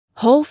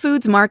Whole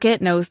Foods Market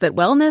knows that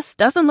wellness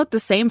doesn't look the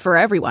same for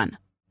everyone.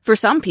 For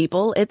some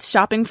people, it's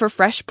shopping for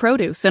fresh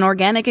produce and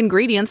organic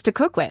ingredients to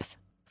cook with.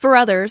 For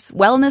others,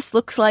 wellness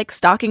looks like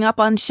stocking up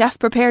on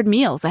chef-prepared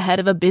meals ahead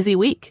of a busy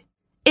week.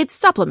 It's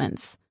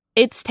supplements.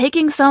 It's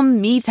taking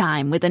some me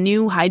time with a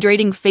new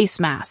hydrating face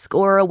mask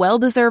or a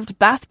well-deserved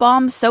bath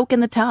bomb soak in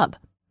the tub.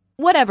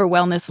 Whatever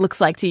wellness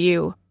looks like to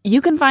you,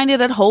 you can find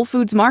it at Whole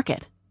Foods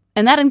Market.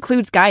 And that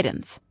includes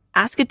guidance.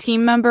 Ask a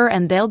team member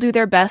and they'll do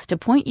their best to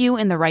point you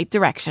in the right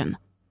direction.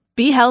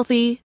 Be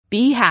healthy,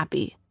 be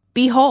happy,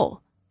 be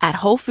whole at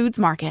Whole Foods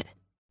Market.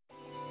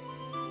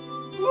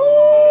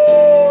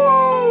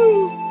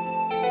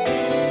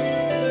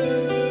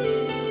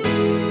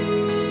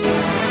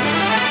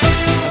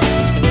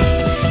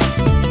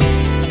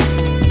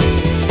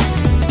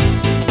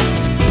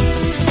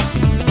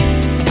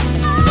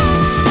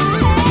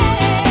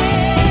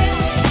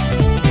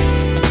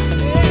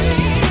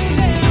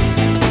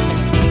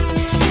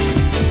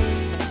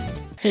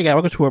 Hey guys,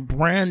 welcome to a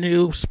brand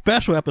new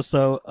special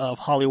episode of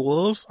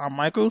Hollywolves. I'm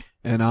Michael.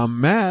 And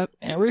I'm Matt.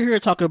 And we're here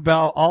talking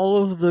about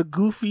all of the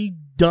goofy,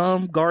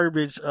 dumb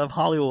garbage of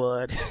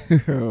Hollywood.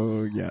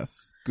 Oh,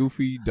 yes.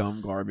 Goofy,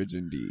 dumb garbage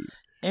indeed.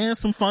 And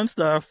some fun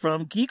stuff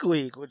from Geek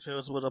Week, which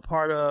was a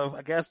part of,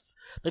 I guess,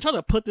 they tried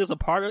to put this a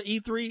part of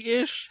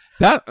E3-ish.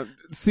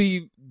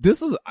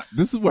 This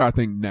is where I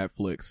think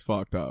Netflix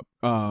fucked up.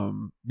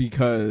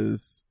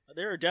 Because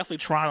they were definitely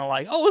trying to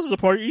this is a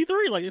part of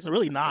E3. Like, it's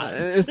really not.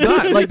 It's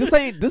not. Like,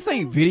 this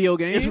ain't video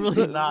games. It's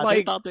really not. Like,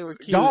 they thought they were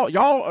cute.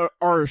 Y'all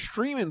are a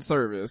streaming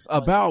service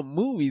about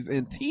movies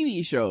and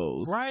TV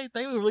shows. Right?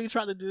 They were really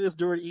trying to do this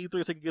during E3 so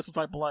they could get some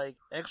type of,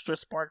 extra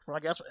spark from,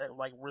 I guess,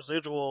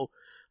 residual,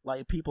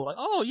 people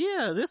oh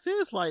yeah, this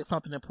is,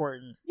 something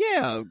important.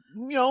 Yeah.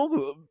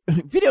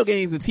 Video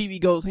games and TV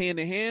goes hand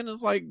in hand.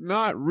 It's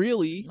not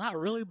really. Not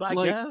really, but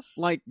I guess.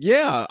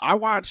 Yeah, I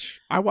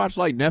watch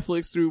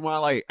Netflix through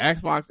my,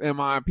 Xbox and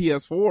my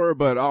PS4,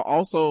 but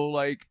also,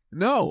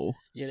 no.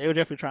 Yeah, they were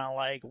definitely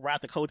trying to, ride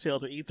the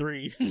coattails of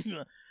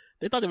E3.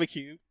 They thought they were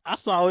cute. I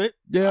saw it.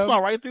 Yeah. I saw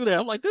right through that.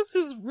 I'm like, this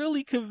is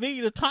really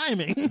convenient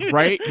timing.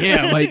 Right?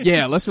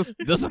 Yeah, let's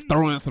just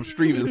throw in some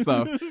streaming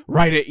stuff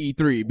right at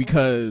E3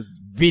 because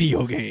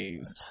video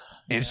games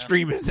and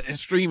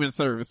streaming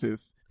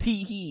services.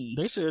 Tee-hee.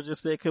 They should have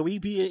just said, can we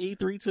be at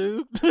E3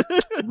 too?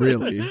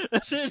 Really? They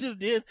should have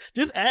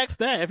just ask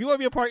that. If you want to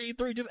be a part of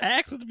E3, just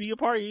ask us to be a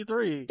part of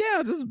E3.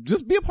 Yeah,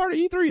 just be a part of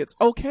E3. It's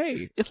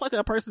okay. It's like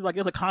that person's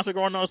there's a concert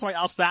going on, somebody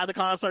outside the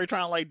concert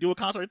trying to do a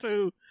concert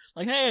too.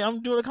 Hey,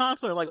 I'm doing a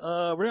concert.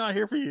 We're not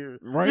here for you.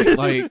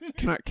 Right?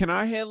 Can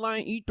I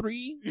headline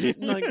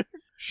E3?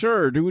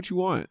 Sure, do what you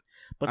want.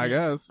 I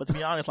guess. But to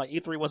be honest,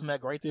 E3 wasn't that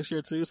great this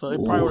year too, so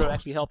it probably would have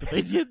actually helped if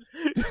they did.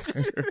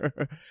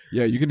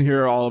 Yeah, you can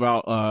hear all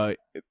about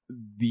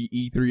the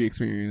E3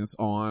 experience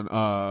on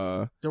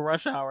the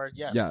Rush Hour.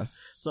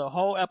 Yes. So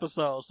whole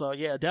episode. So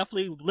yeah,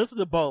 definitely listen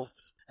to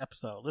both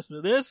episodes. Listen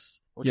to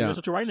this, which you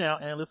listen to right now,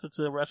 and listen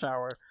to Rush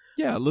Hour.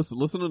 Yeah,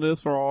 listen to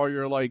this for all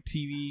your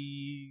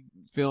TV,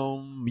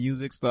 film,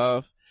 music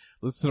stuff.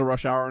 Listen to the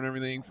Rush Hour and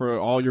everything for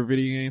all your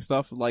video game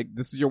stuff.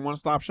 This is your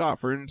one-stop shop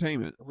for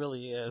entertainment. It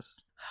really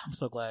is. I'm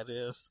so glad it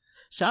is.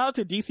 Shout out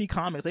to DC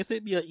Comics. They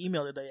sent me an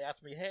email today,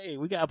 asked me, hey,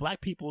 we got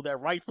black people that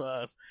write for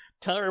us.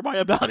 Tell everybody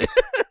about it.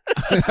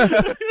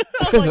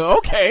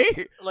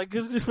 Okay.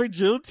 This is for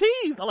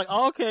Juneteenth. I'm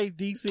okay,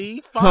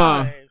 DC,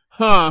 fine.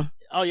 Huh.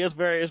 Oh yeah, it's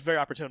very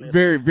opportunistic.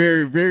 Very,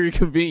 very, very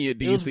convenient,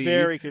 DC. It was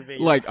very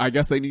convenient. I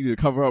guess they needed to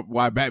cover up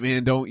why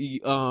Batman don't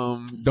eat,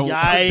 don't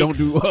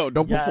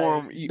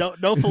perform.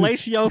 No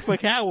fellatio for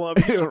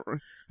Catwoman.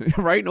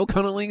 Right? No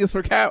cunnilingus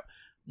for Cat.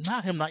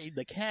 Not him not eating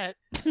the cat.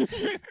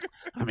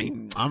 I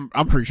mean, I'm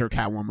pretty sure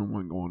Catwoman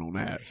wasn't going on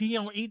that. He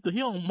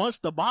don't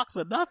munch the box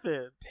or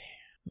nothing. Damn.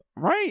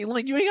 Right?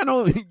 You ain't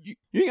got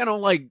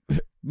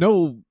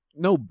no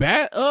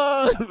bat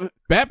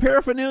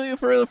paraphernalia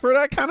for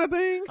that kind of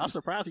thing. I'm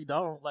surprised he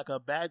don't, a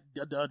bad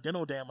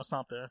dental dam or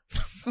something.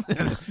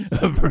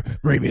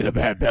 Bring me the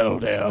bad dental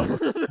dam.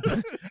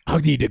 I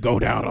need to go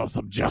down on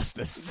some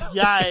justice.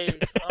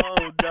 Yikes!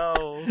 Oh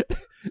no!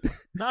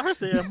 Not her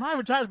saying my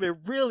vagina's been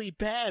really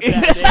bad back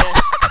then.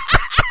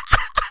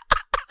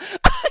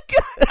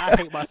 I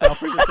hate myself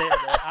for saying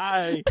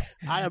that.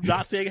 I am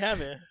not saying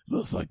heaven.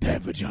 Looks like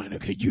that vagina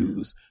could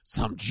use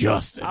some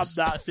justice. I'm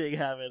not saying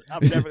heaven.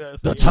 I'm never gonna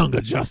say the tongue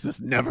of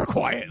justice never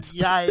quiets.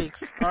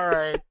 Yikes!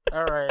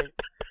 All right.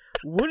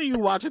 What are you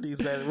watching these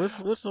days? What's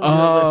some of your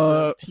list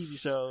of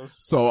TV shows?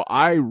 So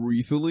I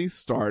recently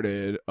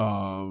started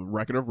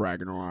Record of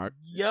Ragnarok.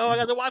 Yo, I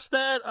got to watch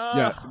that.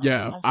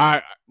 Yeah.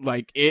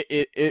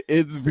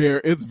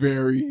 It's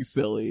very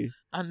silly.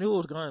 I knew it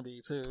was gonna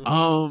be too.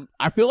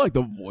 I feel like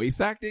the voice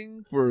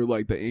acting for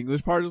the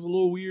English part is a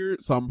little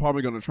weird, so I'm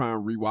probably gonna try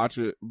and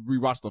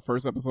rewatch the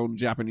first episode in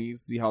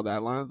Japanese, see how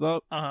that lines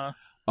up.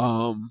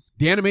 The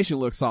animation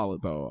looks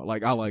solid though.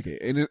 I like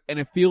it, and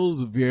it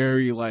feels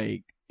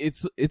very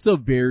it's a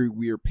very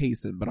weird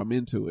pacing, but I'm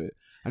into it.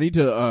 I need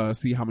to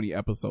see how many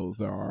episodes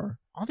there are.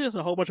 don't think there's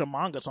a whole bunch of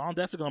manga, so I don't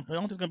think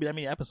there's gonna be that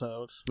many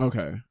episodes.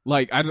 Okay.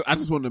 Like, I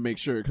just wanted to make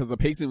sure, because the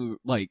pacing was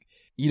like,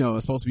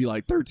 it's supposed to be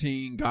like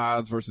 13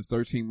 gods versus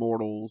 13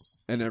 mortals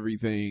and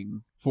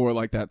everything for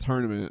like that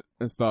tournament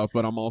and stuff,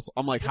 but I'm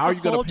like, how are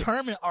you gonna... whole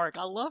tournament arc,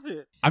 I love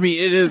it. I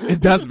mean,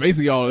 that's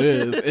basically all it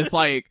is. It's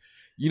like,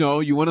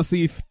 you want to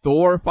see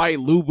Thor fight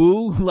Lu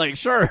Bu? Like,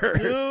 sure.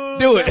 Dude,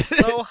 do it.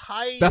 So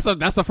hype.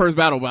 That's the first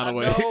battle, by the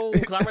way. No,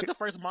 because I read the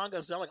first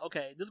manga, so I'm like,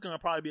 okay, this is gonna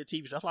probably be a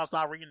TV show. That's why I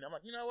started reading it. I'm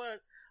like, you know what?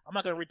 I'm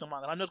not gonna read the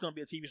manga. I know it's gonna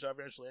be a TV show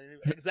eventually.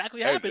 It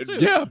exactly happened too.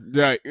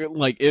 Yeah.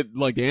 Like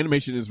the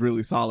animation is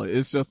really solid.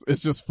 It's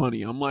just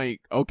funny. I'm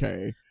like,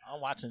 okay.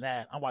 I'm watching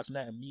that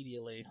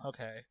immediately.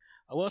 Okay.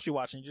 What else you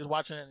watching? You just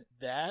watching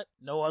that?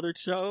 No other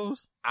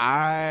shows?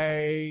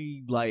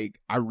 I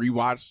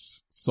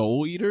rewatched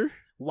Soul Eater.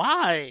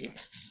 Why?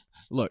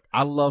 Look,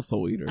 I love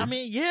Soul Eater. I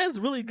mean, yeah, it's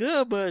really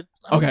good, but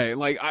okay,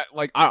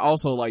 I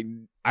also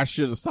I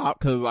should have stopped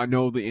because I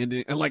know the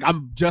ending, and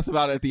I'm just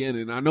about at the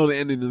ending. I know the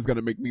ending is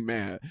gonna make me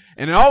mad,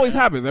 and it always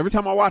happens every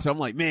time I watch it. I'm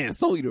like, man,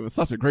 Soul Eater was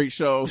such a great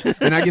show,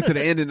 and I get to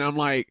the ending, and I'm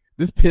like,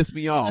 this pissed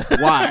me off.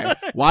 Why?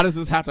 Why does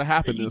this have to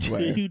happen this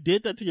way? You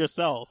did that to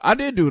yourself. I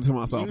did do it to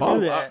myself.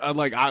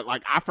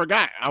 I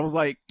forgot. I was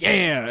like,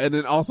 yeah, and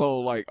then also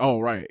like,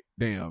 oh right,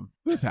 damn,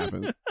 this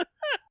happens.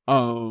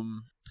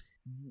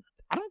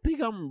 I don't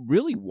think I'm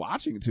really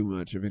watching too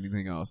much of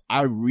anything else.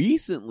 I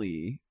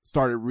recently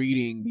started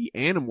reading the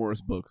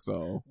Animorphs books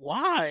though.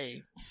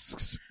 Why?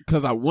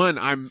 Because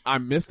I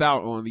missed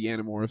out on the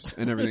Animorphs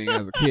and everything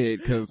as a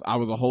kid because I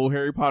was a whole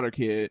Harry Potter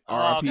kid.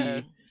 R.I.P.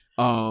 Okay.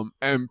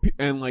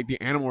 And like the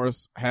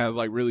Animorphs has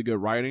like really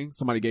good writing.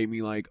 Somebody gave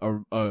me like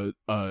a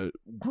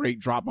great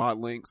Dropbox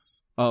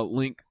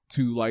link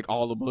to like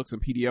all the books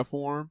in PDF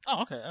form.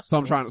 Oh, okay. So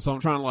I'm trying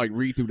to like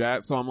read through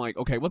that. So I'm like,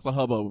 okay, what's the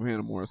hubbub of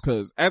Animorphs?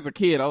 Because as a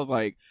kid, I was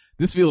like,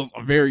 this feels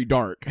very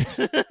dark.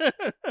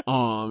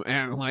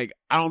 And like,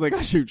 I don't think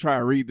I should try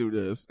to read through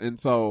this. And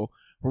so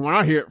from what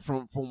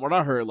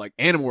I heard, like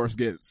Animorphs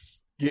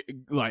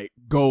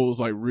goes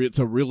like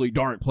to really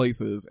dark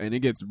places, and it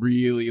gets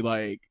really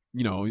like,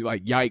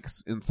 like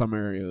yikes in some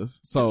areas.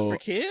 So for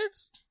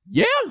kids?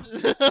 Yeah.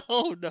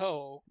 Oh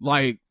no.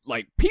 Like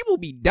people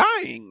be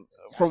dying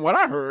from what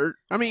I heard.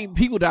 I mean,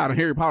 people died in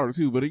Harry Potter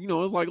too, but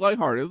it's like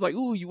lighthearted. It's like,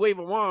 ooh, you wave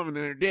a wand and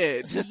they're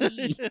dead.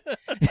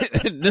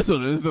 And this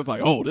one is just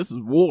like, oh, this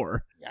is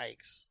war.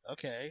 Yikes.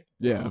 Okay.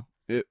 Yeah.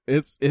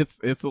 It's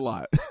a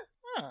lot.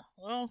 Huh.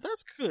 Well,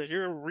 that's good.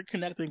 You're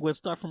reconnecting with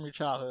stuff from your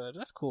childhood.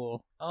 That's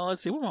cool.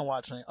 Let's see. What am I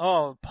watching?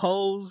 Oh,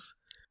 Pose.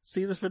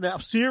 Series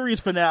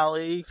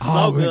finale.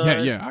 So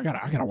good. Yeah. I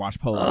gotta watch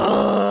Pose.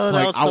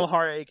 That was so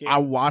heartaching. I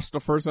watched the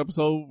first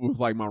episode with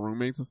like my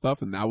roommates and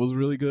stuff, and that was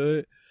really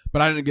good.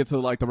 But I didn't get to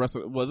like the rest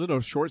of it. Was it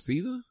a short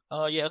season?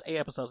 Yeah, it's 8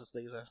 episodes a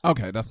season.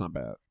 Okay, that's not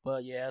bad.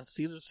 But yeah,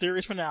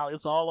 series finale.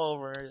 It's all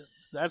over.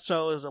 That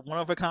show is a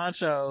one-of-a-kind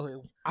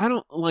show. I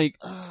don't like.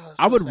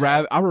 I would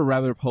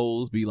rather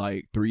Pose be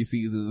like 3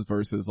 seasons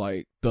versus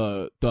like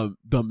the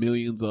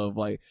millions of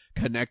like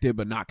connected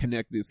but not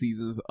connected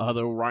seasons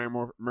other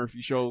Ryan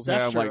Murphy shows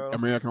have, like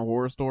American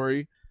Horror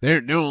Story. They're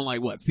doing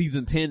like what,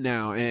 season 10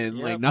 now, and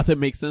like nothing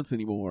makes sense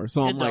anymore.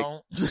 So I'm like,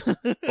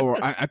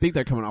 or I think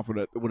they're coming off with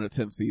a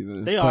 10th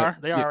season. They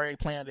already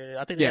planned it.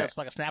 I think that's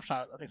like a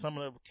snapshot. I think some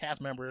of the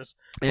cast members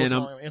posted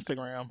on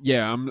Instagram.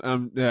 Yeah,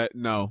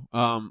 no.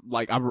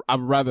 Like I'd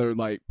rather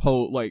like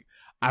Pose. Like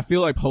I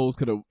feel like Pose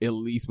could have at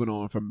least went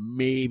on for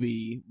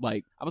maybe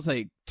like I would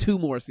say 2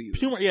 more seasons.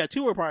 2 more,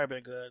 2 would probably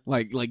been good.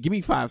 Like give me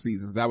 5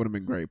 seasons. That would have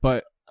been great.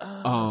 But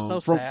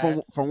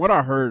from what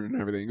I heard and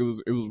everything,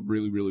 it was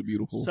really, really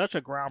beautiful. Such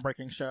a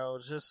groundbreaking show.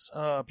 Just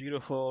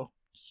beautiful.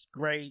 It's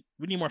great.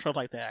 We need more shows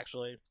like that,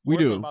 actually. We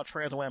do. About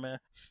trans women.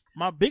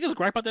 My biggest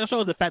gripe about that show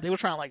is the fact they were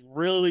trying to like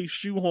really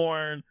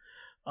shoehorn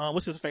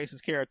what's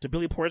his character,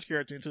 Billy Porter's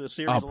character, into the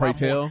series. Pray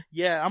Tell?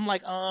 Yeah, I'm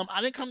like,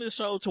 I didn't come to the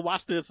show to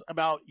watch this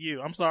about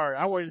you. I'm sorry.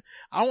 I don't want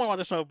to watch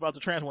the show about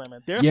the trans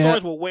women. Their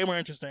stories were way more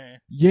interesting.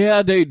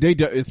 Yeah, they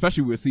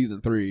especially with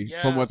season 3,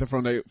 yes. from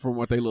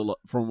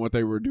what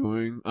they were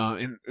doing,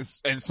 and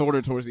sort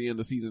of towards the end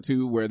of season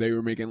 2, where they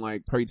were making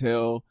like Pray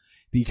Tell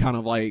the kind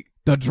of like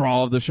the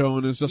draw of the show,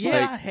 and it's just like,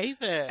 I hate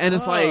that. And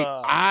it's like,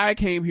 I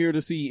came here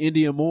to see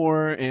India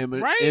Moore and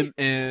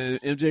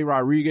MJ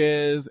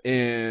Rodriguez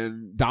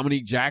and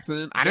Dominique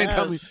Jackson. I didn't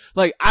come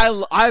like,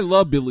 I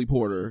love Billy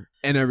Porter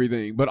and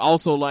everything, but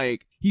also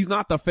like, he's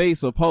not the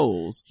face of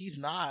Pose. He's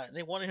not.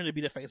 They wanted him to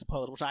be the face of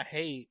Pose, which I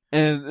hate.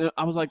 And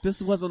I was like,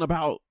 this wasn't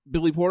about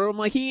Billy Porter. I'm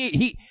like,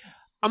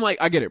 I'm like,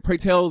 I get it. Pray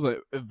Tell's a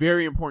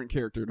very important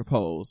character to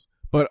Pose,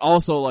 but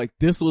also like,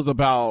 this was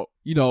about,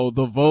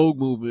 the Vogue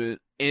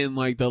movement in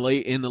like the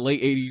late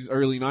 80s,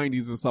 early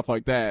 90s and stuff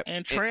like that.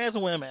 And trans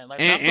women.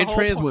 Like, and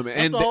trans women.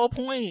 That's the whole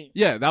point.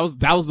 Yeah, that was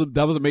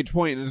a major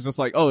point. And it's just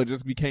like, it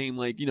just became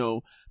like,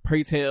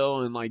 Pray Tell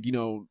and like,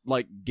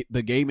 like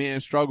the gay man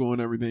struggle and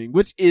everything,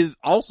 which is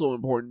also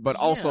important, but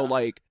also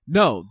like,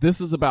 no, this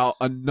is about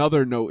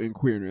another note in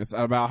queerness,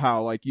 about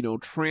how like,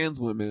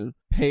 trans women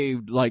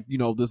paved like,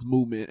 this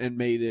movement and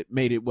made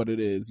it what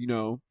it is,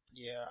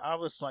 Yeah, I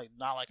was like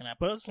not liking that,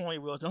 but it's only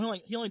real.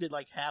 He only did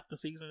like half the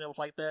season that was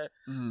like that,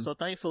 so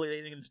thankfully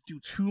they didn't do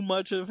too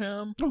much of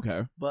him.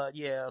 Okay, but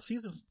yeah,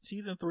 season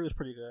 3 was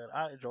pretty good.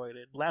 I enjoyed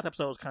it. The last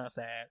episode was kind of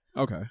sad.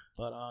 Okay,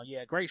 but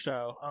yeah, great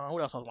show.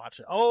 What else I was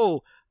watching?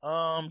 Oh,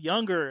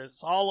 Younger.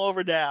 It's all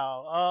over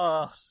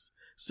now.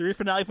 Series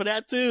finale for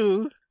that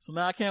too. So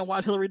now I can't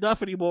watch Hilary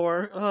Duff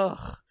anymore. Ugh.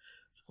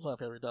 I love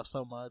Hilary Duff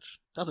so much.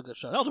 That was a good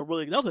show. That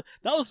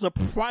was a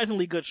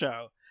surprisingly good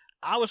show.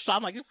 I was shocked.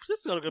 I'm like, this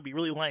is going to be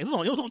really lame.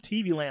 It was on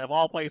TV Land of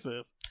all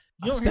places.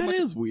 That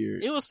is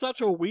weird. It was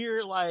such a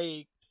weird,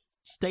 like,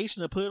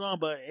 station to put it on,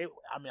 but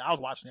I was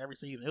watching every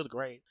season. It was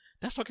great.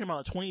 That show came out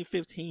in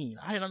 2015.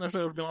 I didn't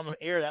understand it was been on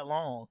the air that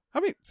long.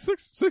 I mean,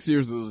 six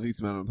years is a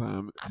decent amount of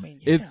time. I mean,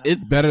 yeah.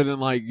 It's better than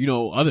like,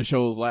 other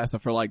shows lasted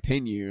for like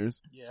 10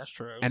 years. Yeah, that's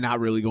true. And not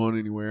really going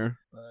anywhere.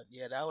 But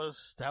yeah, that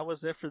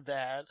was it for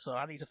that. So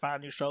I need to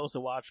find new shows to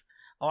watch.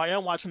 Oh, I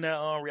am watching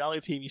that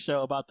reality TV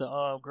show about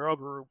the girl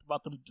group,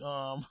 about them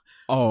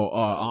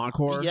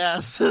Encore?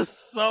 Yes, it's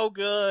so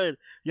good.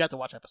 You have to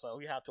watch the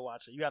episode. You have to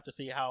watch it. You have to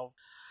see how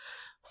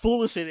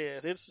foolish it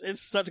is.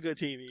 It's such good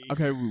TV.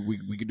 Okay,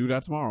 we can do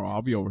that tomorrow.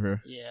 I'll be over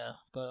here. Yeah,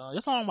 but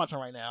that's all I'm watching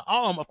right now.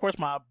 Of course,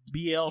 my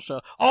BL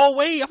show. Oh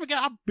wait, I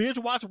forgot. I binge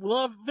watched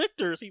Love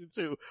Victor season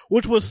 2,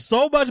 which was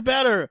so much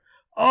better.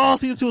 Oh,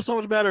 season 2 was so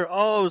much better.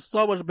 Oh, it's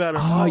so much better.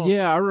 Oh,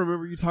 yeah, I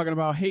remember you talking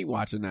about hate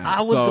watching that.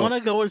 I was gonna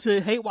go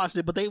into hate watching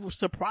it, but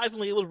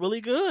surprisingly, it was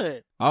really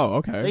good. Oh,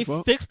 okay. They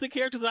fixed the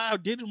characters that I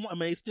didn't want. I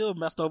mean, they still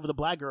messed over the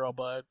black girl,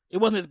 but it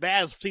wasn't as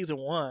bad as season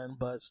 1,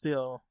 but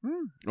still.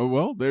 Oh,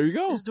 well, there you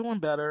go. It's doing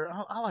better.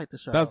 I like the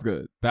show. That's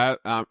good.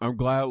 I'm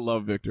glad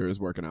Love Victor is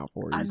working out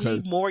for you. I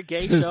need more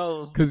gay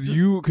shows. Cause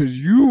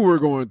you were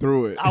going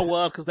through it. I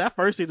was, cause that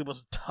first season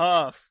was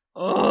tough.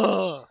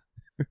 Ugh.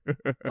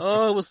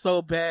 Oh, it was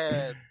so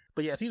bad.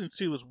 But yeah, season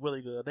 2 was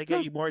really good. They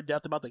gave you more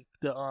depth about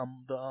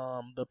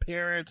the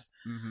parents,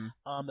 the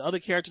other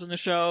characters in the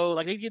show.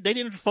 Like they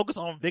didn't focus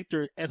on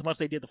Victor as much as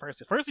they did the first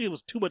season. First season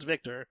was too much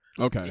Victor.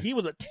 Okay, he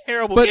was a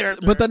terrible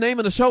character. But the name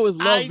of the show is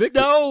Love Victor.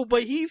 I know,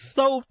 but he's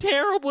so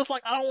terrible. It's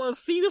like I don't want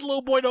to see this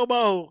little boy no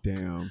more.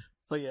 Damn.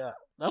 So yeah,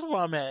 that's where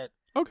I'm at.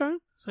 Okay.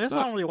 So that's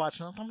all I'm really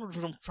watching. I'm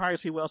trying to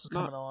see what else is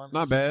coming on.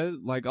 Not bad.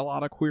 Like a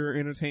lot of queer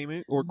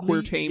entertainment or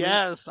queertainment.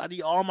 Yes, I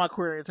need all my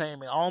queer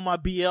entertainment. All my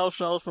BL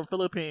shows from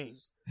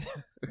Philippines.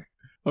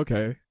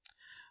 Okay.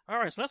 All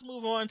right, so let's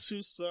move on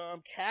to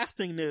some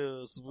casting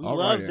news. We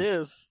love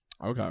this.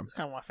 Okay. It's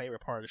kind of my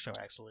favorite part of the show,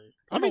 actually.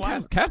 I mean,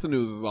 casting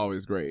news is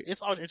always great.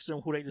 It's always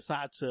interesting who they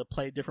decide to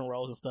play different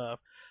roles and stuff.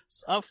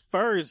 So up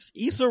first,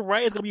 Issa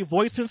Rae is going to be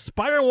voicing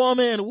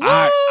Spider-Woman. Woo!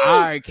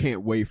 I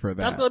can't wait for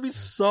that. That's going to be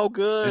so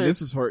good. And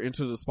this is for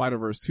Into the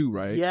Spider-Verse 2,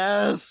 right?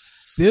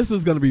 Yes. This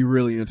is going to be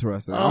really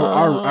interesting.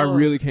 I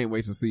really can't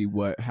wait to see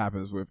what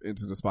happens with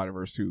Into the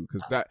Spider-Verse 2,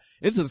 because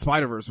Into the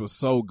Spider-Verse was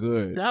so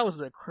good. That was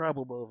an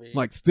incredible movie.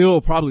 Like,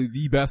 still probably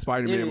the best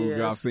Spider-Man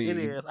movie I've seen. It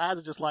is. I had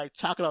to just like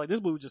chalk it up. Like, this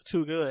movie is just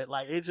too good.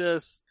 Like, it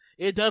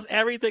does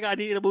everything I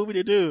need a movie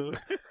to do.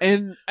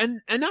 and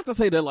not to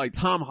say that like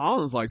Tom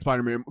Holland's like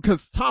Spider-Man,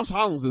 because Tom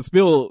Holland's is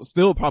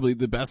still probably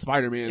the best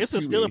Spider-Man.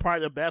 It's still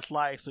probably the best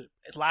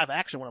it's live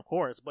action one, of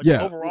course. But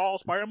yeah. Overall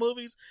Spider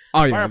movies.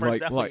 Oh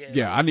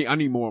yeah, I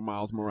need more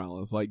Miles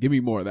Morales. Like, give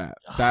me more of that.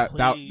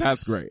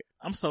 That's great.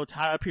 I'm so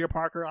tired of Peter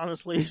Parker,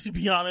 honestly, to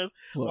be honest.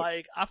 Look,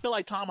 like, I feel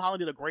like Tom Holland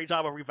did a great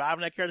job of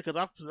reviving that character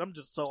because I'm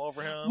just so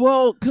over him.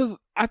 Well, because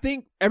I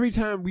think every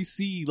time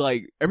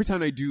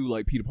they do,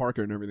 like, Peter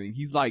Parker and everything,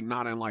 he's, like,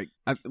 not in, like,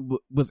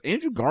 was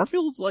Andrew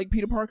Garfield's, like,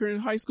 Peter Parker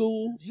in high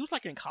school? He was,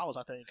 like, in college,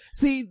 I think.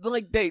 See,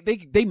 like,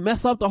 they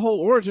mess up the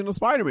whole origin of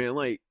Spider-Man.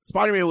 Like,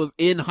 Spider-Man was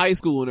in high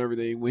school and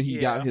everything when he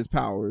got his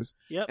powers.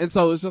 Yep. And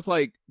so it's just,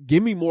 like,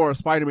 give me more of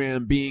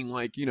Spider-Man being,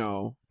 like,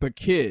 the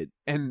kid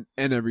and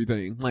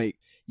everything. Like,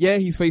 yeah,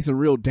 he's facing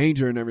real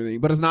danger and everything,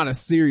 but it's not as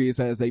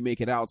serious as they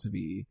make it out to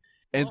be.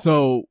 And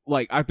so,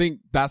 like, I think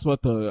that's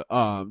what the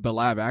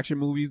live action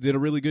movies did a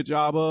really good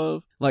job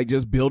of, like,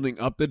 just building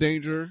up the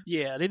danger.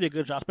 Yeah, they did a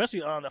good job,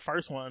 especially on the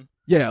first one.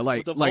 Yeah,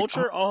 like with the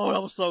Vulture.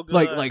 That was so good.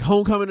 Like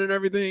Homecoming and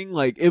everything.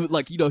 Like, it was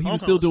like, he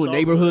was still doing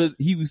neighborhood.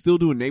 He was still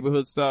doing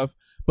neighborhood stuff,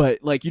 but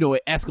like, it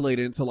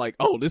escalated into like,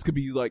 oh, this could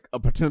be like a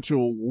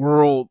potential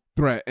world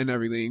threat and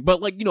everything.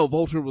 But like,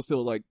 Vulture was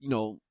still like,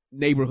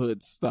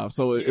 neighborhood stuff,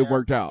 so it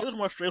worked out. It was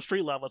more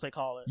street level, as they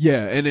call it.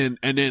 Yeah, and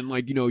then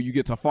like, you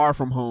get to Far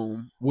From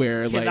Home,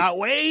 where cannot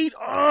wait.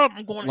 Oh,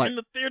 I'm going in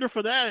the theater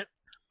for that.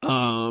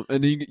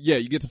 And then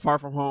you get to Far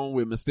From Home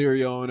with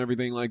Mysterio and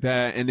everything like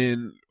that, and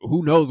then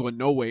who knows what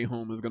No Way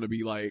Home is gonna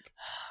be like.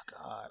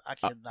 God, I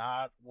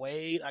cannot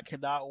wait. I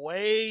cannot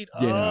wait.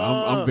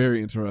 Yeah, I'm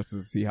very interested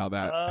to see how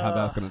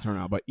that's gonna turn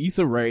out. But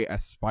Issa Rae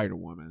as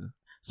Spider-Woman.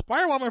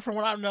 Spider-Woman, from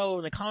what I know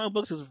in the comic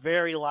books, is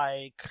very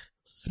like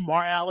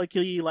smart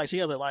alecky. Like,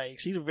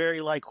 she's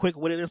very like quick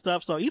witted and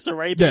stuff. So Issa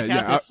Rae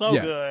is so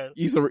good.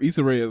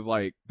 Issa Rae is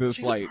like this,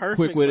 she's like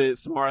quick witted,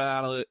 smart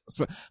aleck.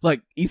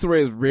 Like, Issa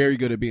Rae is very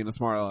good at being a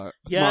smart aleck.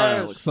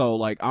 So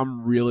like,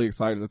 I'm really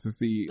excited to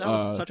see that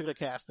was such a good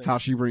casting. how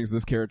she brings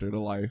this character to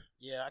life.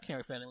 Yeah, I can't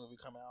wait for that movie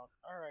to come out.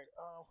 All right.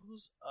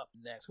 Who's up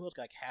next? Who else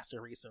got casted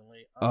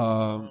recently?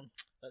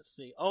 Let's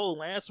see. Oh,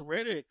 Lance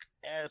Reddick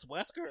as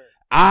Wesker.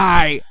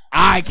 I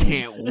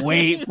can't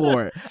wait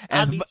for it.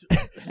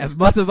 As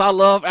much as I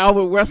love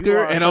Albert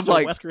Wesker, and I'm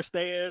like, Wesker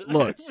stand.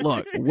 look,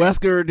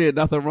 Wesker did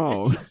nothing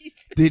wrong.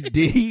 Did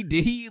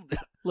he?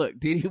 Look,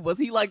 was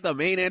he like the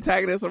main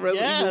antagonist of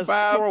Resident Evil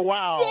 5 for a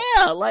while?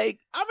 Yeah, like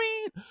I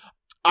mean,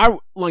 I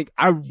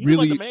really was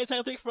like the main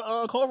antagonist for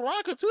Code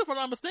Veronica too, if I'm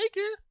not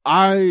mistaken.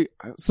 I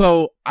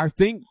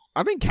think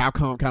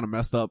Capcom kind of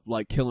messed up,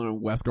 like killing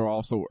Wesker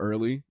off so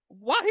early.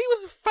 Why? He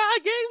was 5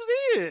 games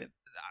in.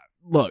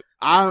 Look,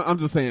 I'm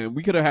just saying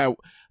we could have had.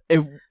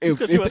 If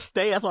you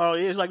stay, that's all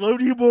it is. Like, let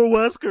me need more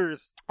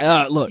Weskers.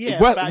 Look, yeah,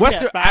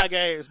 Wesker, 5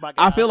 games. My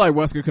God. I feel like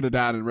Wesker could have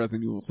died in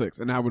Resident Evil 6,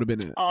 and that would have been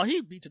it. Oh,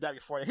 he beat to die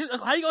before.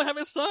 How you gonna have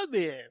his son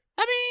then?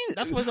 I mean,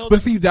 that's what's. But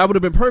see, that would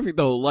have been perfect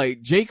though.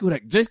 Like Jake could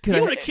have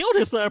killed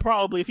his son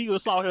probably if he would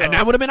have saw him, and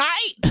that would have been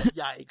aight.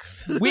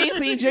 Yikes! We ain't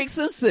seen Jake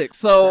since 6,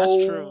 so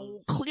that's true.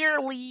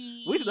 Clearly,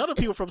 we seen other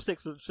people from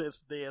 6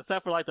 since then,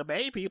 except for like the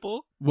main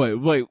people. Wait,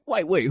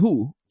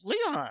 who?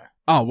 Leon.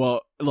 Oh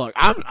well, look,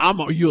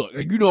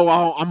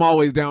 I'm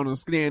always down to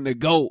scan the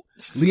GOAT,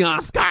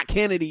 Leon Scott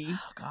Kennedy.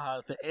 Oh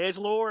God, the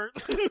Edgelord.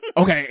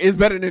 Okay, it's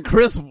better than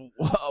Chris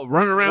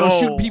running around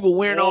shooting people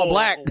wearing all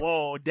black.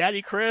 Whoa,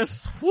 Daddy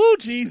Chris. Woo,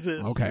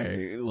 Jesus.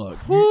 Okay,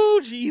 look.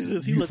 Woo,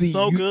 Jesus. He looks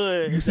so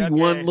good. You see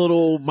one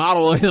little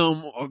model of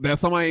him that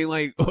somebody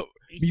like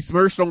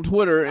besmirched on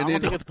Twitter, and I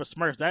don't think it's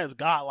besmirched. That is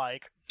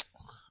godlike.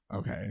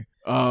 Okay.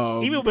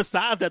 Even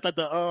besides that, like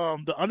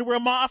the underwear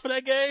mod for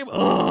that game.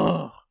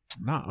 Ugh.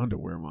 Not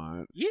underwear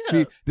mod. Yeah.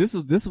 See, this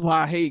is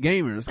why I hate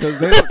gamers, because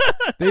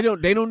they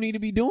don't need to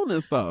be doing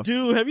this stuff.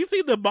 Dude, have you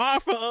seen the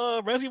mod for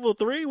Resident Evil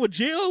 3 with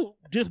Jill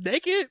just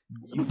naked,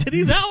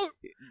 titties out?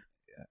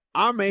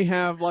 I may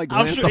have like.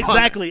 I'm sure.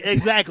 Exactly.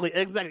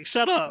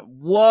 Shut up.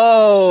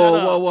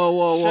 Whoa.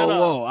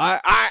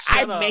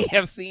 I may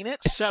have seen it.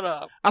 Shut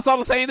up. I saw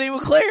the same thing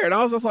with Claire, and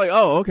I was just like,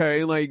 oh,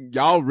 okay, like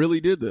y'all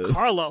really did this.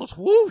 Carlos,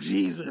 woo,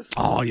 Jesus.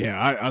 Oh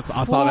yeah, I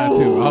saw that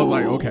too. I was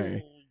like,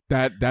 okay,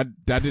 that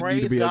didn't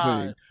need to be a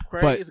thing.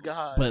 Praise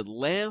God. But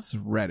Lance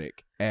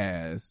Reddick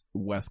as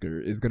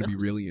Wesker is going to be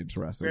really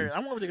interesting. I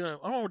wonder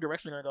what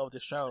direction they're going to go with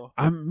this show.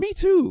 Me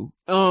too.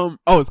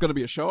 It's going to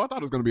be a show? I thought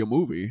it was going to be a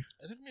movie.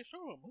 Is it going to be a show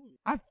or a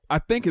movie? I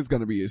think it's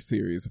going to be a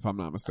series, if I'm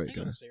not mistaken. I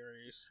think it's a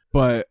series.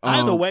 But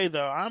either way,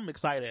 though, I'm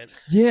excited.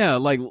 Yeah,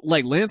 like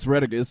Lance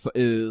Reddick is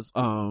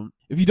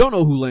if you don't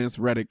know who Lance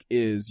Reddick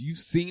is, you've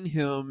seen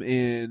him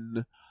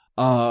in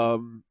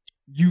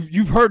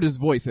You've heard his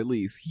voice at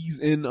least. He's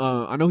in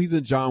I know he's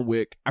in John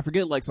Wick. I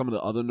forget like some of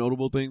the other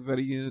notable things that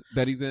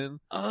he's in.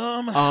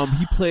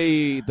 He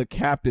played the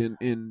captain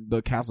in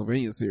the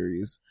Castlevania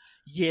series.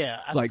 Yeah.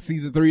 Like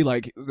season 3,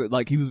 like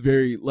he was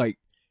very like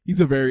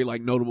he's a very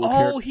like notable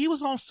character. Oh, he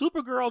was on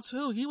Supergirl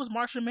too. He was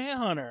Martian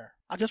Manhunter.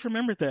 I just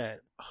remembered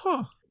that.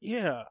 Huh.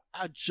 Yeah.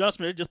 It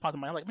just popped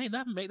in my head. Like, man,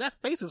 that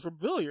face is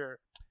familiar.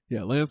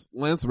 Yeah,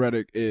 Lance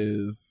Reddick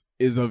is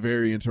a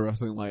very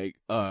interesting like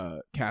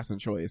casting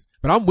choice.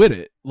 But I'm with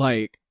it.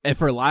 Like, and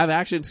for live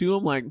action too,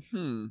 I'm like,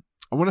 I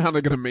wonder how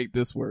they're gonna make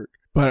this work.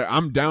 But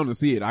I'm down to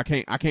see it. I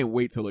can't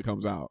wait till it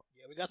comes out.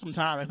 Yeah, we got some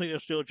time. I think they're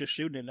still just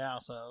shooting it now,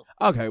 so.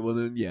 Okay, well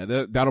then yeah,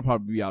 that'll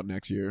probably be out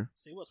next year.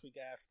 Let's see what we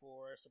got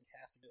for some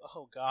casting.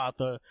 Oh God,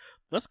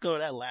 let's go to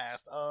that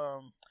last.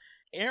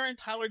 Aaron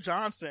Tyler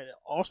Johnson,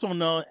 also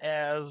known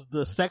as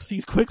the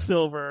Sexiest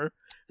Quicksilver,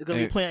 is going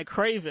to be playing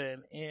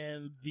Kraven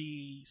in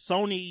the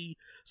Sony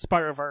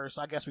Spider-Verse,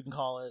 I guess we can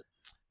call it.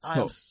 I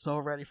am so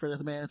ready for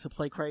this man to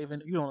play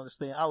Kraven. You don't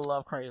understand. I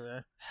love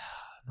Kraven.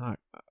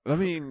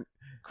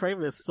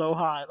 Kraven is so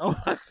hot.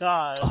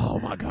 Oh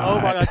my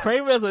God.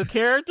 Kraven as a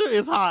character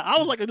is hot. I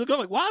was like,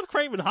 why is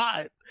Kraven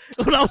hot?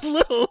 When I was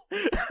little.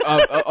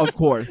 Of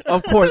course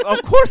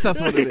that's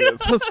what it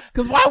is.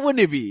 Cause why wouldn't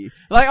it be?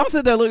 Like, I'm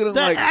sitting there looking at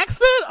that like.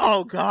 accent?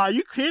 Oh God,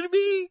 you kidding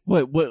me?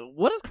 What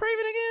is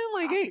Kraven again?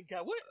 Like, hey.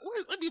 God,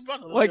 let me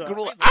like,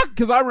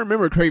 cause I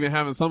remember Kraven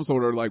having some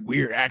sort of like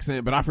weird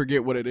accent, but I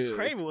forget what it is.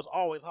 Kraven was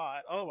always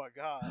hot. Oh my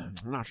God.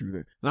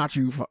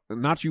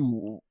 Not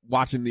you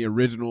watching the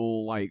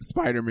original like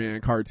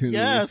Spider-Man cartoon.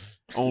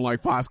 Yes. On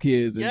like Fox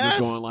Kids and just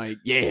going like,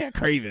 yeah,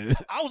 Kraven.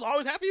 I was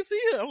always happy to see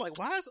him. I'm like,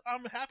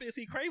 I'm happy to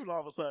see Kraven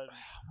all of a sudden.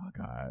 Oh my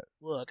God.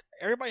 Look,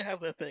 everybody has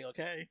their thing,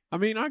 okay? I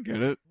mean, I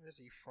get it. Where's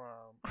he from?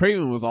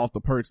 Kraven was off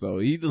the perks though.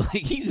 He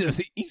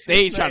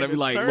stayed trying to be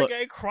like,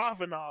 Sergei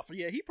Krovanov.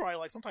 Yeah, he probably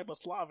like some type of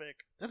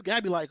Slavic. That's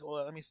gotta be like,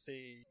 well, let me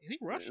see. Is he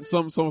Russian?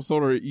 Some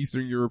sort of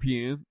Eastern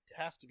European. It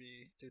has to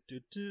be.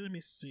 Let me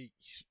see.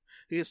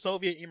 He's a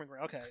Soviet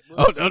immigrant. Okay.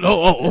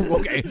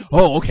 Okay.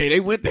 Okay. They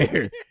went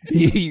there.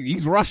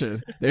 He's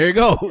Russian. There he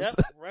goes. Yep.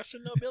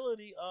 Russian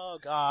nobility. Oh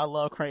God, I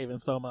love Kraven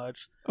so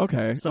much.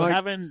 Okay. So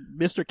having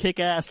Mr.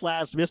 Kick-Ass /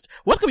 Mr.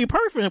 What's gonna be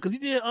perfect for him? Because he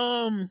did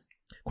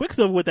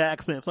Quicksilver with the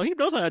accent, so he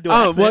knows how to do it.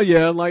 Oh, well,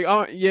 yeah, like,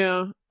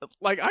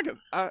 I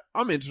guess,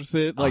 I'm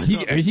interested. Like,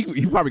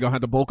 he probably gonna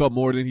have to bulk up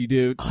more than he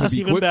did to that's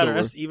be even Quicksilver.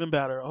 better. That's even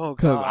better. Oh,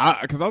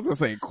 God. Cause I was gonna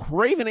say,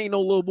 Craven ain't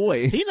no little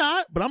boy. He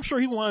not, but I'm sure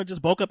he wanted to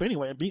just bulk up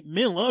anyway.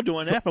 Men love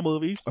doing that for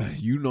movies.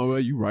 You know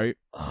it, you right.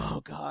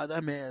 Oh, God,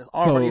 that man is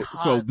already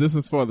hot. So this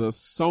is for the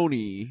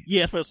Sony.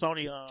 Yeah, for the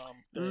Sony,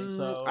 thing,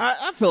 so.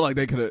 I feel like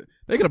they could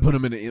have put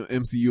him in the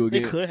MCU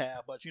again. They could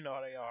have, but you know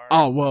how they are.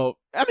 Oh, well,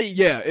 I mean,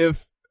 yeah,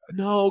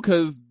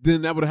 cause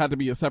then that would have had to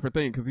be a separate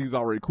thing, cause he's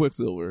already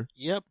Quicksilver.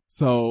 Yep.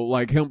 So,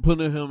 like,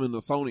 putting him in the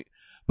Sony,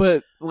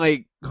 but,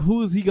 like,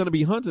 who is he gonna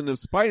be hunting if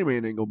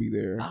Spider-Man ain't gonna be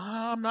there?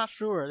 I'm not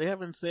sure. They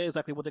haven't said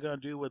exactly what they're gonna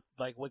do with,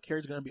 like, what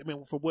character's gonna be,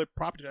 for what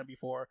property gonna be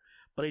for,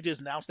 but they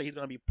just announced that he's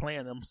gonna be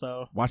playing them,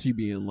 so. Watch he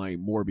be in, like,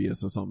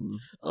 Morbius or something.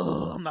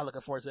 I'm not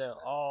looking forward to that at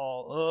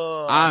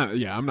all.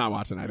 I'm not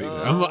watching that either.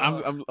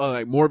 I'm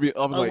like, Morbius,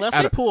 I was unless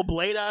like. they pull a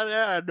blade out of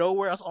there out of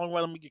nowhere, that's the only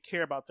way I'm gonna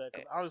care about that,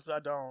 cause honestly, I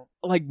don't.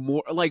 Like,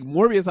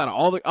 Morbius out of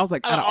all the, I was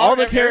like, out of all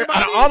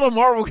the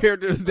Marvel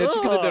characters that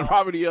you could have done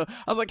property of,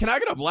 I was like, can I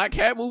get a Black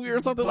Cat movie or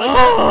something like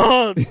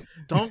that?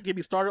 Don't get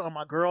me started on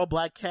my girl,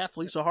 Black Cat,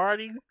 Felicia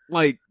Hardy.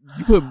 Like,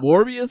 you put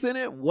Morbius in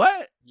it?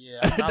 What?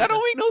 Yeah. That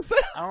don't make no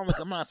sense.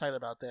 I'm not excited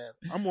about that.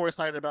 I'm more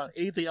excited about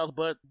anything else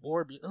but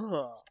Morbius.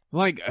 Ugh.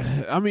 Like,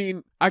 I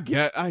mean, I'd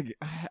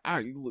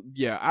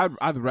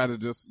rather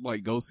just,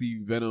 like, go see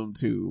Venom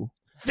 2.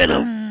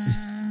 Venom!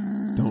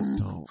 Don't.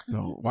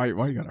 Why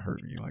you gotta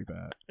hurt me like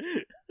that?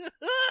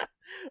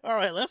 All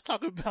right, let's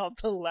talk about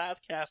the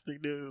last casting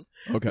news.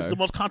 Okay. It's the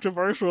most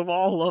controversial of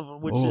all of them,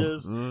 which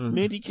is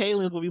Mindy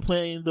Kaling will be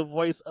playing the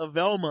voice of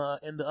Velma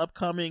in the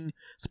upcoming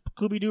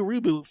Scooby-Doo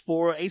reboot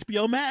for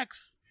HBO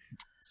Max.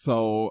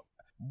 So,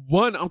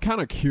 one, I'm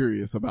kind of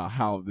curious about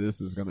how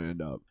this is going to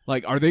end up.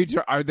 Like, are they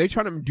trying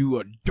to do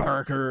a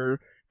darker,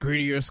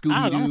 grittier Scooby-Doo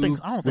I don't think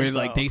where so.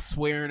 Like they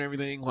swear and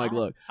everything? Like,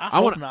 look, I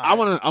want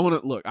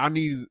to look. I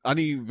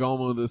need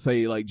Velma to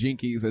say like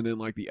Jinkies and then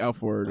like the F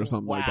word or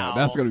something like that.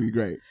 That's gonna be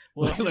great.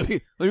 Well, let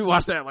me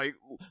watch that. Like,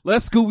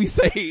 let Scooby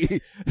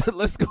say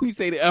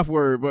the F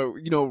word, but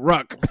you know,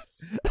 Ruck.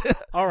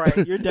 All right,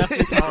 you're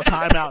definitely on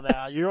timeout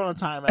now. You're on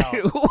timeout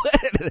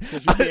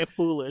because you're being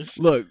foolish.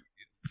 Look,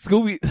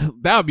 Scooby,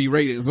 that would be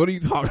ratings. What are you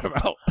talking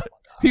about?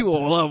 People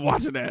will love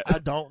watching that. I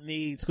don't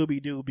need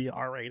Scooby-Doo be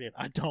R-rated.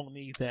 I don't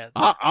need that.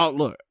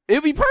 Look,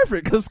 it'd be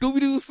perfect because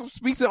Scooby-Doo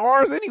speaks in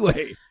R's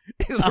anyway.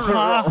 Or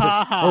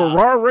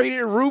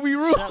R-rated Ruby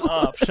Roo.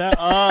 Shut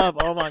up.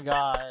 Oh my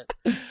God.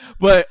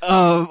 But,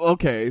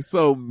 okay.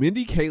 So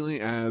Mindy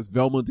Kaling as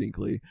Velma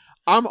Dinkley.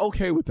 I'm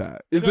okay with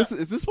that. Is this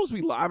supposed to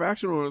be live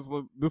action or is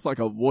this like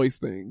a voice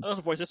thing? That's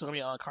a voice. This is going to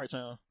be on a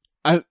cartoon.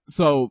 Okay.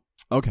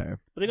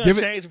 But they're going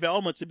to change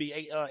Velma to be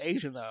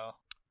Asian though.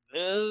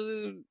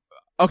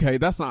 Okay,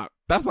 that's not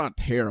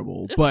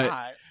terrible, It's but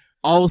not.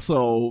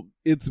 Also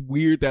it's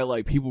weird that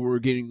like people were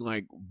getting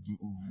like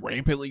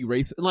rampantly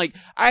racist. Like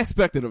I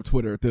expected of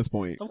Twitter at this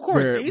point. Of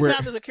course,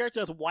 anytime there's a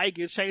character that's white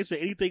gets changed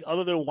to anything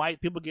other than white,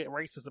 people get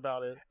racist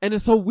about it. And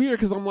it's so weird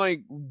because I'm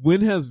like,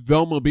 when has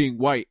Velma being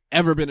white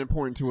ever been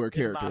important to her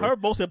character? Her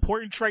most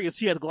important trait is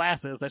she has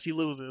glasses that she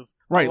loses.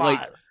 Right, like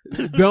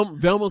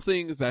Velma's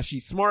thing is that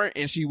she's smart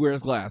and she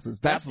wears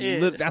glasses. That's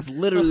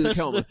literally the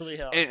Velma.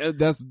 And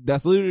that's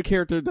literally the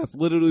character. That's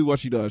literally what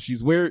she does. She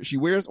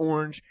wears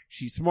orange.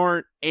 She's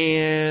smart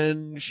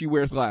and she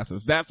wears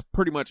glasses. That's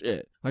pretty much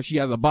it. Like she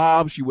has a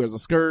bob. She wears a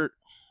skirt.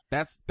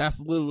 That's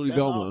literally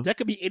Velma. That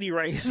could be any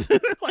race.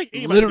 Like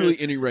literally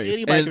any race.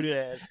 Anybody could do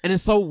that. And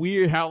it's so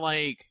weird how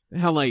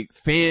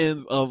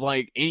fans of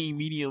like any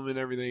medium and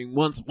everything,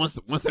 once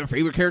their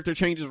favorite character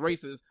changes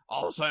races,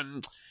 all of a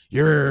sudden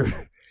you're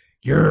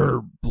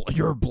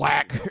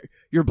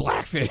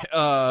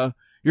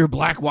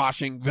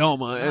blackwashing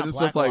Velma. And it's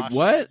just like,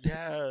 what?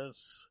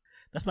 Yes.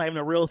 That's not even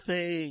a real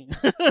thing.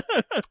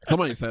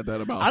 Somebody said that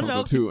about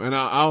something too. And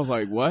I was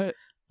like, what?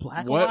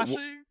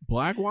 Blackwashing?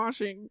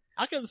 Blackwashing?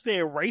 I can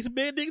say race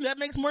bending. That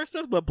makes more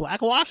sense, but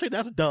blackwashing,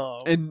 that's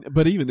dumb.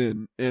 But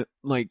even then,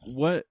 like,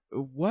 what?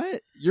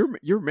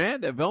 You're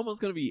mad that Velma's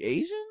gonna be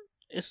Asian?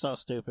 It's so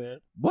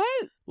stupid.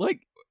 What?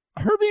 Like,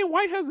 her being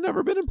white has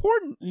never been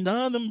important.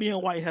 None of them being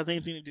white has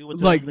anything to do with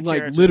the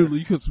character. Literally,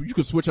 you could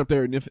switch up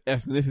their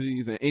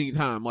ethnicities at any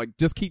time. Like,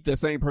 just keep the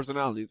same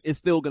personalities. It's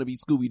still gonna be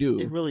Scooby-Doo.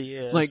 It really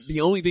is. Like,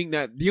 the only thing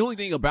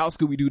about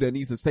Scooby-Doo that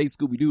needs to stay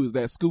Scooby-Doo is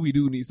that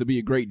Scooby-Doo needs to be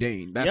a Great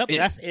Dane.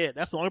 That's it.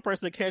 That's the only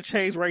person that can't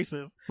change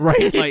races.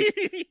 Right.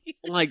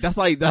 Like, that's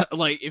like that.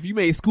 Like, if you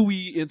made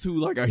Scooby into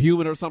like a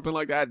human or something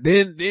like that,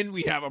 then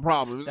we have a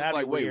problem. It's just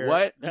like, wait,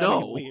 what? That'd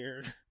be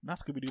weird. Not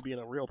Scooby-Doo being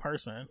a real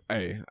person.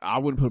 Hey, I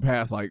wouldn't put it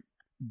past like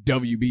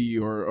WB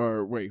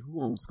or wait,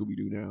 who owns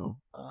Scooby-Doo now?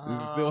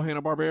 Is it still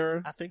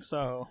Hanna-Barbera? I think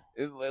so.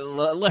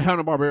 Let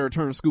Hanna-Barbera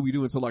turn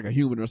Scooby-Doo into like a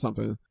human or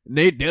something.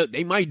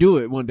 They might do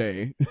it one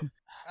day.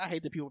 I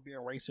hate that people being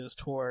racist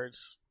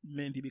towards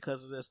Mindy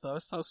because of this though.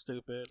 It's so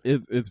stupid.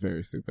 It's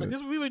very stupid. Like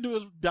this, we would do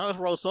this down this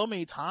road so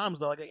many times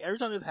though. Like every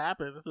time this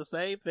happens, it's the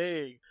same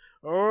thing.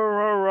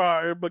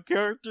 Right, but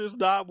character's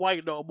not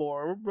white no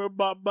more.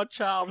 My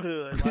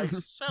childhood. Like,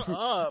 shut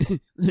up.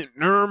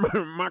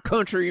 My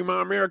country,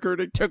 my America,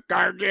 they took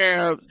our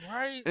gas.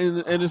 Right?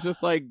 And it's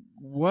just like,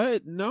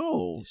 what?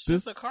 No. It's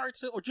just a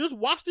cartoon. Or just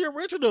watch the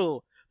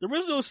original. The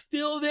original is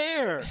still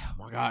there. Oh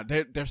my god,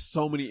 there's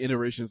so many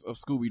iterations of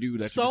Scooby-Doo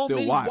that you can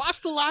still watch.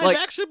 Watch the live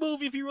action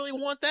movie if you really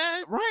want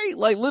that. Right,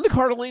 like Linda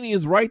Cardellini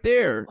is right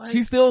there. Like,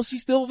 she's still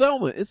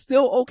Velma. It's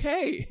still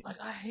okay. Like,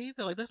 I hate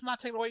that. Like, that's not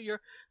taking away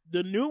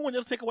the new one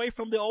doesn't take away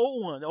from the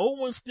old one. The old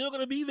one's still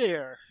gonna be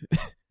there.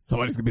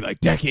 Somebody's gonna be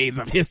like, decades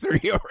of history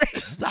already.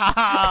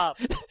 Stop.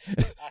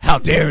 How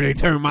dare they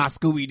turn my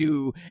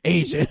Scooby-Doo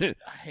Asian?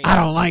 I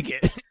don't like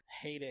it.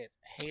 Hate it.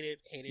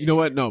 You know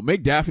what? No,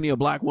 make Daphne a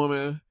black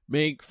woman.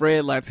 Make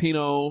Fred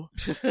Latino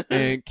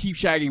and keep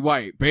Shaggy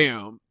white.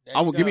 Bam.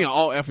 Give me an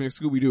all ethnic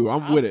Scooby-Doo.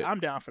 I'm with it. I'm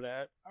down for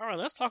that. All right,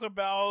 let's talk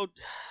about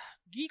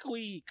Geek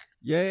Week.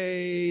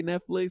 Yay,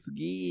 Netflix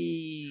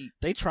Geek.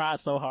 They tried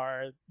so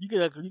hard. You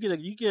get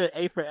an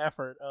A for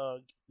effort,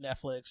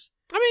 Netflix.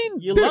 I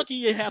mean, you're lucky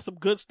you have some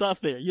good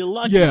stuff there. You're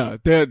lucky. Yeah,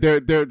 there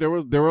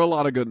were a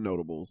lot of good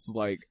notables.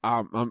 Like,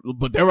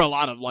 but there were a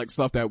lot of like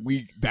stuff that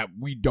we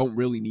don't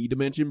really need to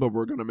mention, but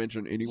we're gonna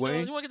mention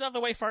anyway. You want to get that out of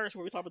the way first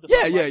before we talk about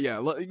this? Yeah.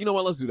 You know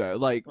what? Let's do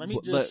that. Like,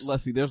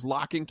 let's see. There's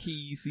Lock and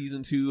Key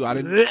season 2. I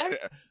didn't.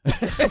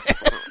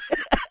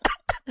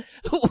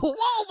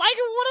 Whoa,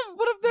 Michael!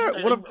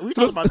 What if we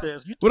talked about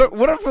this?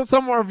 What if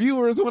some of our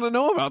viewers want to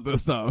know about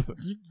this stuff?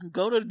 You can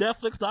go to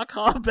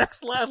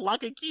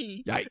Netflix.com/Lock and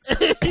Key. Yikes!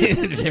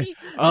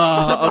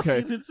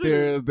 Okay.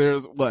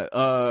 There's what?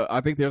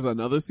 I think there's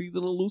another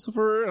season of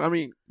Lucifer. I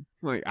mean,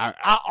 like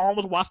I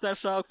almost watched that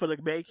show for the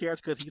main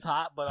character because he's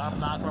hot, but I'm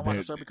not gonna watch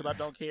the show because I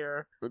don't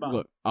care.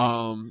 Look,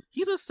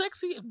 he's a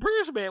sexy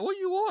British man. What do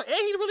you want? And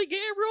he's really gay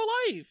in real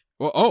life.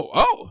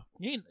 Oh.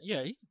 He's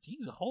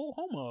a whole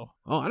homo.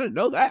 Oh, I didn't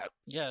know that.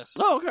 Yes.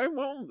 Oh, okay.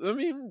 Well, I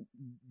mean,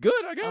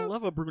 good, I guess. I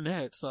love a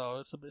brunette, so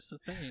it's a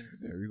thing.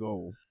 There you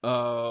go.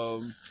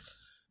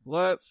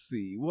 Let's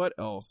see what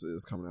else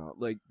is coming out.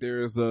 Like,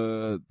 there's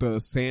the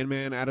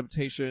Sandman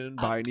adaptation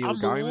by Neil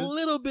Gaiman. I'm a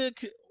little bit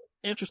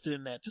interested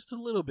in that, just a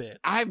little bit.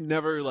 I've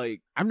never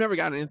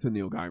gotten into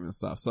Neil Gaiman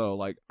stuff, so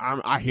like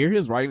I hear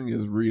his writing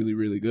is really,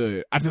 really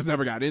good. I just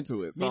never got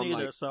into it. So Me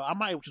neither. So I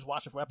might just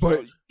watch it for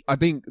episodes. But I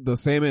think the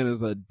Sandman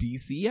is a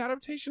DC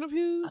adaptation of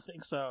his. I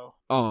think so.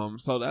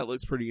 So that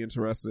looks pretty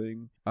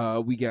interesting.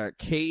 We got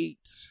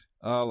Kate,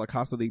 La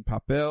Casa de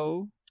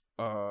Papel,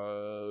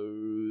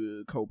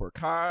 Cobra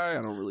Kai.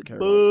 I don't really care.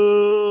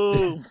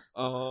 Boom.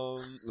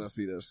 Let's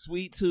see. There's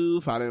Sweet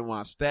Tooth. I didn't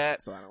watch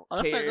that, so I don't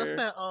care. That's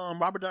that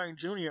Robert Downey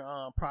Jr.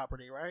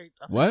 Property, right?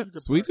 What?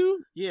 Sweet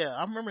Tooth? Yeah,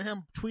 I remember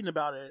him tweeting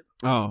about it.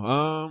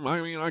 Oh,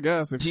 I mean, I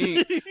guess if he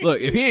ain't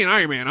if he ain't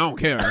Iron Man, I don't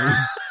care.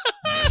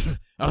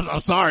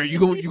 I'm sorry. You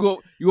gonna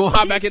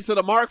hop back into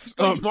the Mark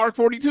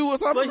 42 or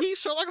something? But he's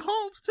Sherlock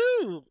Holmes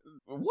too.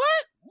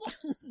 What?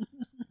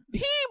 He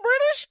ain't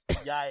British.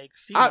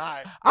 Yikes!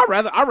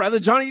 I'd rather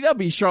Johnny Depp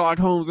be Sherlock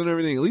Holmes and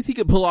everything. At least he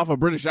could pull off a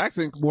British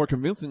accent more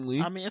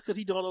convincingly. I mean, it's because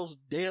he did all those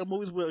damn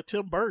movies with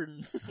Tim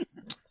Burton.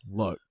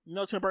 Look,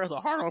 Tim Burton's a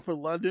hard on for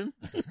London.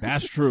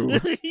 That's true.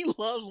 He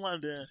loves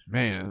London.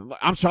 Man,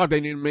 I'm shocked they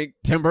didn't make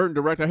Tim Burton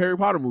direct a Harry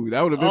Potter movie.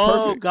 That would have been perfect.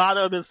 Oh God,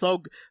 that would have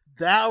been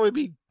that would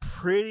be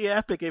pretty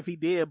epic if he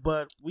did,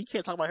 but we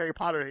can't talk about Harry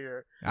Potter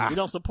here. We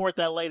don't support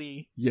that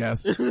lady.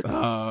 Yes.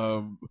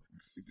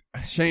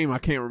 Shame I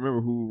can't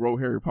remember who wrote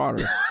Harry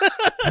Potter.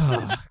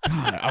 God,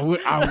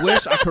 I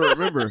wish I could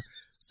remember.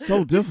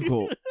 So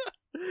difficult.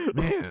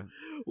 Man.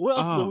 What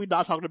else are we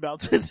not talking about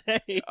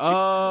today?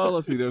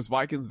 Let's see. There's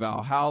Vikings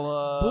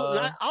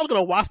Valhalla. I was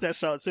gonna watch that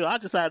show too. I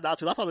decided not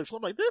to. I saw the show.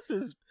 I'm like, this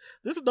is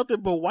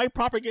nothing but white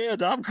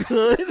propaganda. I'm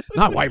good.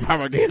 Not white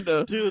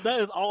propaganda, dude.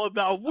 That is all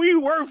about we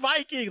were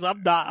Vikings.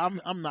 I'm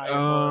not.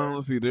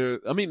 Let's see.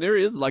 There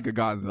is like a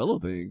Godzilla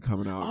thing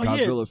coming out.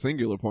 Godzilla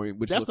Singular Point,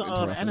 which that's looks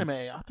interesting. Anime.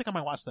 I think I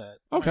might watch that.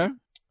 Okay.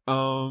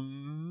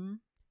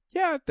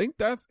 Yeah, I think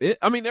that's it.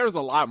 I mean, there's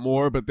a lot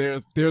more, but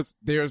there's just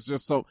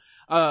so,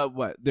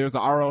 there's the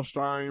R.L.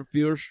 Stine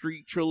Fear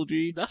Street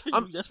trilogy. That's for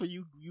you, that's for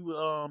you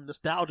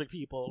nostalgic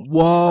people.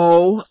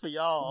 Whoa. That's for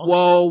y'all.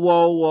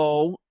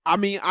 Whoa. I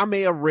mean, I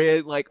may have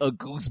read like a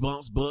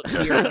Goosebumps book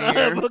here and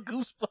there.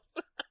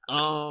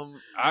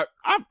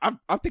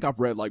 I think I've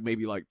read like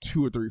maybe like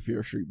 2 or 3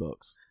 Fear Street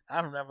books.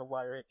 I don't ever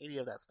read any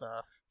of that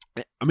stuff.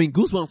 I mean,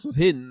 Goosebumps was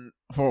hidden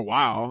for a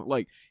while.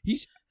 Like,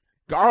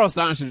 R.L.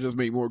 Stine should just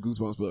make more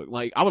Goosebumps book.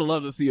 Like, I would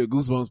love to see a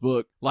Goosebumps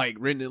book, like,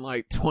 written in,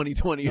 like,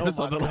 2020 or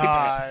something like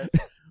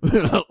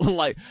that.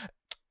 Like,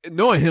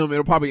 knowing him,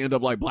 it'll probably end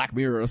up like Black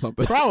Mirror or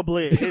something.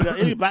 Probably.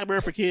 Any Black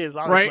Mirror for kids,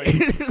 honestly.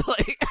 Right?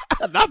 Like,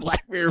 not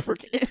Black Mirror for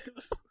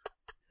kids.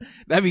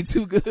 That'd be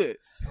too good.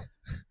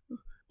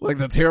 Like,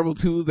 the Terrible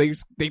Twos,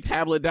 they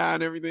tablet die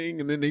and everything,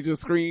 and then they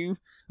just scream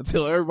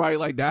until everybody,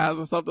 like, dies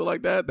or something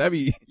like that. That'd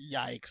be...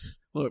 Yikes.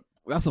 Look,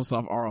 That's some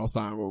stuff R.L.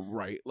 Stein will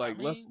write. Like,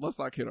 let's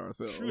not kid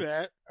ourselves. True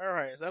that. All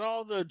right, is that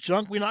all the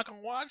junk we're not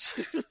gonna watch?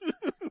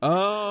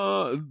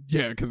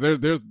 Yeah, because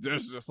there's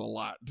just a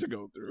lot to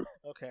go through.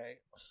 Okay,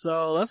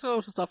 so let's go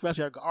with some stuff we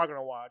actually are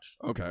gonna watch.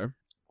 Okay.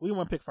 What do you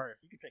want to pick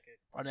first? You can pick it.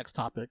 Our next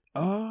topic.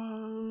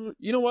 You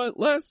know what?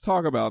 Let's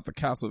talk about the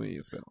Castlevania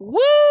spinoff.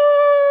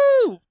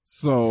 Woo!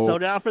 So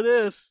down for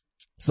this.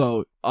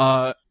 So,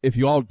 if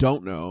you all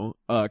don't know,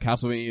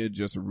 Castlevania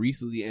just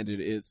recently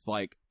ended its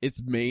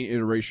main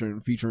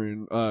iteration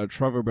featuring,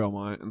 Trevor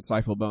Belmont and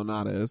Syphil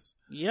Belnades.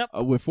 Yep.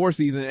 With 4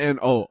 seasons and,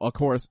 of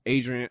course,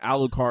 Adrian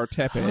Alucard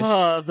Tepe.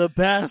 The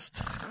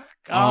best.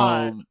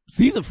 God.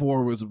 Season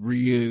 4 was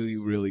really,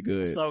 really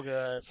good. So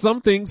good.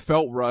 Some things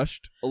felt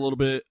rushed a little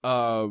bit.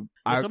 Some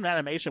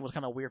animation was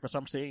kind of weird for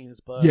some scenes,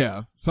 but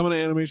yeah, some of the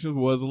animation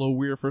was a little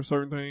weird for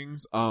certain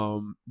things.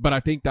 But I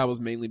think that was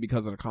mainly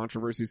because of the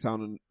controversy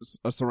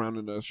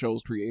surrounding the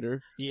show's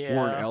creator,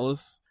 Warren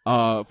Ellis.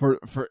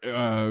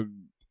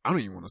 I don't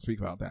even want to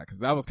speak about that because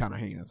that was kind of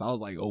heinous. I was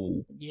like,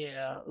 oh.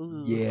 Yeah.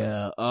 Ugh.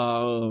 Yeah.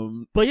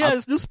 But yeah,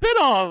 it's the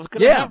spinoff.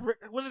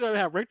 What's it going to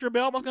have? Richter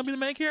Belmont's going to be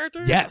the main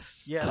character?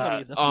 Yes. Yeah.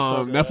 That's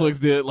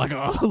Netflix did like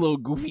a little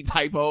goofy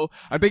typo.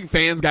 I think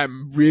fans got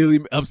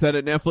really upset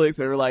at Netflix.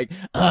 They were like,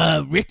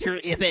 Richter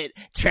isn't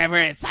Trevor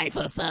and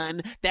Syphil's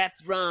son.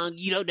 That's wrong.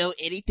 You don't know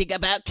anything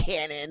about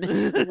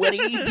canon. What are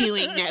you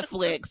doing,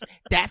 Netflix?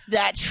 That's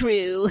not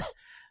true.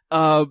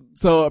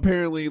 So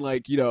apparently,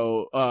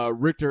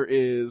 Richter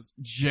is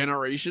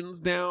generations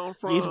down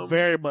from... He's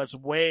very much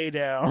way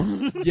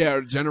down.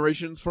 Yeah,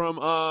 generations from,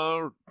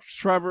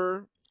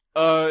 Trevor,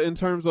 in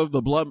terms of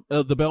the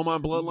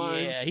Belmont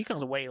bloodline. Yeah, he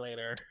comes way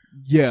later.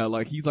 Yeah,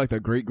 he's the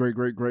great,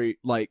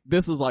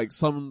 this is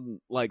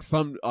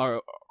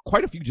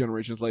quite a few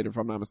generations later, if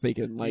I'm not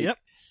mistaken. Yep.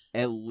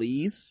 At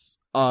least...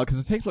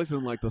 cause it takes place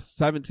in the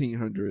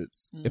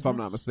 1700s, if I'm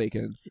not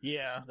mistaken.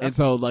 Yeah. And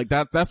so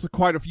that's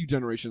quite a few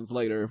generations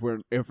later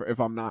if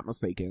I'm not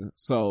mistaken.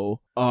 So,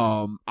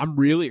 I'm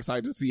really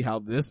excited to see how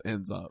this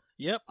ends up.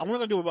 Yep. I'm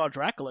gonna do about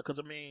Dracula cause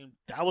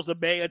that was the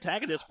main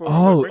antagonist for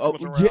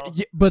yeah,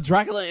 but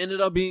Dracula ended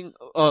up being,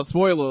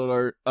 spoiler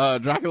alert,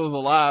 Dracula's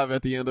alive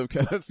at the end of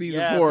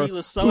season 4. He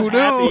was so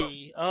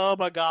happy. Oh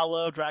my God, I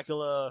love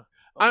Dracula.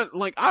 That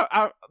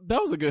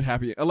was a good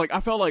happy. I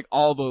felt like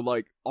all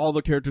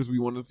the characters we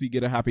wanted to see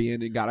get a happy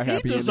ending got a happy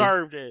ending. He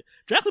deserved it.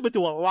 Dracula been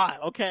through a lot,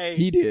 okay?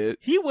 He did.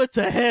 He went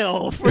to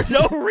hell for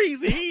no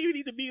reason. He didn't even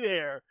need to be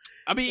there.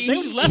 I mean,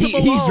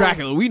 he's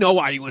Dracula. We know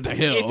why he went to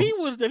hell.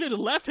 If they just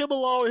left him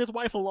alone and his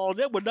wife alone,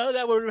 none of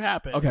that would have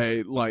happened.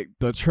 Okay,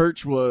 the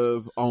church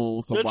was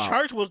on some wild.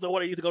 Church was the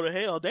one that used to go to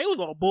hell. They was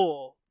on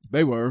bull.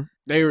 They were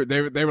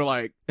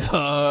like,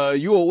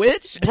 you a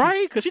witch?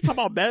 Right? Cause she talking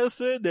about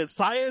medicine and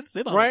science.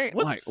 They right?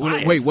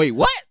 Science? Wait,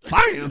 what?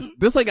 Science?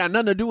 This ain't got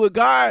nothing to do with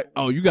God?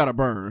 Oh, you gotta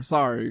burn.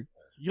 Sorry.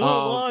 You don't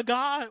love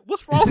God?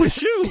 What's wrong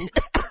with you?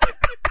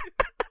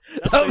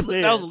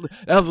 that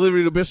was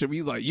literally the bishop.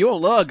 He's like, you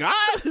don't love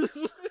God?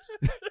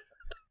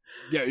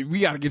 Yeah,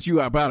 we gotta get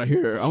you up out of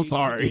here. I'm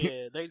sorry.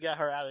 Yeah, they got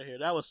her out of here.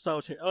 That was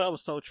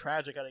so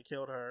tragic how they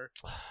killed her.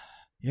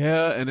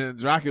 Yeah, and then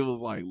Dracula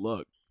was like,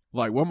 look,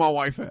 where my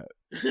wife at?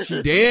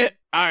 She dead?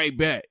 I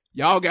bet.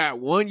 Y'all got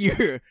 1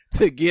 year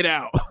to get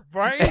out.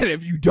 Right? And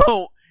if you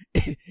don't,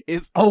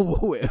 it's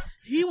over with.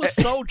 He was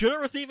so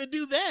generous to even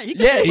do that. He's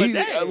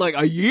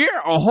a year?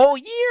 A whole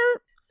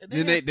year?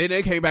 Then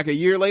they came back a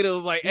year later. It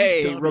was like,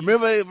 hey,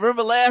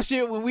 remember last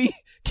year when we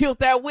killed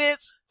that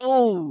witch?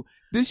 Ooh,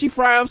 did she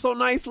fry him so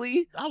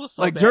nicely? I was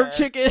so bad. Jerk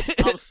chicken.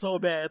 I was so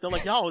bad. They're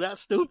like, yo,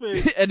 that's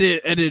stupid. and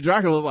then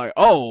Dracula was like,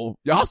 oh,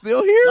 y'all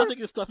still here? I think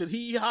this stuff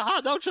is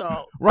ha, don't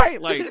y'all? Right,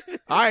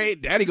 all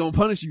right, daddy gonna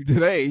punish you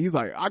today. He's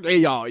like, I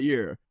gave y'all a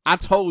year. I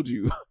told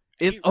you.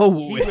 It's over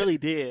with. He really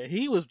did.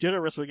 He was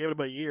generous for giving him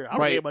a year. I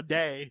gave him a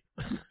day.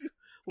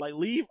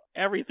 Leave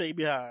everything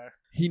behind.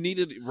 He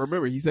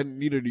said he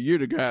needed a year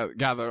to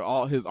gather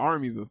all his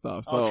armies and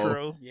stuff. So,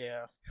 true.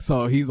 Yeah.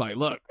 So he's like,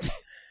 look,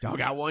 y'all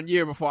got 1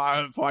 year before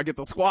I get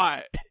the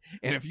squad.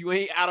 And if you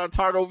ain't out of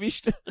Tardo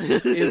Vista,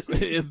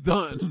 it's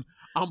done.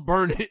 I'm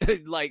burning.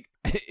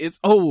 It's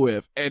over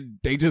with. And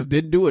they just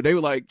didn't do it. They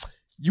were like,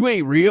 you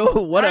ain't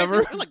real, whatever.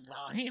 Right? Like,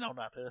 nah, he ain't know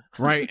nothing.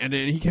 Right. And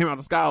then he came out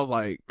the sky. I was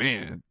like,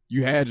 man,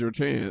 you had your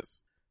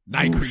chance.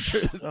 Night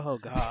creatures. Oh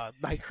God.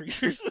 Night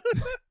creatures.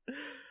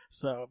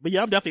 So, but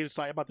yeah, I'm definitely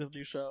excited about this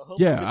new show.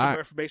 Hopefully we get some more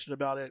information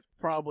about it.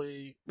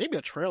 Probably, maybe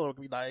a trailer would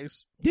be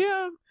nice.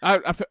 Yeah,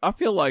 I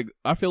feel like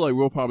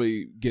we'll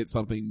probably get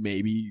something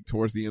maybe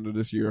towards the end of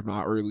this year, if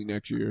not early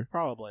next year.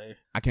 Probably.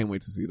 I can't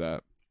wait to see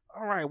that.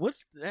 All right,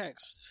 what's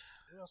next?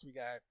 What else we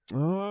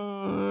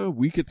got?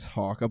 We could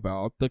talk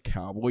about the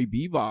Cowboy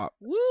Bebop.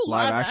 Woo,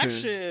 live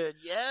action.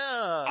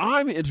 Yeah.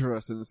 I'm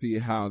interested to see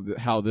how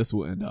this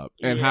will end up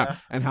and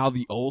how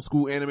the old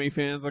school anime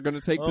fans are going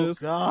to take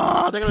this. Oh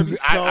God, they're going to be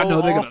so I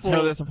know they're going to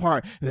tear this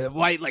apart.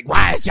 Why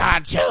is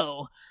John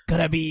Cho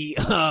gonna be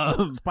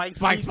Spike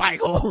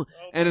Spiegel?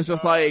 And it's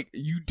just like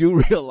you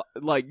do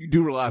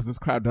realize this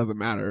crowd doesn't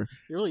matter.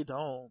 You really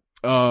don't.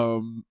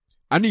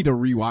 I need to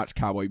rewatch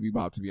Cowboy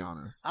Bebop, to be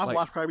honest. I've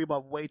watched Cowboy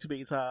Bebop way too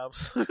many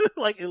times.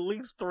 Like at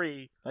least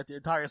 3, like the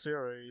entire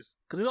series.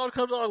 Cause it all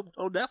comes on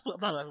Netflix.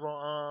 I'm not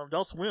on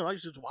Adult Swim. I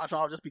used to just watch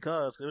all just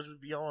because it would just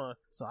be on.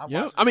 So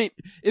I mean,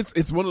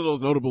 it's one of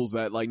those notables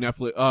that like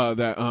Netflix,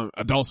 that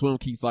Adult Swim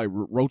keeps like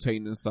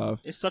rotating and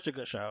stuff. It's such a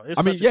good show. I'd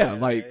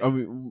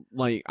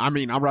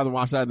rather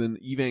watch that than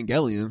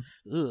Evangelion,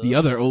 the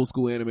other old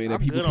school anime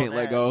that people can't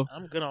let go.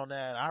 I'm good on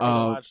that. I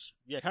really watched.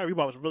 Yeah, Cowboy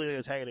Bebop was really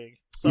entertaining.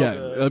 So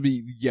good.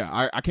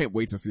 I can't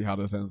wait to see how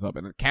this ends up.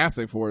 And the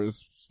casting for it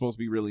is supposed to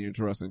be really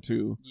interesting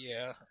too.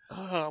 Yeah.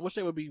 I wish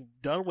they would be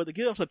done with it.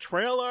 Give us a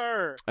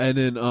trailer. And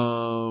then,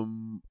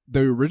 the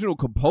original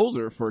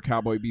composer for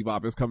Cowboy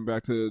Bebop is coming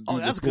back to do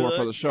the score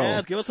for the show.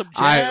 Yes, give us some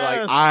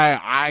jazz.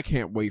 I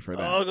can't wait for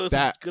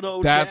that.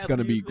 That's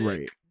gonna be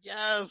great.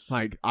 Yes.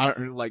 I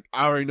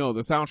already know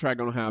the soundtrack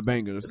gonna have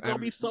bangers. It's gonna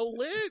be so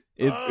lit.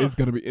 It's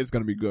gonna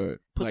be good.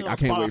 Put it on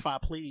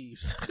Spotify,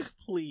 please.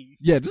 Please.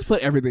 Yeah, just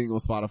put everything on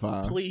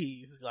Spotify.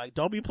 Please.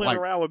 Don't be playing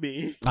around with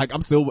me.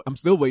 I'm still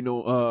waiting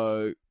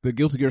on the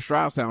Guilty Gear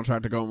Strive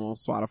soundtrack to go on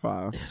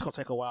Spotify. It's gonna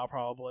take a while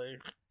probably.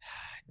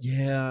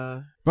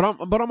 Yeah. But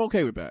I'm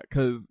okay with that,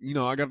 cause,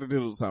 I got the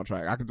digital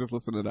soundtrack. I can just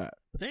listen to that.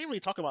 But they didn't really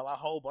talk about a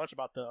whole bunch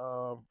about the,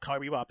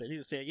 Cowboy Bebop. They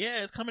just said,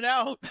 yeah, it's coming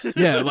out.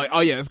 Yeah,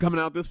 it's coming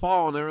out this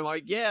fall, and they were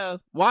like, yeah,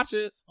 watch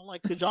it. I'm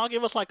like, could y'all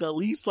give us at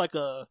least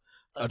a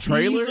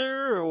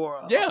trailer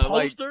or a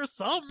poster,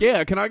 something?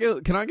 Yeah, can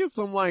I get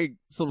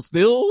some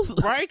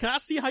stills? Right? Can I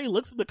see how he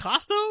looks in the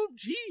costume?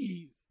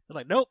 Jeez. It's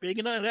like, nope, ain't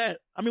get none of that.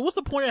 I mean, what's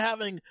the point of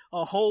having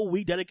a whole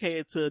week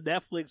dedicated to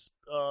Netflix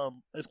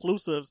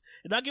exclusives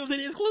and not give us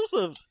any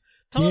exclusives?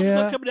 Tell us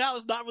what's coming out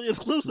is not really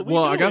exclusive.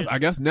 Well, I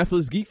guess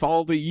Netflix Geek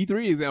followed the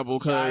E3 example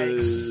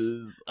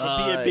because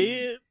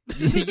being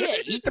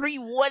E3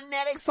 wasn't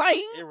that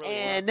exciting, really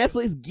and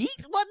Netflix Geek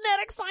wasn't that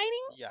exciting.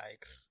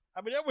 Yikes. I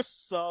mean, there was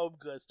some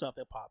good stuff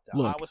that popped out.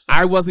 Look,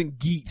 I wasn't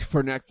geeked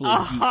for Netflix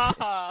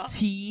Geeked.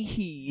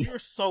 Tee-hee. You're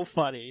so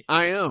funny.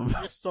 I am.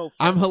 You're so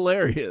funny. I'm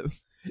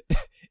hilarious.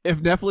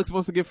 If Netflix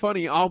wants to get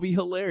funny, I'll be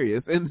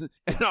hilarious, and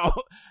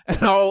I'll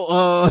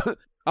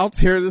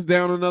tear this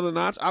down another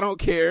notch. I don't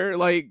care.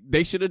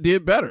 They should have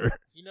did better.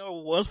 You know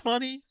what was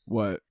funny?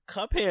 What?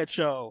 Cuphead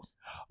show.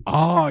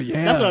 Oh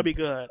yeah, that's gonna be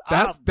good.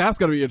 That's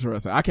gonna be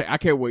interesting. I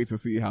can't wait to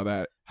see how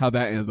that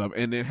ends up.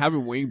 And then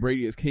having Wayne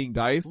Brady as King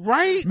Dice,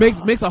 right,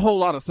 makes a whole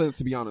lot of sense,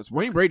 to be honest.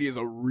 Wayne Brady is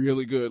a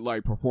really good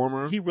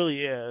performer. He really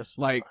is.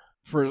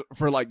 For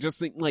just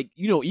think,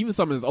 even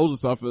some of his older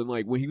stuff, and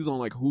when he was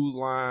on Who's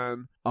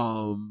Line,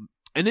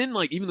 and then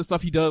even the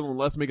stuff he does on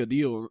Let's Make a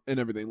Deal and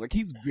everything,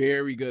 he's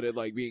very good at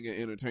being an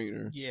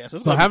entertainer. Yeah,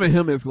 so having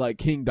him as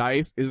King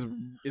Dice is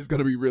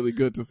gonna be really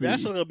good to see.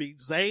 That's gonna be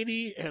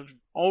zany and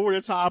over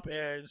the top,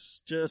 and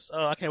just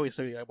I can't wait to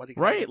see what he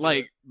can right,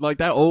 do.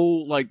 That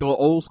old the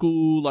old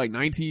school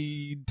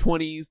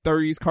 1920s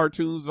 30s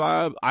cartoons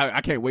vibe. I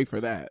can't wait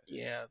for that.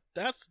 Yeah,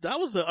 that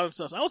was a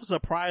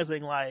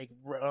surprising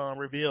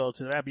reveal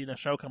to that being a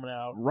show coming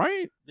out.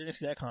 Right, didn't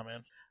see that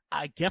coming.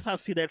 I guess I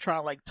see they're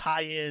trying to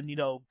tie in,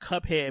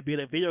 Cuphead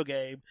being a video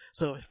game.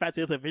 So in fact,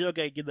 there's a video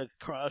game getting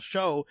a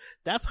show.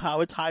 That's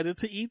how it ties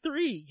into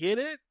E3. Get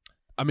it?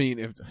 I mean,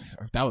 if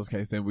that was the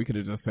case, then we could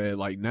have just said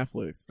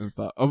Netflix and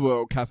stuff. Oh,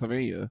 well,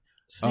 Castlevania.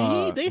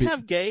 See, they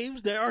have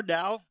games that are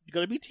now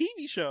going to be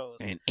TV shows.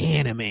 And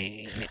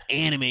anime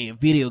and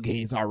video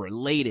games are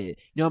related.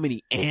 You know how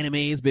many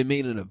animes been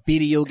made into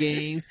video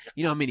games?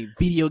 You know how many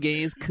video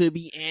games could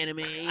be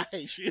animes? I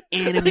hate you.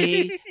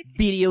 Anime,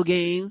 video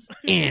games,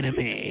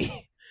 anime.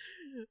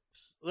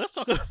 Let's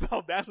talk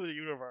about Master of the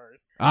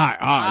Universe.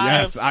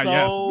 Yes.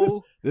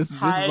 This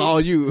is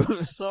all you.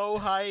 So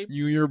hype.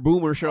 Your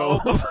boomer show.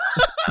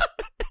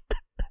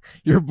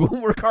 Your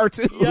boomer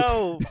cartoon.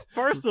 Yo,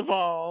 first of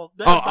all,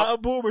 that's not a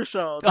boomer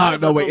show.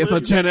 No, wait, it's a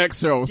Gen X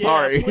show.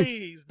 Sorry. Yeah,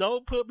 please,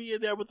 don't put me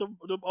in there with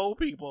the old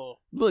people.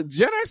 Look,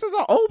 Gen X is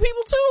old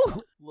people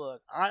too.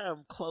 Look, I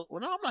am close. Well,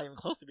 no, I'm not even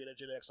close to being a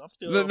Gen X. I'm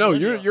still No,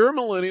 you're a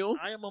millennial.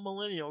 I am a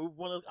millennial.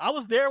 I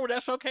was there when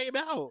that show came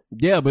out.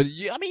 Yeah, but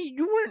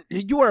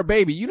you were a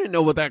baby. You didn't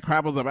know what that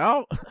crap was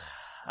about.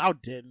 I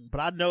didn't,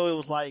 but I know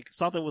it was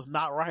something was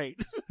not right.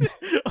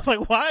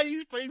 Why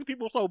are these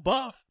people so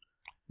buff?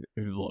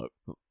 Look,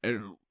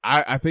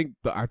 I think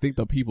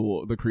the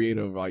people, the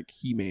creator of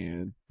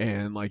He-Man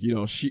and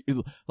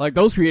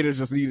those creators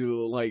just needed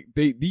to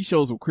these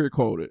shows were queer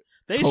coded.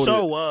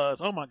 Show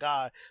was, oh my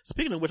god.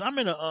 Speaking of which, I'm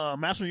in a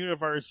Master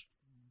Universe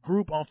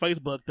group on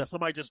Facebook that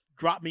somebody just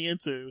dropped me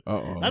into.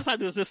 I decided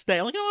to just stay.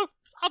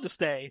 I'll just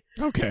stay.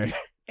 Okay.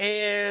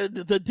 And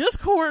the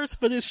discourse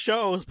for this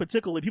show is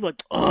particularly people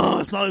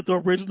it's not like the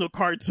original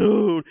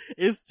cartoon.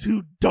 It's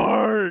too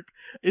dark.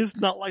 It's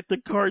not like the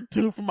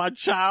cartoon from my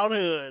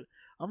childhood.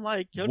 I'm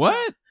like,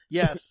 what?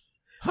 Yes.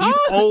 These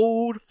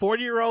old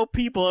 40-year-old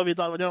people. I mean,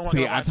 they don't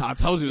see, I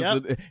told you,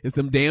 it's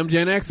them damn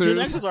Gen Xers. Gen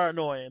Xers are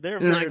annoying. They're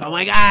like, annoying. oh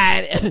my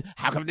God,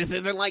 how come this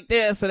isn't like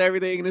this and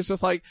everything? And it's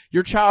just like,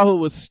 your childhood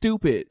was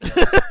stupid.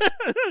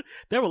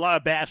 There were a lot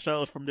of bad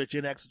shows from the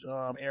Gen X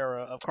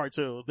era of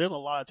cartoons. There's a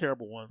lot of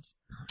terrible ones.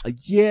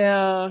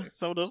 Yeah.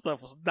 Some of those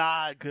stuff was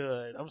not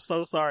good. I'm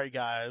so sorry,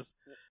 guys.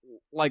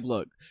 Like,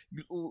 look,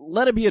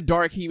 let it be a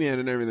dark He-Man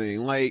and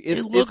everything. Like,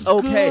 it's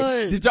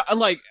okay. Good.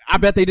 I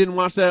bet they didn't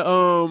watch that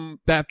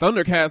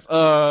Thundercats,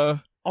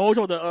 Oh,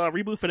 the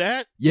reboot for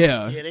that?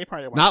 Yeah. Yeah, they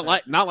probably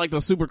watched not like the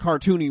super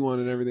cartoony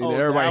one and everything that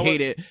everybody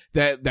hated.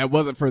 That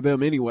wasn't for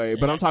them anyway.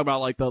 But I'm talking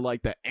about like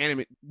the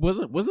anime.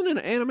 Wasn't it an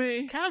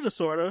anime? Kind of,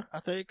 sorta, I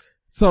think.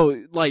 So,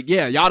 like,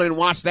 yeah, y'all didn't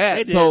watch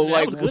that. So,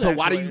 like, so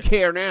why do you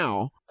care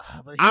now?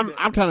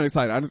 I'm kind of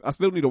excited. I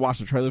still need to watch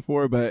the trailer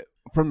for it, but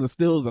from the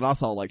stills that I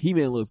saw, like,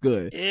 He-Man looks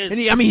good. And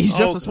he's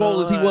just as swole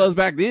as he was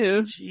back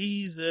then.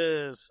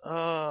 Jesus.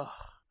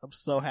 I'm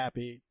so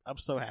happy. I'm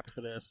so happy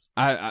for this.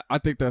 I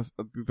think that's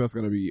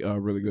gonna be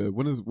really good.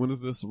 When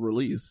is this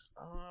release?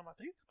 I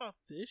think it's about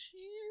this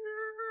year.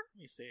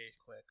 Let me see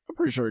quick. I'm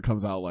pretty sure it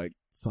comes out like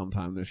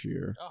sometime this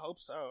year. I hope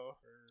so.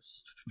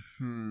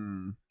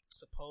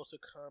 Supposed to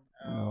come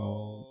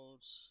out.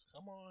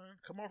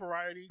 Come on,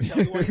 Variety. Tell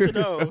me what you need to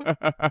know.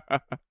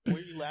 What are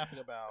you laughing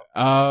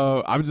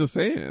about? I'm just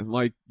saying,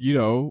 like, you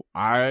know,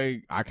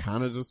 I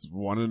kind of just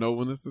want to know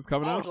when this is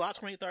coming out. July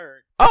 23rd.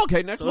 Oh,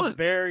 okay, next month. It's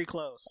very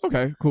close.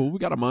 Okay, cool. We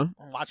got a month.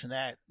 I'm watching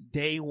that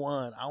day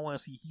one. I want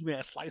to see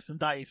He-Man slice and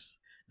dice.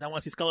 And I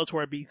want to see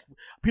Skeletor be.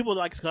 People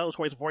like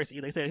Skeletor's voice.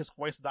 They say his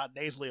voice is not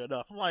nasally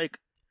enough. I'm like,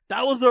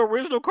 that was the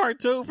original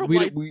cartoon from we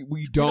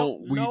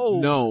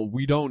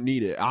don't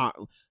need it.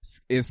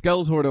 If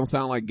Skeletor don't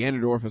sound like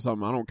Ganondorf or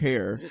something, I don't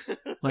care.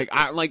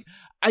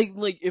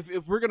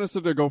 If we're gonna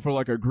sit there and go for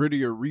like a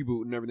grittier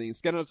reboot and everything,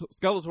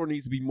 Skeletor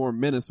needs to be more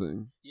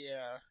menacing.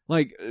 Yeah.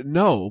 Like,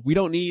 no, we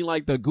don't need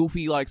like the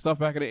goofy like stuff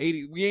back in the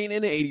 80s. We ain't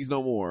in the 80s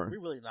no more. We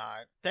really not.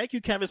 Thank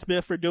you, Kevin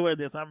Smith, for doing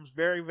this. I'm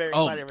very, very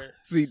excited.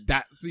 See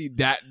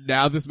that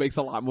now this makes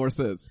a lot more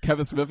sense.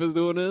 Kevin Smith is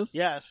doing this?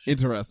 Yes.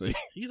 Interesting.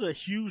 He's a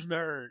huge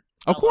nerd.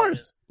 Of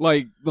course.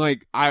 Like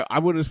I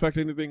wouldn't expect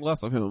anything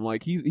less of him.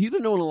 Like he's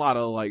been doing a lot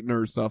of like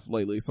nerd stuff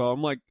lately, so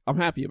I'm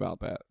happy about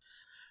that.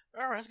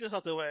 All right, let's get this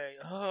out the way.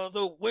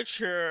 The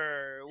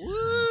Witcher.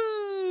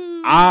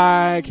 Woo!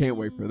 I can't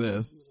wait for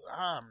this.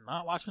 I'm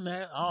not watching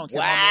that. I don't care.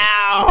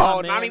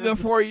 Wow! Not even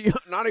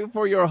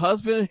for your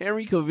husband,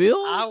 Henry Cavill?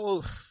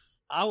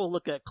 I will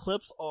look at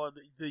clips on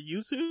the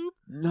YouTube.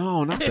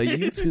 No, not the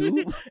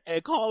YouTube.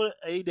 And call it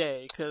a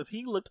day, because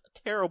he looked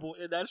terrible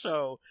in that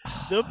show.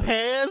 The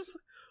pants,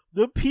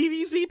 the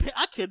PVC pants,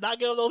 I cannot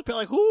get on those pants.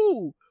 Like,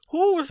 who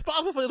was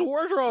responsible for this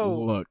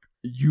wardrobe? Look.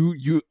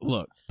 You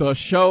look, the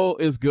show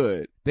is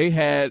good. They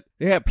had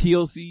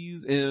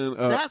POCs and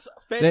that's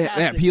fantastic.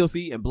 They had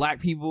POC and black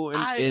people and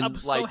I'm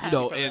like, so you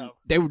know, happy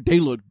and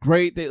they looked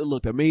great. They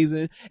looked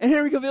amazing. And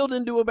Henry Cavill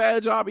didn't do a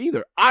bad job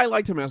either. I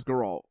liked him as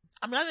Geralt.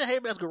 I mean, I didn't hate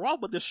him as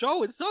Geralt, but the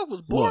show itself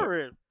was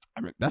boring. Look,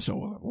 I mean, that show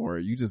wasn't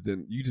boring. You just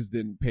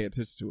didn't pay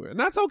attention to it, and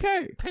that's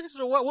okay. Pay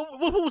attention to what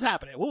was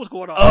happening? What was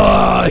going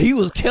on? He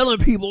was killing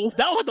people.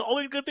 That was like the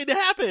only good thing that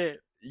happened.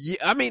 Yeah,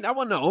 I mean, that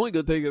wasn't the only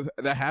good thing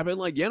that happened.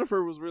 Like,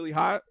 Yennefer was really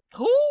hot.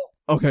 Who?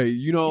 Okay,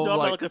 you know I'm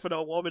like, not looking for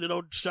no woman in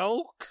no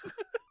show.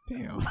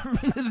 Damn.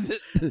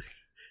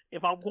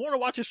 If I'm going to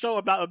watch a show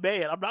about a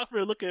man, I'm not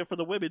really looking for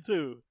the women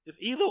too.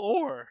 It's either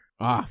or.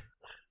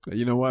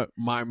 You know what?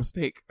 My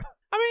mistake.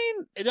 I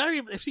mean,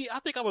 I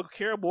think I would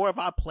care more if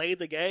I played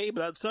the game,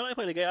 but until I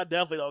play the game, I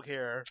definitely don't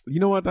care. You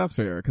know what? That's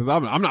fair, because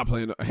I'm not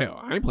playing. Hell,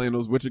 I ain't playing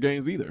those Witcher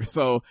games either.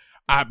 So,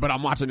 but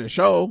I'm watching this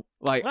show.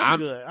 Like, well,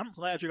 good. I'm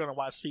glad you're gonna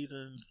watch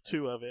season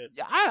 2 of it.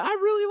 Yeah, I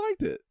really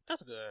liked it.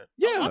 That's good.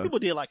 Yeah, a lot of people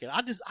did like it.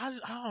 I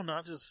don't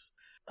know.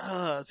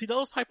 See,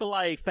 those type of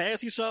like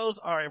fantasy shows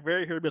are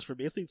very hit or miss for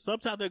me. See,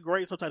 sometimes they're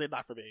great, sometimes they're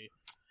not for me.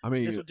 I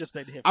mean, just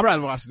they hit. I'd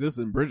rather watch this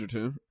than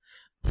Bridgerton.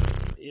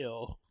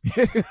 Ew.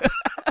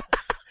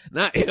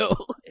 Not ill.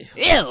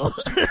 Ew.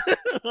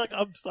 Like,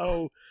 I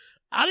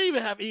didn't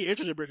even have any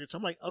interest in Bridgerton.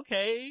 I'm like,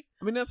 okay.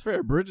 I mean, that's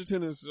fair.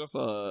 Bridgerton is just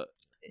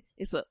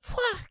it's a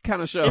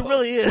kind of show. It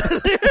really is.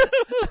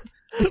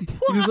 You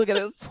just look at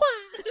it.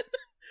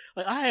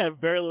 Like, I had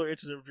very little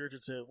interest in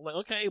Bridgerton. Like,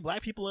 okay,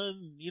 black people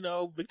in,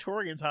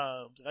 Victorian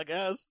times, I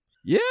guess.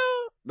 Yeah,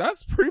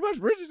 that's pretty much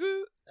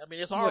Bridgerton. I mean,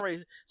 it's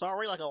already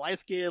like a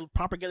light-skinned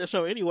propaganda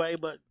show anyway,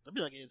 but I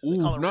mean, like, it's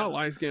not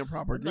light-skinned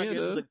propaganda. Like,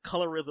 it's the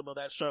colorism of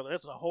that show.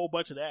 There's a whole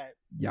bunch of that.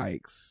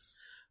 Yikes.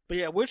 But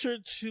yeah, Witcher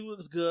 2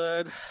 looks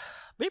good.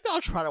 Maybe I'll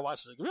try to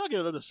watch it. Maybe I'll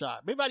get another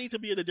shot. Maybe I need to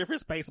be in a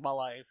different space in my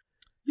life.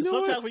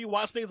 Sometimes when you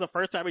watch things the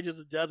first time, it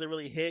just doesn't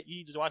really hit. You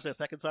need to watch it a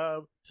second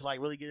time to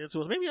like really get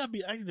into it. Maybe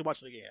I need to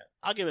watch it again.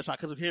 I'll give it a shot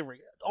because of Henry.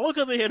 Only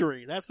because of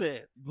Henry. That's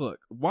it. Look,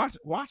 watch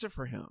it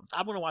for him.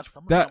 I'm gonna watch it for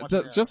him.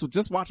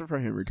 Just watch it for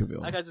Henry Cavill.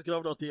 I gotta just get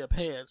over those damn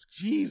pants.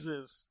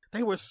 Jesus,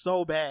 they were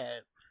so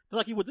bad.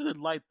 Like he was in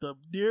like the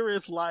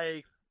nearest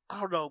like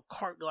I don't know,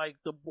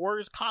 the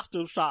worst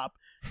costume shop,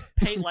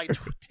 paid like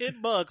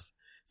 $10,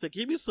 So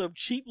give me some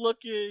cheap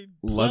looking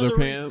leather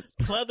pants,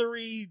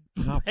 pleathery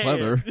not pants.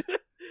 pleather.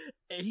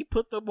 And he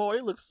put them on.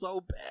 It looks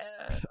so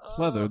bad.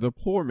 Leather, the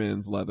poor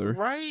man's leather.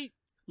 Right?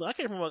 Look, I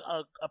came from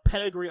a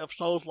pedigree of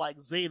shows like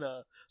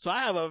Xena, so I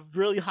have a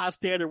really high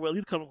standard with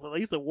at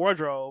least a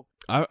wardrobe.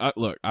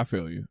 I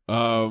feel you.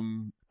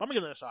 I'm gonna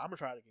give it a shot. I'm gonna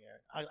try it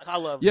again. I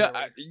love. Yeah,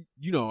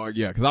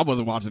 because I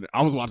wasn't watching it.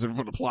 I was watching it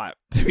for the plot.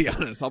 To be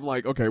honest, I'm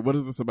like, okay, what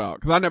is this about?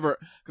 Because I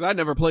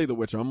never played The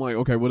Witcher. I'm like,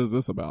 okay, what is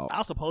this about? I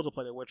was supposed to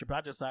play The Witcher, but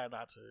I decided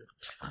not to.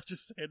 I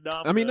just said no.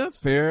 I mean, that's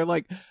fair.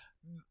 Like,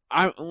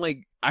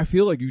 I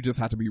feel like you just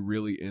have to be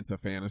really into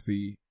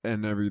fantasy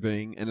and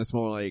everything. And it's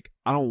more like,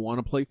 I don't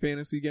want to play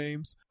fantasy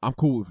games. I'm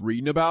cool with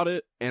reading about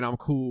it and I'm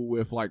cool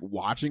with like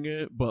watching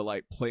it, but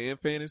like playing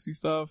fantasy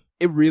stuff,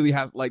 it really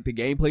has, like, the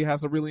gameplay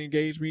has to really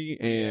engage me.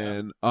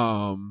 And,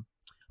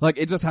 like,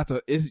 it just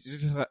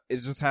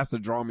has to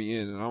draw me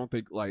in. And I don't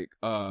think like,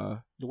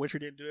 The Witcher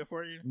didn't do it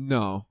for you?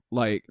 No,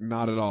 like,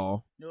 not at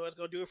all. You know what's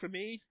gonna do it for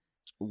me?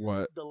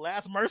 What? The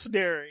Last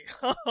Mercenary.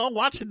 I'm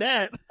watching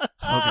that.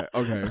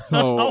 Okay.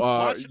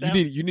 So,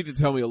 you need to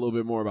tell me a little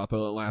bit more about The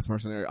Last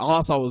Mercenary. All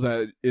I saw was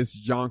that it's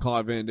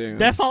Jean-Claude Van Damme.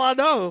 That's all I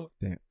know.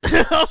 Damn.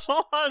 That's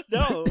all I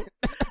know.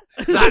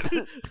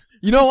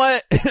 You know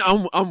what?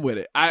 I'm with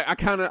it. I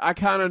kind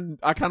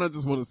of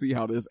just want to see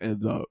how this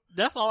ends up.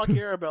 That's all I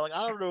care about. Like,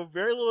 I don't know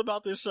very little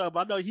about this show,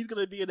 but I know he's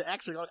gonna be in the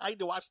action. Like, I need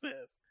to watch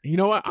this. You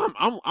know what?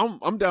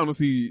 I'm down to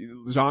see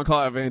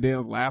Jean-Claude Van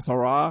Damme's last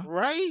hurrah.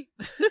 Right?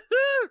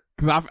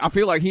 Cause I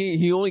feel like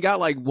he only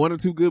got like 1 or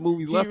 2 good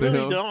movies left of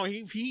him. Don't.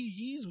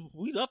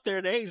 He's up there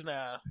in age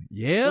now.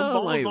 Yeah. The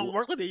bones don't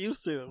work like they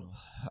used to.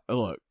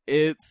 Look,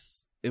 it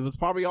was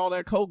probably all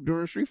that coke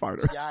during Street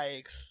Fighter.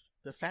 Yikes.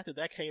 The fact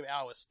that came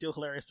out was still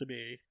hilarious to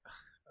me.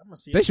 I'm gonna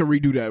see. They should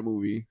redo that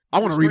movie. I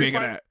want a remake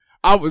of that.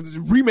 I would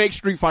remake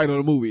Street Fighter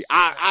the movie.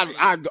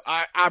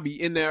 I be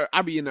in there.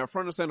 I be in there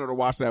front and center to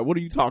watch that. What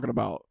are you talking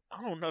about?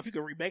 I don't know if you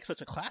could remake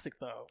such a classic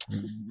though.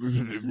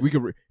 We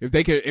could if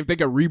they could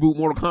reboot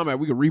Mortal Kombat,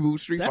 we could reboot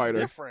Street Fighter.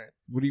 That's different.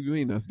 What do you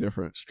mean that's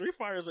different? Street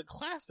Fighter is a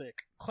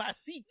classic.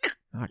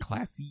 Not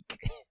classic.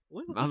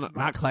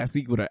 Not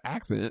classic with an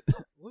accent.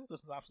 What is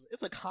this synopsis?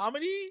 It's a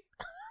comedy?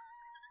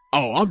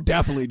 Oh, I'm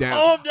definitely down.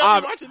 Oh, I'm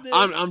definitely watching this.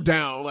 I'm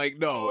down. Like,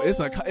 no, it's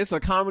a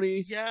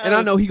comedy. Yes. And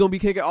I know he gonna be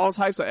kicking all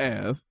types of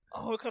ass.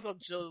 Oh, it comes on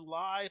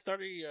July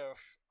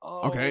 30th.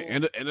 Oh. Okay,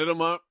 end of the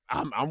month.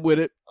 I'm with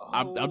it.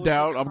 I'm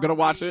down. I'm gonna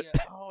watch it.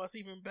 Oh, it's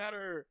even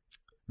better.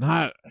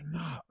 Not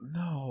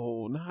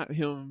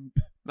him.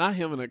 Not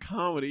him in a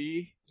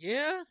comedy.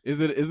 Yeah.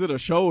 Is it a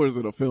show or is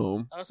it a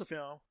film? Oh, it's a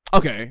film.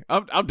 Okay,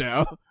 I'm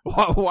down.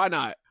 Why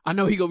not? I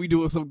know he gonna be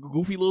doing some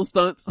goofy little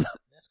stunts.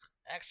 That's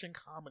action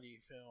comedy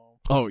film.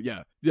 Oh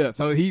yeah.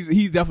 So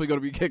he's definitely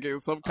gonna be kicking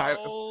some kind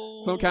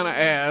of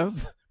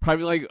ass.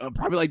 Probably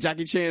like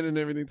Jackie Chan and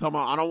everything. Talking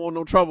about, I don't want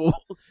no trouble.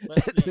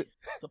 Let's see.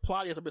 The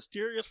plot is a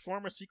mysterious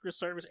former Secret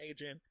Service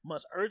agent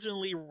must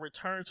urgently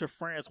return to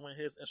France when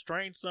his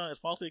estranged son is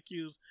falsely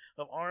accused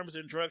of arms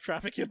and drug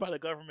trafficking by the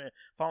government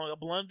following a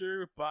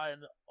blunder by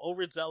an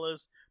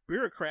overzealous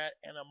bureaucrat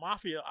and a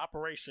mafia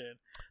operation.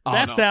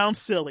 That sounds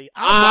silly.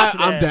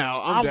 I'm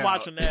down. I'm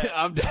watching that.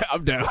 I'm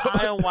down.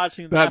 I am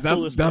watching that.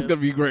 That's gonna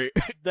be great.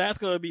 That's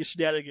gonna be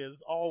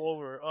shenanigans all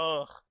over.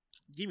 Ugh.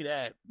 Give me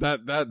that.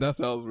 That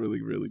sounds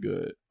really, really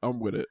good. I'm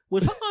with it.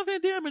 Was Jean-Claude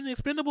Van Damme in the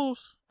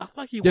Expendables? I feel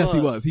like he was. Yes, he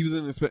was.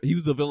 He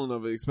was the villain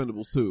of the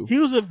Expendables too. He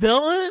was a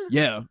villain?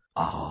 Yeah.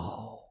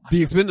 Oh.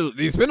 The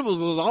Expendables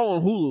is all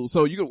on Hulu,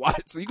 so you can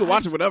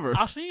watch it whenever.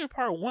 I've seen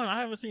part 1.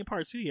 I haven't seen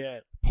part 2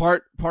 yet.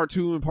 Part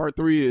 2 and part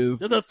 3 is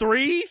the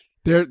 3?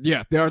 There are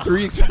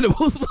 3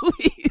 Expendables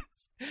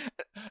movies.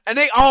 And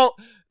they all,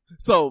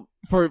 so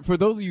for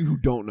those of you who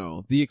don't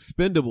know, the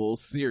Expendables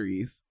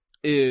series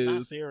is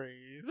not series.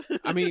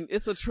 I mean,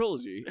 it's a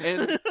trilogy,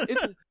 and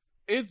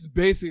it's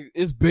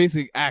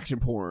basic action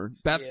porn.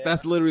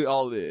 That's literally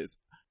all it is.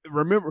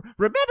 Remember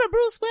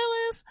Bruce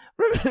Willis?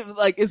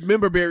 Like, it's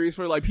member berries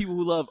for like people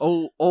who love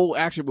old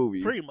action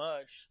movies. Pretty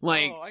much.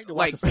 Like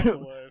remember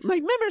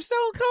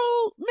Stone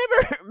Cold?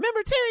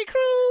 Remember Terry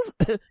Crews?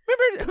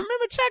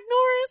 remember Chuck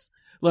Norris?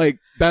 Like,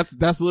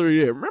 that's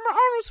literally it. Remember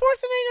Arnold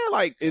Schwarzenegger?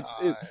 Like,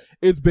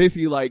 it's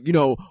basically like, you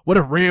know, what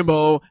if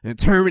Rambo and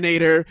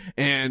Terminator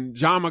and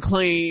John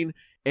McClane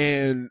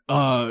and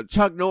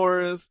Chuck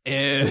Norris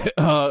and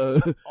all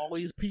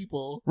these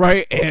people,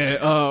 right? And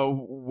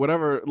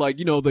whatever, like,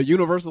 you know, the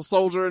Universal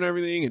Soldier and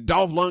everything, and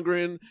Dolph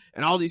Lundgren,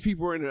 and all these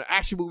people were in an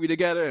action movie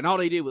together, and all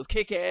they did was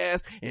kick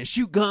ass and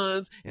shoot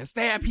guns and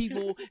stab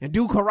people and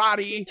do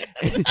karate.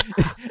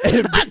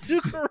 and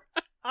do karate.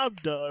 I'm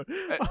done.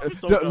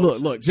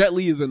 Look, Jet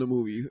Li is in the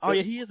movie. Oh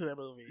yeah, he is in that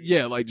movie.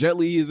 Yeah, like Jet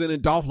Li is in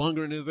it. Dolph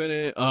Lundgren is in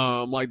it.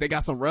 Like they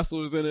got some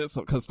wrestlers in it.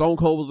 So, cause Stone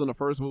Cold was in the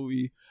first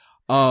movie.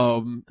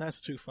 That's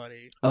too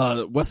funny.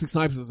 Wesley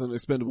Snipes is in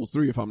Expendables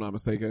 3, if I'm not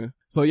mistaken.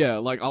 So yeah,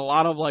 like a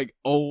lot of like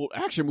old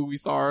action movie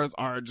stars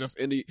are just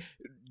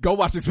Go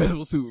watch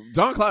Expendables 2.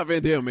 Jean-Claude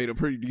Van Damme made a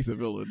pretty decent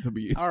villain, to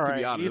be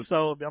honest.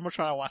 So I'm gonna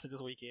try to watch it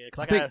this weekend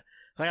because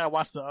I gotta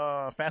watch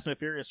the Fast and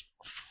Furious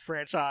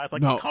franchise.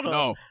 Like,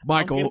 no,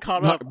 Michael.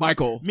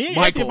 Me and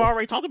Anthony have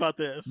already talked about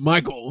this. Me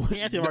and Anthony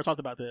have already talked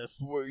about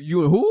this.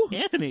 You and who?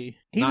 Anthony.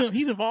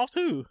 He's involved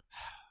too.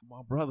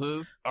 My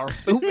brothers are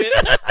stupid.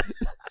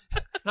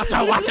 Not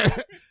trying to watch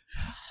it.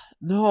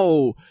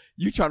 No,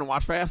 you trying to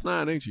watch Fast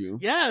 9, ain't you?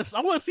 Yes,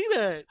 I want to see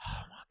that.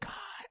 Oh my God.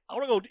 I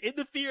want to go in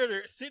the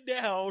theater, sit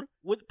down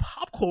with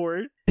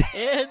popcorn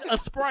and a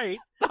Sprite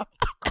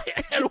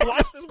and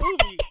watch this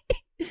movie.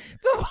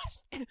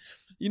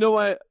 You know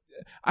what?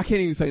 I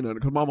can't even say nothing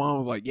because my mom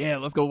was like, yeah,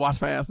 let's go watch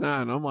Fast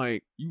 9. I'm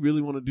like, you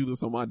really want to do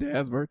this on my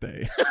dad's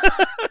birthday?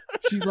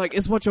 She's like,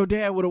 it's what your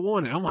dad would have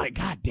wanted. I'm like,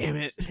 God damn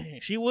it.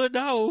 She would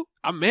know.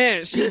 I'm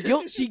mad. She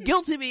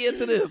guilted me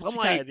into this. I'm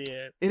like,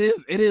 it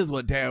is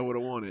what dad would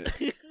have wanted.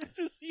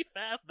 She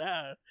Fast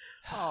 9.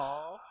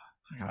 Aww.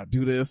 I gotta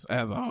do this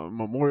as a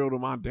memorial to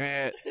my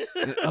dad.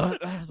 And, I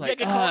was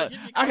like,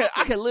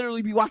 I could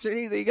literally be watching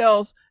anything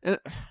else. And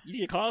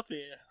you get caught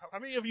there. How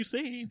many have you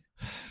seen?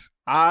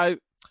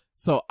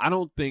 So I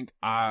don't think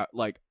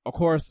of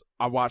course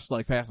I watched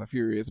like Fast and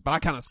Furious, but I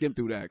kind of skimmed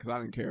through that because I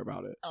didn't care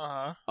about it.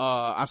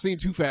 I've seen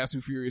Too Fast,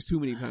 Too Furious too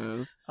many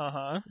times.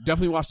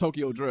 Definitely watched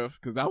Tokyo Drift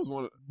because that was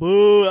one.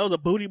 Boo! That was a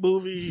booty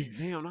movie.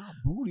 Damn, not a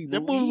booty movie.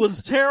 That movie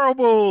was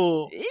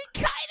terrible. It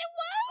kind of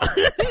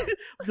was.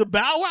 The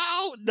Bow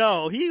Wow?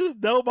 No, he was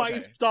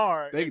nobody's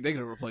star. They could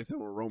have replaced him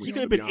with Romeo. He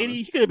could have been any.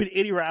 He could have been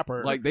any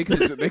rapper. Like they could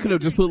have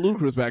just put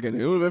Ludacris back in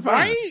it. It would have been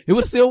fine. Right? It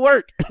would have still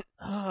worked.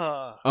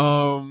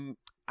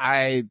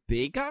 I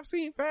think I've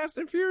seen Fast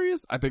and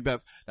Furious. I think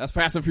that's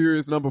Fast and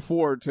Furious number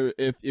 4 to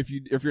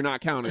if you're not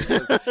counting.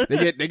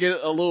 They get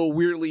a little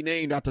weirdly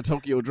named after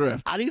Tokyo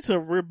Drift. I need to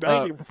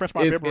refresh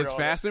my memory. It's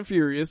Fast and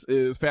Furious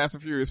is Fast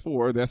and Furious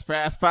 4. That's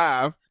Fast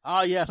 5.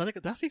 Oh yes, I think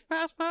did I see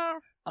Fast 5?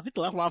 I think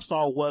the last one I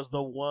saw was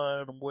the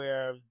one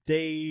where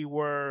they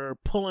were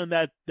pulling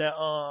that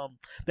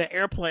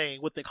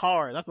airplane with the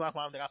car. That's the last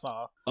one I think I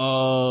saw.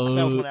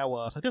 That was when that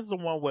was. I think it's the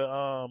one with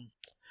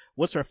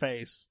what's her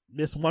face?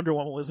 Miss Wonder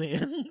Woman was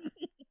in.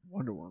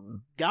 Wonder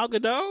Woman. Gal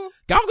Gadot?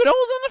 Gal Gadot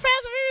was in the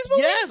Fast and Furious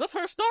movie? Yes, that's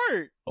her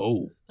start.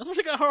 Oh. That's where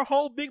she got her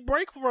whole big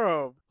break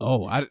from.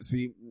 Oh, I didn't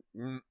see.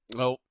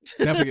 Oh,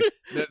 definitely.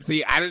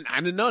 See, I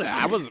didn't know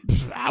that.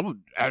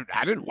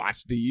 I didn't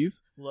watch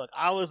these. Look,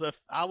 I was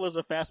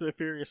a Fast and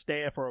Furious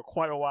stan for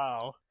quite a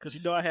while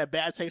because I had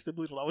bad taste in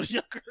movies when I was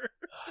younger.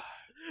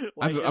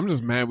 Like, I'm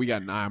just mad we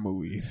got 9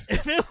 movies.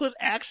 If it was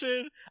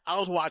action, I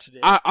was watching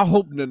it. I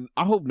hope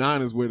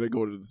 9 is where they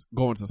go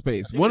into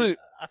space.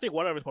 I think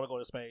one of them is going to go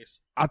to space.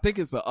 I think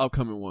it's the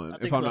upcoming one,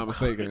 if I'm not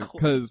mistaken.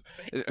 Because,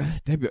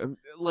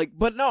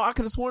 but no, I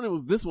could have sworn it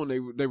was this one they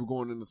were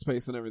going into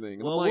space and everything.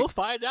 And well, we'll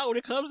find out when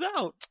it comes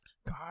out.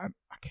 God,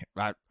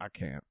 I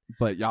can't.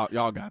 But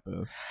y'all got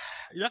this.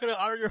 You're not going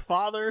to honor your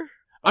father?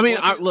 I mean,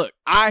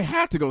 I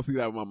have to go see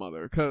that with my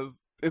mother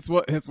because it's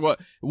what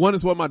one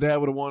is what my dad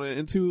would have wanted,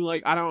 and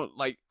 2,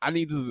 I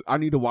need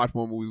to watch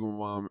more movies with my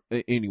mom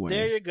anyway.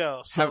 There you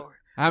go. So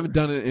I haven't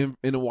done it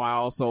in a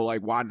while, so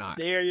why not?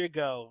 There you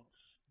go.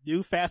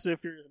 New Fast and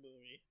Furious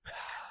movie.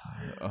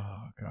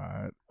 Oh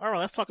God! All right,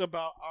 let's talk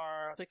about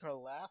our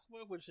last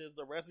one, which is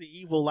the Resident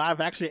Evil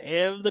live action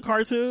and the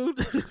cartoon.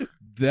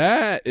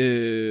 That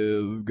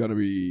is gonna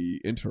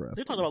be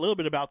interesting. We talked a little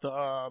bit about the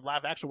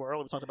live action one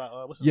earlier. We talked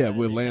about what's his name?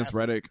 With Lance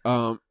Reddick.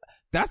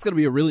 That's gonna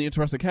be a really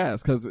interesting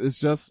cast because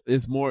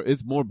it's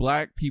more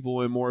black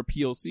people and more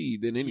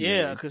POC than anything.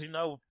 Yeah, because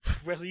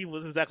Resident Evil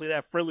is exactly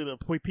that friendly to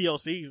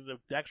POCs. The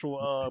actual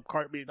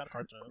not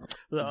cartoon.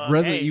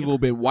 Resident Evil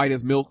been white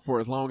as milk for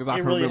as long as I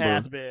can remember. It really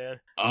has been.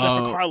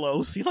 Except for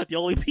Carlos, he's like the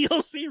only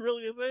POC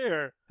really is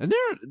there. And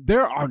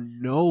there are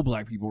no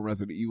black people in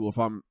Resident Evil, if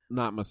I'm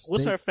not mistaken.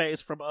 What's her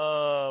face from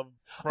Sheva,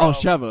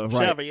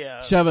 right? Sheva, yeah.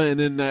 Sheva, and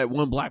then that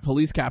one black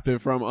police captain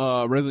from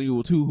Resident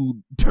Evil 2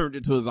 who turned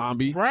into a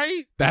zombie.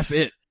 Right? That's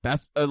it.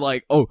 That's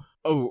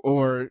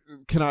or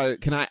can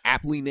I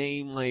aptly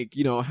name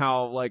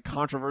how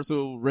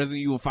controversial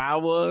Resident Evil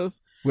 5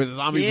 was, where the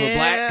zombies were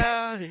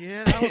black?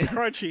 Yeah, that was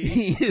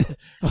crunchy.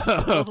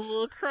 That was a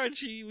little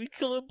crunchy. We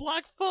killing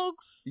black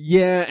folks.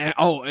 Yeah,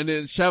 and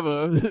then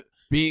Sheva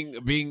being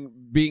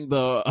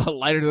the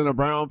lighter than a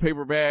brown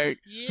paper bag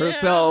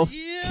herself,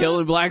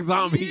 killing black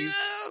zombies.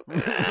 Yeah.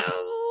 a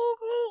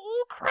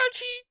little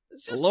crunchy.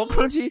 A little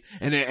crunchy,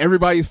 and then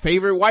everybody's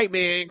favorite white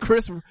man,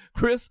 Chris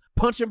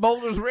punching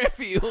Boulder's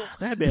Redfield.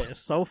 That man is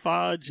so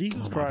fine.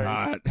 Jesus Christ!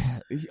 God.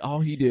 All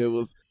he did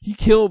was he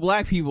killed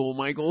black people.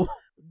 Michael,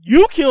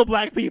 you killed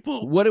black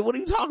people. What are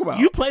you talking about?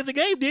 You played the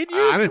game, didn't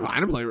you? I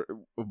didn't play.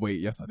 Wait,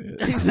 yes, I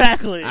did.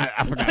 Exactly.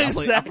 I forgot.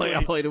 Exactly.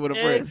 I played it with a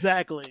friend.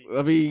 Exactly.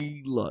 I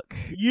mean, look,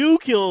 you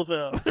killed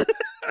them.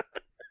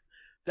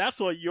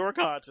 That's on your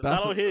conscience,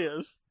 not on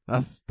his.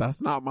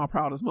 That's not my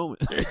proudest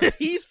moment.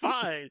 He's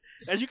fine,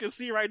 as you can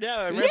see right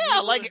now.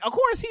 Yeah, of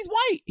course he's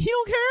white. He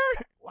don't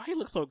care. Why he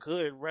look so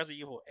good in Resident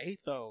Evil 8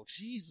 though?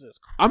 Jesus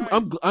Christ.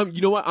 I'm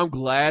you know what? I'm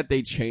glad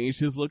they changed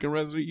his look in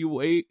Resident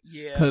Evil 8.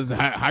 Yeah. Cause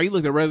how he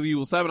looked at Resident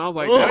Evil 7, I was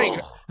like,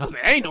 that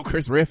ain't no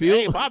Chris Redfield.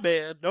 Hey, my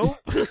man. Nope.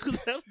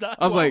 That's not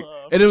I was like,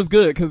 and it was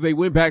good because they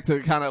went back to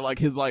kind of like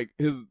his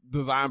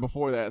design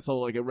before that. So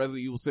like in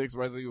Resident Evil 6,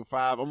 Resident Evil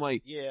 5, I'm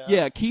like,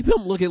 yeah, keep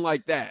him looking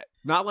like that.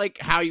 Not like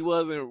how he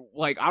was in,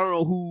 like, I don't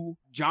know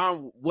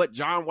what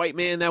John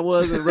Whiteman that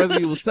was in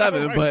Resident Evil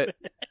 7, but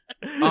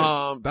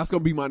that's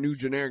gonna be my new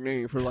generic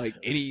name for like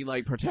any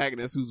like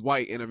protagonist who's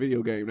white in a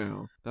video game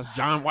now. That's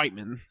John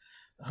Whiteman.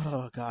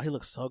 Oh god, he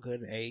looks so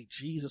good in 8.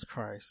 Jesus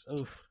Christ.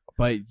 Oof.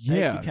 But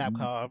yeah, thank you,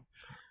 Capcom.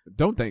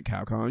 Don't thank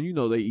Capcom. You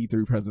know their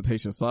E3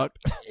 presentation sucked.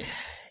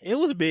 It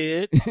was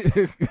mid.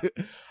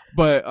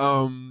 But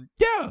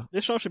yeah,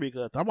 this show should be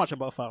good. I'm watching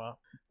both of them.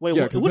 Wait,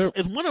 yeah,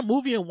 is one a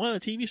movie and one a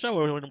TV show,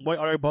 or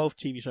are they both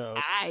TV shows?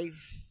 I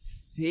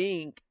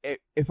think,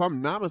 if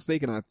I'm not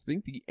mistaken, I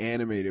think the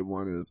animated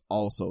one is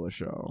also a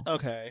show.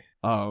 Okay.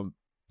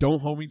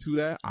 Don't hold me to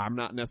that. I'm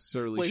not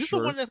necessarily sure. Wait, is this the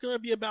one that's going to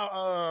be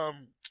about,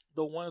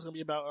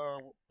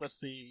 let's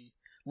see,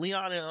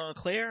 Leon and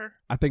Claire?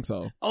 I think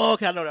so. Oh,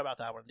 okay, I know about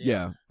that one.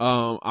 Yeah.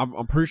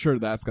 I'm pretty sure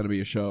that's going to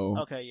be a show.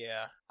 Okay,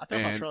 yeah. I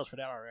think I'm trailers for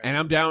that already. And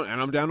I'm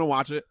down to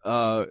watch it.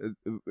 I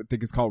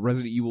think it's called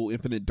Resident Evil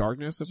Infinite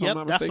Darkness, if I'm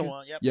not mistaken. That's the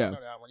one. Yep, yeah. I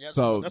know that one. Yep,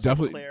 so that's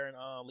definitely Claire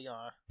and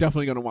Leon.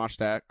 Definitely going to watch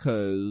that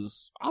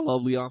because I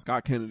love Leon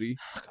Scott Kennedy.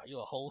 God, you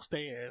a whole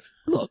stand.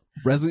 Look,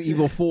 Resident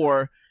Evil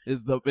 4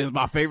 is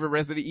my favorite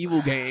Resident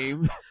Evil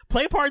game.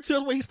 Play Part 2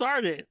 is where he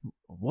started.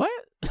 What?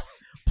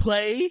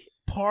 Play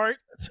Part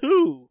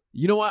 2.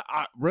 You know what?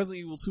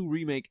 Resident Evil 2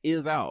 remake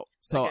is out,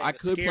 so I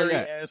could play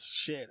that. Scary as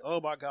shit. Oh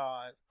my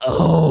god.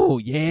 Oh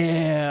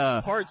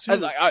yeah. Part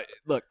 2.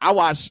 I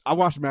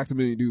watched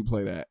Maximilian Dood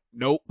play that.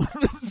 Nope.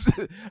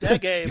 That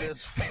game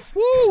is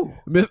woo.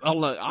 Look,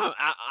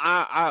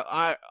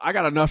 I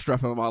got enough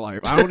stress in my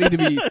life. I don't need to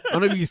be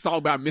talking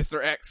about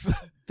Mr. X.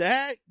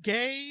 That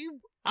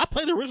game. I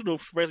played the original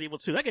Resident Evil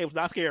 2. That game's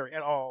not scary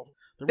at all.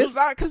 It's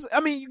not, cause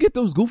I mean you get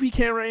those goofy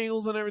camera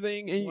angles and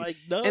everything, and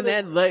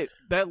then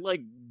that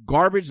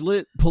garbage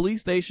lit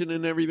police station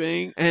and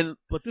everything,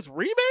 but this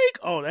remake,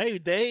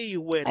 they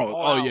went.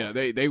 Yeah,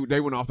 they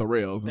went off the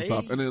rails and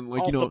stuff, and then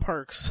the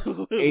perks.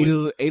 ate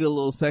a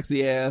little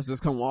sexy ass,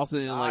 just come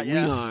waltzing in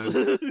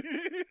yes.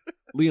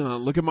 Leon,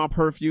 look at my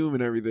perfume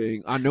and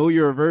everything. I know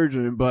you're a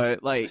virgin,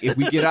 but like if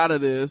we get out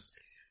of this,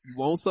 you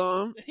want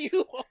some?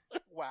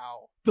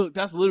 Wow. Look,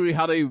 that's literally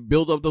how they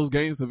build up those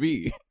games to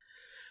be.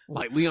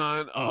 Like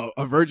Leon,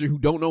 a virgin who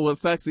don't know what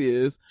sexy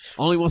is,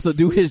 only wants to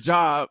do his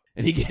job,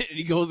 and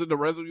he goes into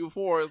Resident Evil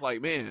 4. It's like,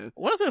 man,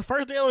 what's his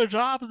first day on the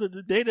job? Is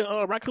the day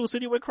that Raccoon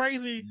City went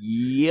crazy?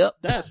 Yep,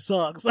 that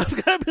sucks.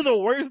 That's gotta be the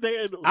worst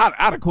day. I'd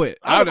have quit.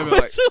 I'd have been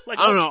like,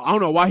 I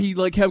don't know why he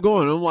kept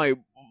going. I'm like,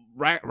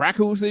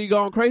 Raccoon City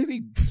going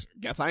crazy.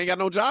 Guess I ain't got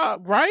no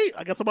job, right?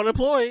 I guess I'm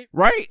unemployed,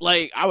 right?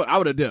 Like I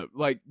would have dipped.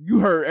 Like you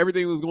heard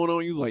everything was going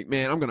on. You was like,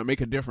 man, I'm gonna make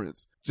a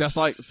difference. Just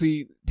like,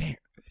 damn.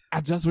 I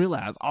just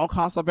realized all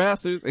cops are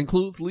bastards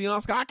includes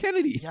Leon Scott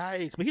Kennedy.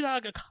 Yikes, but he's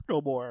not a cop no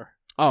more.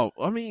 Oh,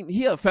 I mean,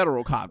 he a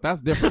federal cop.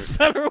 That's different.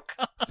 Federal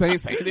cop. Same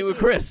thing with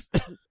Chris.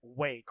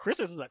 Wait, Chris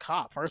isn't a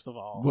cop, first of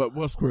all.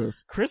 What's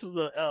Chris? Chris is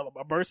a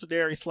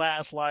mercenary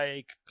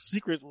 /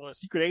 secret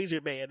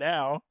agent man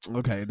now.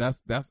 Okay,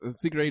 that's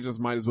secret agents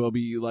might as well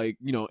be like,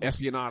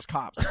 espionage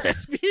cops.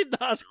 Espionage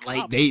cops.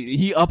 Like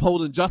he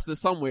upholding justice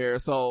somewhere,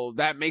 so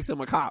that makes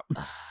him a cop.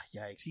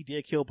 Yikes, he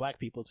did kill black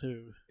people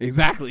too.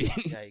 Exactly.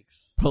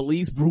 Yikes.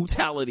 Police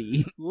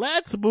brutality.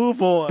 Let's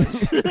move on.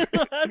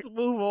 Let's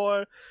move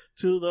on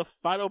to the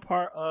final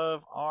part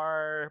of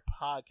our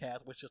podcast,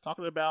 which is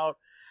talking about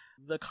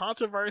the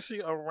controversy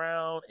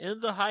around In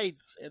the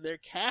Heights and their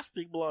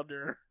casting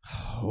blunder.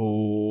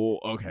 Oh,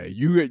 okay.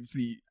 You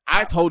see,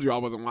 I told you I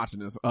wasn't watching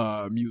this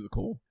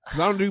musical because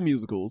I don't do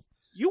musicals.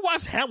 You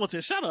watched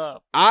Hamilton. Shut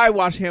up. I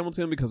watched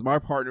Hamilton because my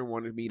partner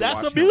wanted me to watch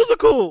it. That's a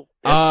musical.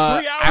 It's 3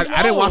 hours long.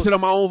 I didn't watch it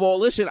on my own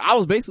volition. I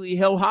was basically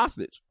held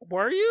hostage.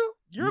 Were you?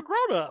 You're a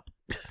grown up.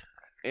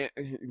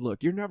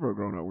 Look, you're never a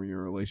grown up when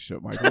you're in a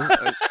relationship, Michael.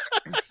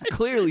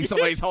 Clearly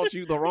somebody taught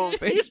you the wrong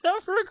thing. You're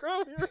never a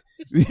grown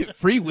up.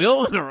 Free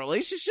will in a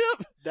relationship?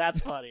 That's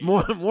funny.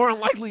 More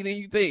unlikely than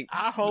you think.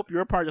 I hope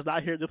your partner's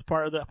not hearing this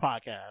part of the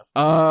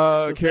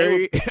podcast.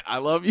 Carrie, I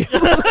love you.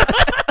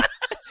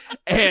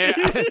 And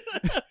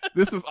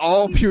this is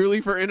all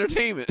purely for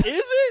entertainment. Is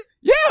it?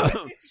 Yeah.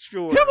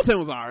 Sure. Hamilton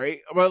was alright,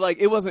 but like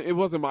it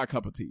wasn't my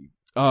cup of tea.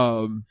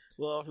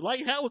 Well, if you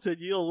like Hamilton,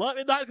 you'll love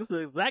it. Not because it's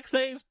the exact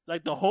same,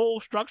 like the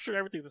whole structure,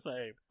 everything's the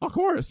same. Of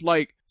course,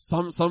 like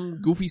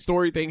some goofy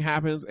story thing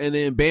happens, and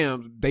then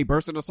bam, they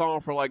burst into song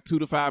for like 2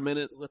 to 5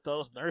 minutes. With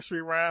those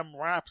nursery rhyme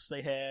raps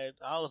they had,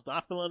 I was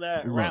not feeling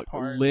that rap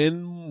part.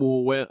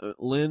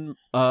 Lin-Manuel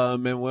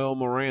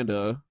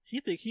Miranda. He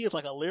think he is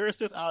like a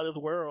lyricist out of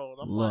this world.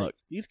 I'm like,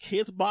 these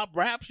kids bop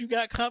raps you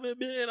got coming,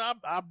 man.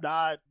 I'm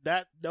not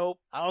that. Nope.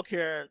 I don't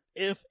care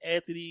if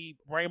Anthony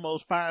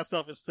Ramos finds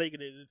himself and singing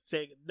it and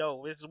saying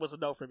no. This was a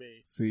no for me.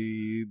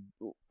 See,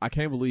 I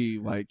can't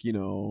believe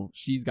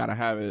She's Gotta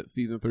Have It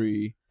season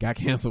 3 got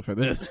canceled for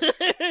this.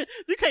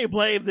 You can't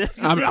blame this.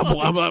 I'm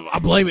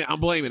blaming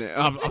it.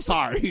 I'm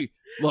sorry.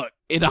 Look,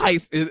 In the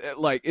Heights,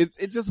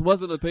 it just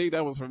wasn't a thing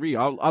that was for me.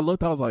 I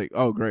looked, I was like,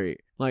 oh great.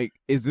 Like,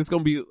 is this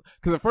gonna be?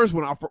 Because at first,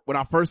 when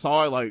I first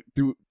saw it, like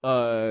through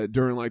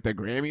during like the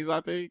Grammys,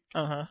 I think.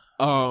 I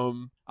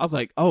was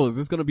like, oh, is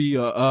this gonna be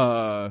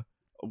a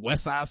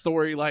West Side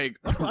Story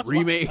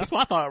remake? That's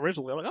what I thought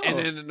originally. Like, oh.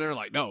 And then they're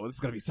like, no, this is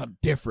gonna be something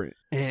different.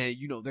 And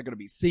they're gonna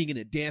be singing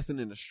and dancing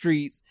in the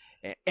streets,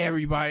 and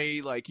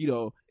everybody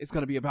it's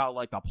gonna be about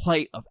like the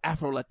plight of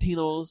Afro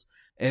Latinos.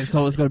 And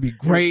so it's gonna be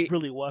great. It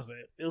really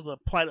wasn't. It was a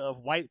plight of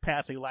white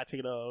passing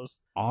Latinos.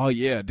 Oh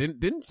yeah,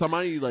 didn't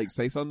somebody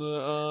say something?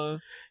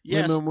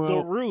 Yes,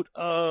 The Root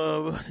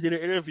did an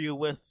interview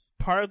with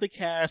part of the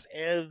cast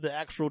and the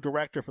actual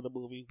director for the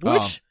movie.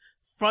 Which,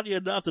 funny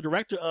enough, the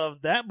director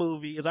of that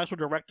movie is actual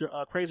director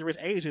of Crazy Rich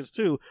Asians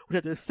too, which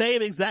had the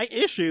same exact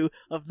issue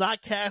of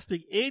not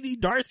casting any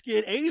dark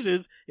skinned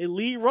Asians in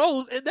lead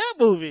roles in that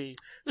movie.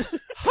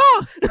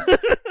 Huh.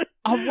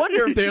 I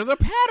wonder if there's a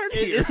pattern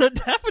here. It's a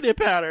definite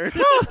pattern.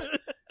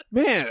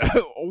 Man,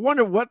 I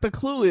wonder what the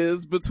clue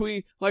is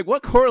between,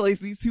 what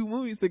correlates these two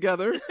movies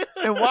together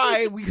and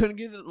why we couldn't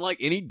get,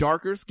 any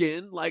darker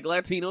skin,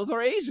 Latinos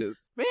or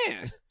Asians.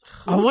 Man,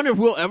 I wonder if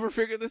we'll ever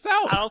figure this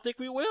out. I don't think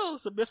we will.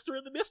 It's a mystery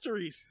of the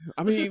mysteries.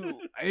 I mean,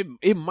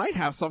 it might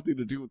have something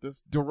to do with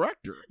this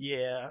director.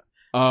 Yeah.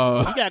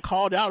 He got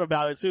called out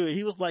about it too.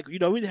 He was like, we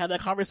didn't have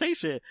that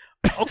conversation.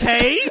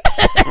 Okay.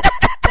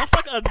 That's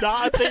like a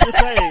non thing to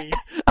say.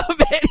 I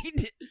bet he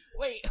did.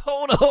 Wait,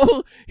 hold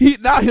on.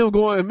 Not him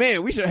going,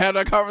 man, we should have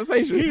that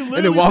conversation. And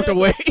then walked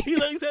away. He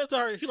said,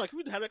 sorry. He's like,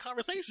 we didn't have that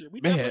conversation.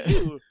 We never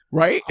do.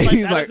 Right?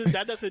 He's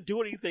that doesn't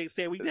do anything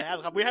saying we didn't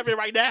have it. We're having it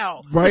right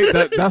now. Right?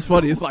 That's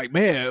funny. It's like,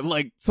 man,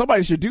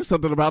 somebody should do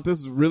something about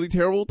this really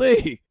terrible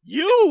thing.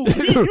 You!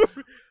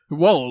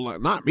 Whoa,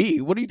 not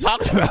me. What are you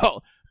talking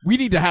about? We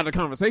need to have a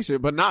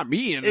conversation, but not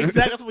me.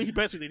 Exactly. That's what he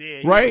basically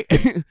did. Right?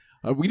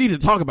 We need to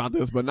talk about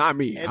this, but not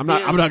me. I'm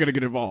not going to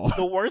get involved.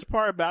 The worst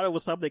part about it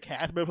was some of the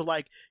cast members were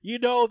like,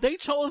 they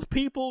chose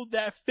people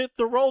that fit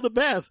the role the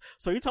best.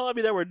 So you're telling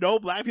me there were no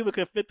black people that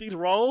could fit these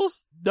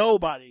roles?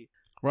 Nobody.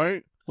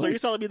 Right? So you're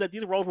telling me that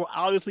these roles were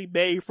obviously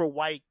made for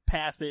white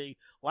passing,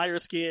 lighter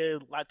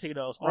skinned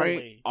Latinos only.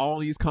 Right? All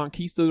these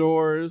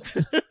conquistadors.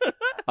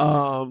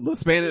 The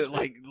Spanish,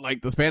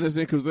 the Spanish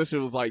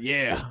Inquisition was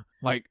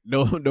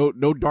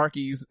no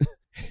darkies.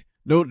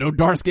 No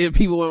dark skinned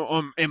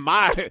people in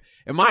my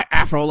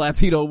Afro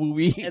Latino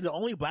movie. And the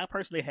only black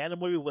person they had in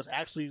the movie was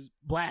actually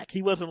black.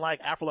 He wasn't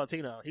Afro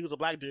Latino. He was a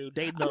black dude.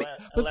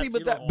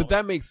 But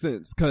that makes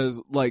sense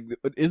because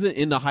isn't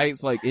In the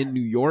Heights in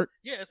New York?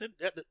 Yeah, it's in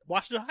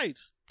Washington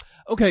Heights.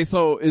 Okay,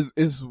 so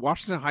is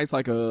Washington Heights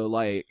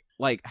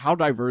how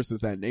diverse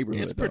is that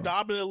neighborhood? It's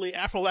predominantly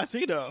Afro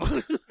Latino.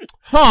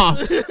 Huh?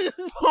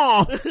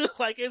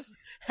 It's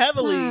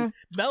heavily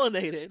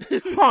melanated.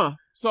 Huh?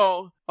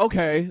 So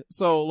okay,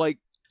 so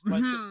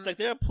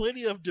there are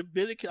plenty of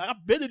Dominican.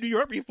 I've been to New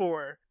York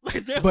before.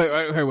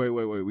 But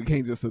wait. We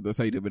can't just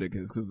say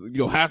Dominicans because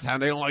half the time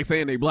they don't like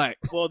saying they black.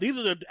 Well, these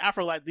are the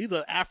Afro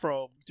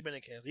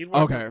Dominicans. These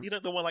are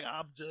the one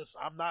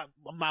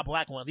I'm not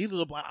black one. These are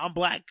the black. I'm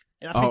black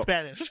and I speak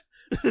Spanish.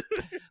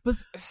 But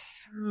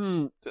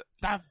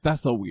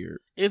that's so weird.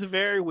 It's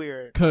very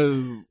weird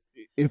because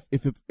if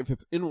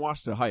it's in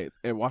Washington Heights,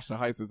 and Washington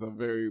Heights is a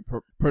very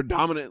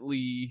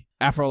predominantly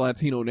Afro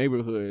Latino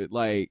neighborhood,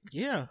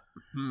 yeah.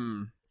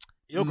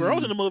 Your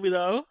girl's in the movie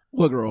though.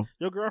 What girl?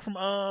 Your girl from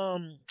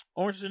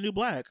Orange is the New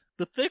Black,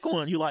 the thick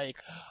one you like.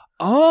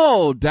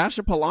 Oh,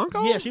 Dasha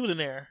Polanco. Yeah, she was in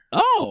there.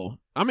 Oh,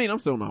 I mean, I'm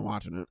still not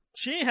watching it.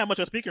 She ain't had much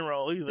of a speaking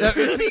role either.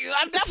 See,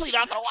 I'm definitely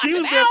not gonna watch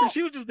it now.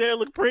 She was just there to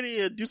look pretty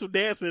and do some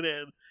dancing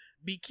and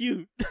be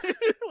cute.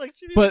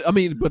 But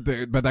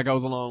that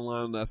goes along the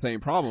line of that same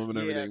problem and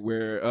everything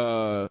where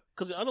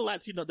because the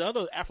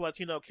other Afro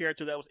Latino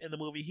character that was in the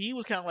movie, he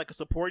was kind of like a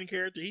supporting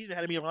character. He didn't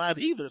have to be in lines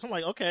either. So I'm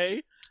like,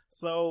 okay,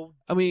 so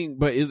I mean,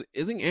 but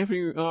isn't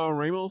Anthony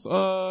Ramos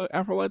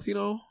Afro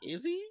Latino?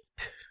 Is he?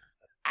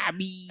 I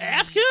mean,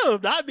 ask him,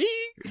 not me.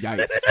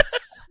 Yikes.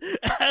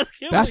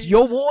 Ask him. That's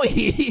your boy.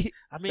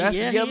 I mean, that's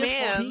your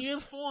man. He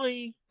is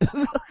funny.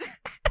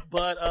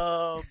 But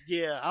I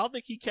don't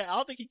think he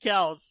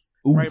counts.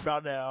 Oof. Right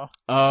about now.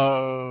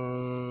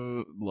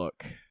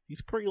 Look,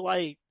 he's pretty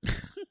light.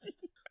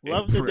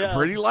 Love to death.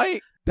 Pretty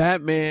light.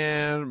 That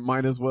man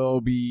might as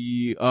well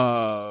be. He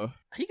got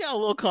a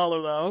little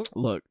color though.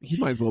 Look, he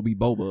might as well be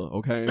Boba.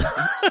 Okay.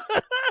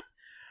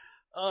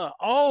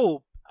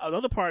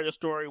 another part of the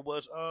story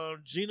was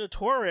Gina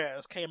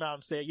Torres came out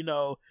and said,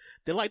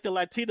 they like the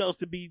Latinos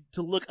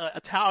to look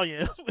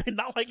Italian and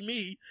not like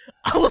me.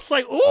 I was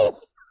like, ooh.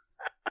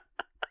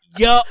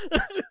 Yup.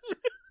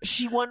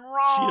 She wasn't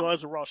wrong. She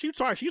wasn't wrong. She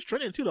was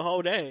trending too the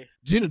whole day.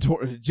 Gina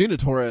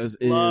Torres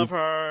is love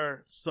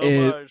her so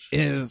much.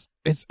 It's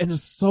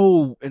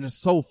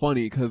so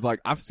funny because like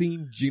I've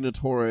seen Gina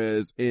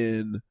Torres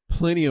in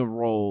plenty of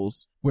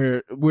roles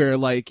where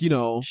like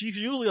she's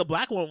usually a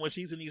black woman when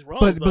she's in these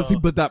roles. But that's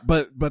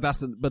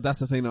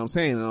the thing that I'm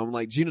saying. And I'm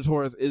like Gina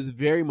Torres is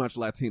very much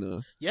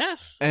Latina.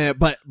 Yes. And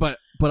but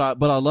I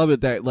love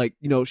it that like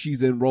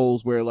she's in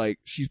roles where like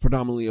she's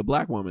predominantly a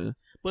black woman.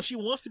 But she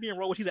wants to be in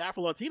roles where she's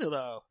Afro-Latina,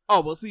 though.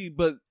 Oh, well, see,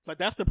 but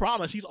that's the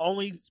problem. She's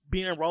only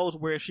being in roles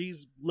where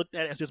she's looked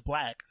at as just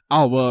black.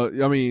 Oh, well,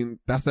 I mean,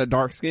 that's that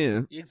dark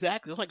skin.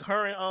 Exactly. It's like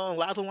her and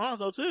Laz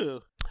Alonso,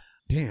 too.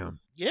 Damn.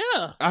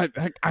 Yeah. I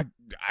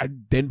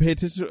didn't pay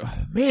attention.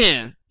 Oh,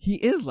 man, he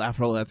is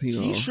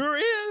Afro-Latino. He sure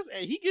is.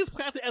 And he gets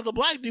casted as a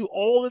black dude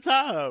all the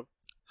time.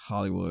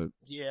 Hollywood.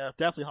 Yeah,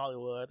 definitely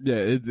Hollywood.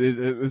 Yeah,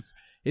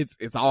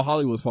 it's all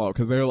Hollywood's fault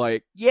because they're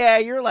like, yeah,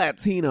 you're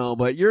Latino,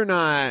 but you're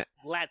not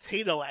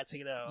Latino.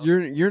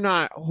 You're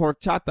not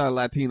horchata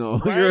Latino.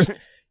 Right?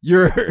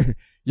 You're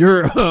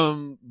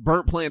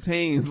burnt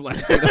plantains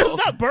Latino.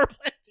 It's not burnt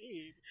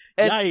plantains.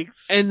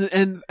 Yikes.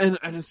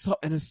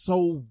 And it's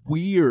so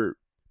weird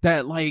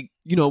that like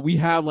we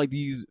have like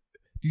these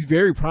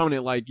very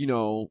prominent like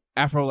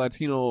Afro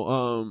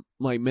Latino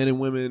like men and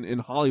women in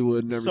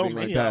Hollywood and everything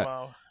like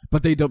that.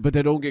 But they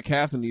don't get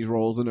cast in these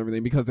roles and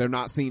everything because they're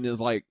not seen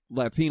as like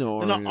Latino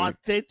or they're not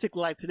authentic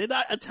Latino. They're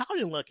not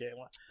Italian looking.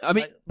 I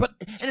mean, and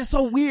it's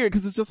so weird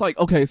because it's just like,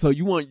 okay, so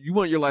you want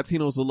your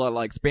Latinos to look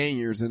like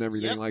Spaniards and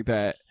everything like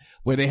that,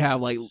 where they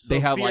have like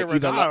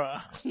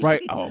Vergara.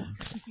 Right? Oh,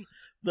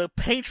 the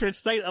patron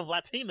saint of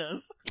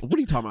Latinas. What are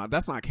you talking about?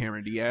 That's not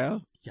Cameron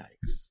Diaz.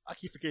 Yikes! I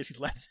keep forgetting she's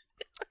Latin.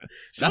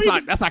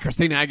 That's not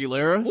Christina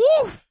Aguilera.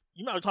 Woof!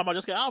 You might be talking about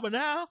Jessica Alba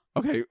now.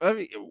 Okay, I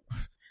mean.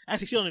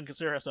 Actually, she doesn't even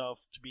consider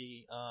herself to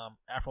be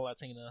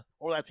Afro-Latina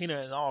or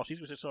Latina at all. She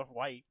considers herself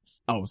white.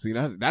 Oh, see,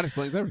 that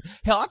explains everything.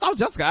 Hell, I thought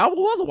Jessica Alba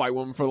was a white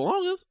woman for the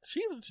longest.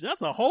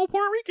 That's a whole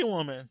Puerto Rican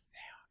woman.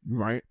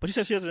 Right. But she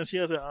said she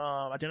doesn't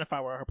identify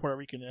with her Puerto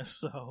Ricanness,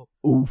 so.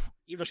 Oof.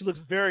 Even though she looks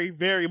very,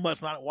 very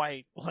much not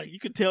white. Like, you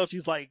could tell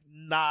she's, like,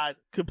 not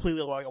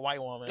completely like a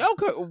white woman.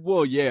 Okay,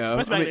 well, yeah.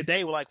 Especially back in the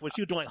day, when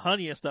she was doing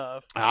Honey and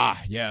stuff.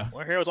 Ah, yeah.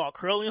 When her hair was all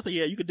curly and stuff,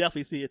 yeah, you could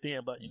definitely see it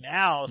then. But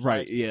now, it's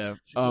right, yeah.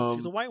 She's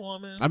a white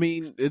woman. I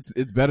mean, it's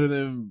better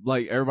than,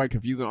 like, everybody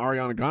confusing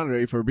Ariana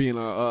Grande for being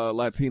a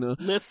Latina.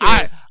 Listen,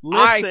 I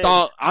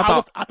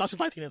thought she was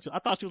Latina too. I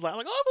thought she was like,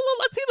 oh, it's a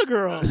little Latina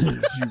girl.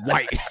 She's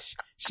white.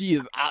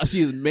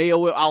 She is mayo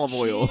with olive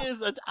oil. She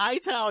is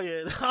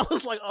Italian. I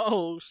was like,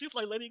 oh, she's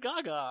like Lady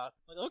Gaga.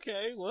 Like,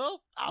 okay,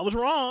 well, I was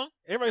wrong.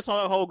 Everybody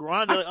saw that whole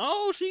Grande, like,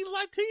 oh, she's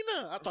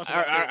Latina. I thought she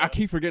was Latina. I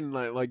keep forgetting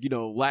like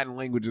Latin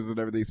languages and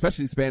everything,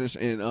 especially Spanish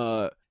and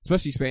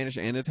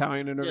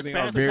Italian and everything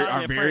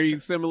are very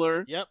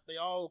similar. Yep, they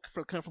all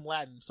come from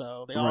Latin,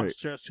 so they all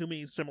share too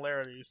many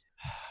similarities.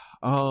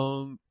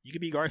 You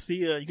could be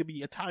Garcia, you could be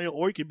Italian,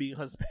 or you could be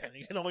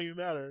Hispanic. It don't even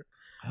matter.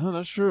 Oh,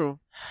 that's true.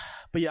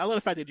 But yeah, I love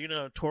the fact that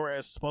Gina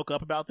Torres spoke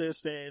up about this,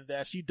 saying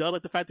that she does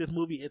like the fact that this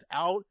movie is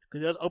out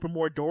because it does open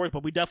more doors.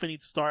 But we definitely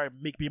need to start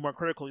being more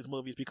critical of these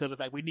movies because of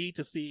the fact we need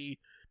to see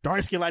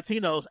dark-skinned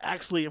Latinos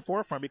actually in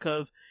forefront.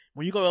 Because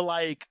when you go to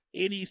like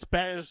any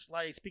Spanish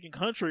like speaking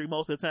country,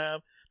 most of the time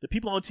the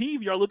people on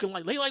TV are looking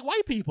like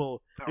white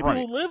people. The people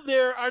who live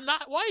there are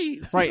not white.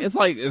 Right. It's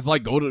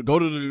like go to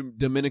the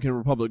Dominican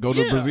Republic, go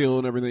to Brazil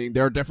and everything.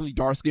 There are definitely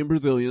dark-skinned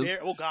Brazilians,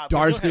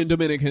 dark-skinned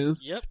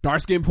Dominicans,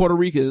 dark-skinned Puerto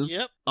Ricans.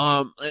 Yep.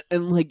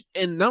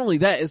 And not only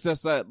that, it's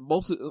just that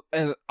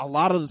a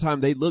lot of the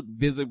time they look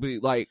visibly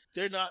like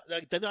they're not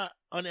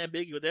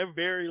unambiguous. They're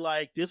very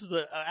like, this is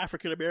an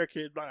African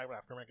American, not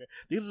African American.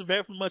 This is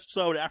very much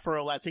so the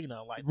Afro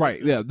Latino. Like, right,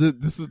 yeah.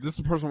 This is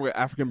a person with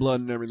African blood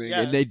and everything,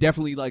 yes. And they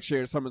definitely like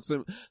share some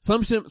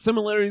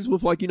similarities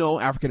with like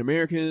African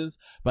Americans,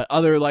 but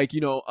other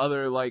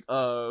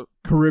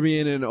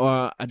Caribbean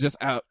and just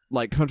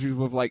like countries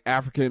with like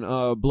African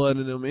blood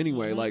in them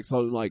anyway. Mm-hmm. Like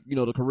so like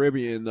the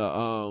Caribbean,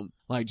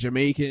 like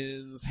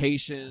Jamaicans,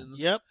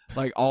 Haitians, yep,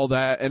 like all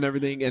that and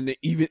everything, and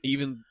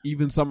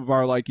even some of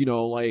our like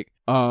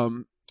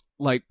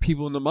like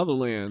people in the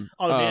motherland.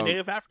 Oh, the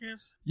Native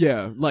Africans?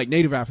 Yeah, like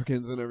Native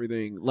Africans and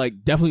everything.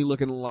 Like definitely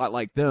looking a lot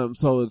like them.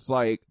 So it's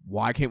like,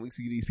 why can't we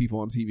see these people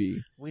on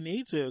TV? We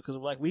need to, because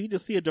like we need to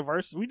see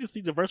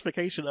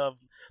diversification of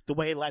the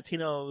way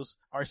Latinos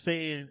are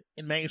seen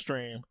in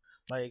mainstream.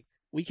 Like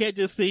we can't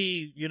just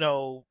see,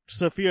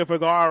 Sofia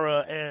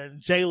Vergara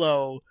and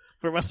J-Lo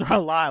for the rest of our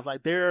lives.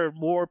 Like there are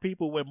more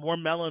people with more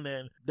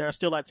melanin that are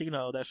still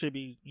Latino that should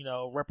be,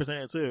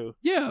 represented too.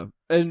 Yeah.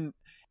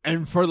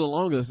 And for the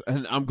longest,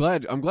 and I'm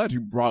glad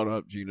you brought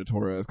up Gina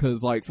Torres,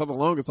 cause like for the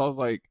longest I was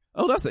like,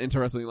 oh, that's an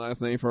interesting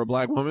last name for a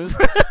black woman.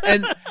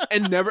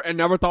 and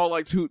never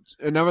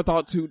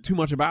thought too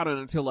much about it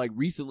until like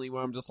recently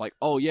where I'm just like,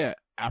 oh yeah,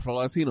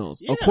 Afro-Latinos.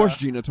 Yeah. Of course,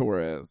 Gina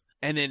Torres.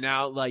 And then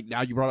now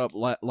you brought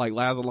up like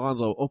Laz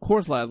Alonso. Of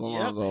course, Laz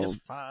Alonso. His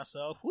fine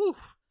self. Woo.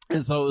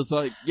 And so it's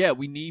like, yeah,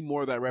 we need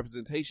more of that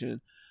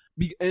representation.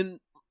 And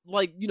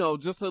like, you know,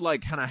 just to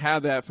like kind of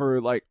have that for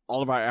like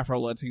all of our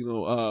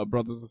Afro-Latino,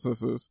 brothers and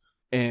sisters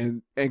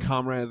and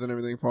comrades and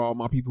everything, for all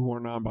my people who are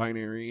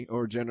non-binary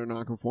or gender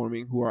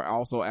non-conforming who are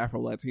also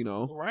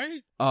Afro-Latino.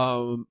 Right.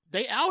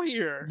 They out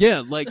here.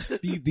 Yeah, like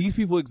these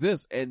people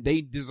exist and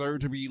they deserve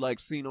to be like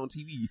seen on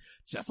TV,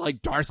 just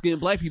like dark-skinned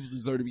black people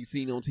deserve to be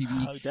seen on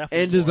TV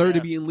and deserve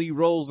to be in lead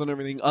roles and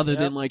everything, other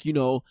than like, you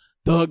know,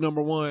 Thug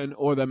Number One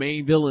or the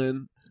main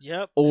villain.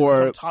 Yep. Or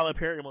some Tyler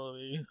Perry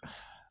movie.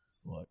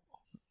 Look,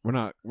 we're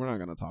not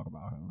gonna talk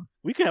about him.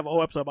 We could have a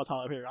whole episode about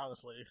Tyler Perry,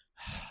 honestly.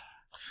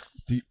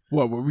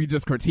 Will we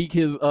just critique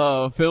his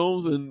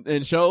films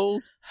and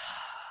shows?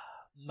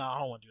 No, I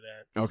don't want to do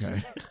that.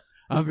 Okay.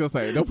 I was gonna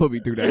say, don't put me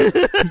through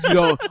that. 'Cause, you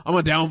know, I'm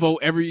gonna downvote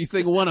every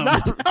single one of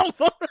them.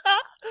 Downvote?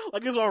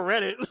 Like it's on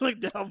Reddit. Like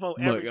downvote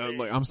everything.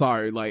 Look, I'm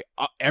sorry. Like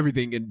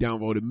everything getting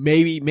downvoted.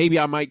 Maybe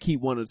I might keep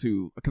one or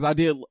two because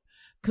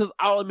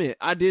I'll admit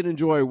I did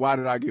enjoy Why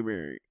Did I Get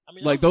Married? I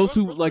mean, what?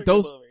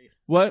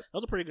 That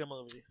was a pretty good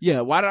movie.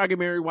 Yeah, Why Did I Get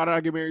Married? Why Did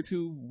I Get Married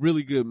 2?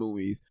 Really good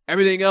movies.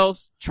 Everything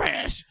else,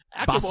 trash.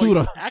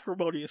 Basura.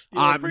 Acrimony is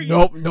still pretty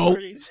good.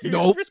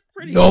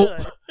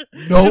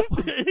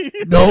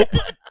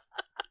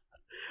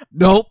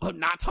 Nope. I'm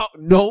not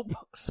talking. Nope.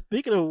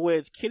 Speaking of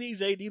which, Kenny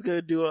JD's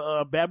gonna do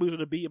a Bad Moves on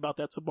the Beat about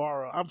that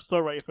tomorrow. I'm so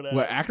ready for that.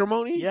 What,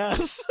 Acrimony?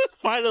 Yes.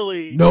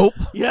 Finally. Nope.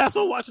 Yes,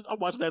 I'm watching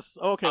that.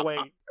 Okay, wait.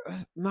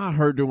 Not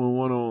her doing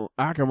one on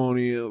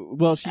Acrimony.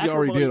 Well, she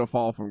already did a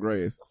Fall from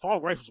Grace. Fall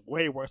from Grace was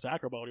way worse than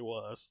Acrimony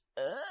was.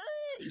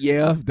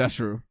 Yeah, that's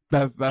true.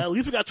 That's at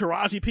least we got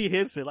Taraji P.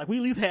 Henson. Like we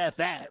at least had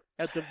that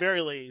at the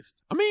very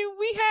least. I mean,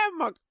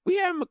 we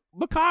have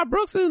Mekhi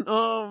Brooks in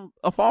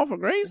A Fall from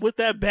Grace with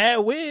that bad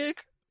wig.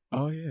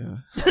 Oh yeah.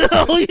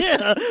 Oh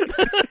yeah.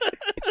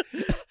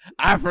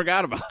 I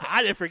forgot about it.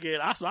 I didn't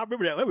forget. I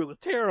remember that movie was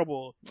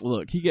terrible.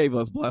 Look, he gave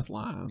us Blessed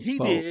Lines. He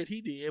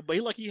did. But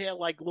he had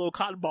like little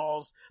cotton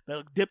balls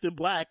that dipped in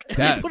black.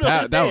 That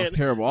was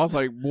terrible. I was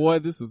like, boy,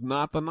 this is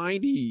not the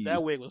 90s.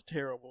 That wig was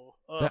terrible.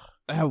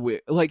 That wig,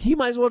 like, he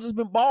might as well just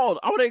been bald.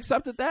 I would have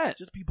accepted that.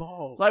 Just be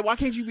bald. Like, why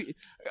can't you be?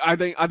 I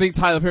think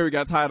Tyler Perry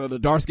got tired of the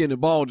dark skin and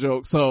bald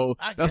joke, so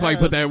that's why he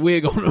put that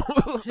wig on him.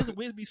 His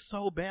wig be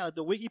so bad. Like,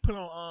 the wig he put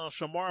on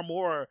Shamar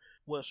Moore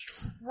was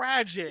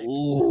tragic.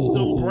 Ooh.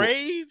 Them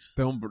braids.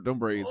 Them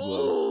braids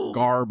was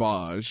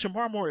garbage.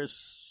 Shamar Moore is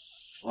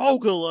so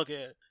good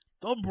looking.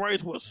 Them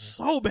braids were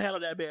so bad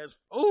on that man's.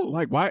 Ooh.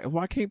 Like,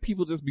 why can't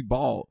people just be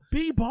bald?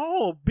 Be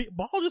bald.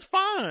 Bald is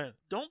fine.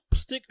 Don't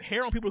stick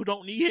hair on people who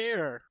don't need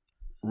hair.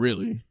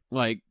 Really?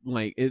 Like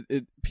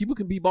it people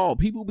can be bald.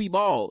 People be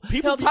bald.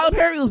 Tyler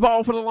Perry was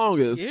bald for the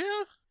longest.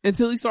 Yeah.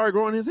 Until he started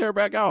growing his hair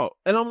back out.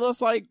 And I'm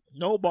just like,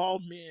 no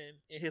bald men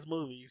in his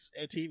movies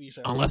and TV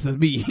shows. Unless it's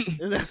me.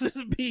 Unless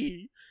it's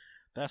me.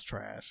 That's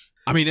trash.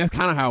 I mean, that's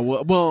kind of how,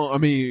 well, I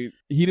mean,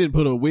 he didn't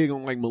put a wig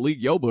on like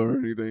Malik Yoba or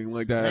anything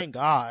like that. Thank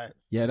God.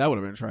 Yeah, that would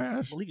have been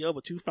trash. Malik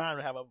Yoba too fine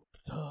to have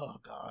oh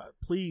God.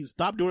 Please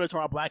stop doing it to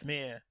our black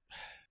men.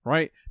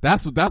 Right?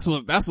 That's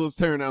what's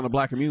tearing down the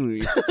black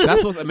community.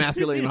 That's what's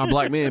emasculating our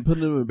black men,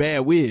 putting them in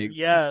bad wigs.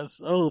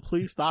 Yes. Oh,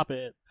 please stop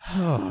it.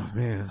 Oh,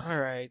 man. All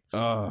right.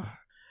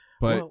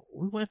 But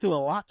we went through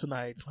a lot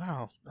tonight.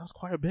 Wow. That was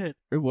quite a bit.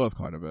 It was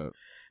quite a bit.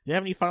 Do you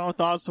have any final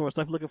thoughts or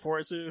stuff you're looking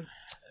forward to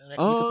next week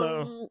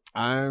or so?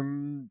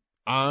 I'm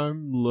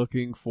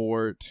looking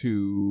forward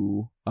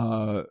to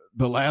The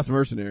Last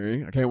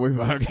Mercenary. I can't wait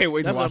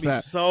to watch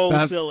that. So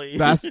silly.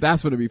 That's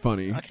going to be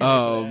funny. I can't wait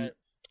for that.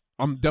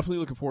 I'm definitely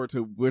looking forward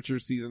to Witcher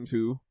season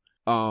 2.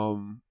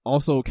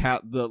 Also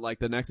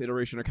the next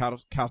iteration of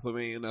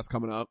Castlevania that's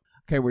coming up.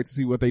 Can't wait to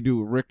see what they do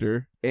with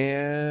Richter.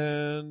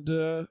 And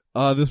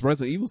this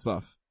Resident Evil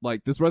stuff.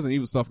 Like, this Resident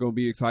Evil stuff gonna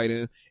be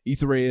exciting.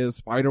 Issa Rae's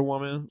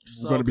Spider-Woman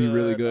is gonna be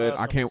really good.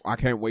 I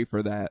can't wait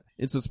for that.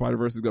 Into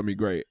Spider-Verse is gonna be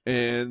great.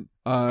 And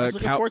aren't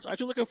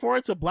you looking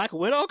forward to Black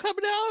Widow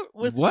coming out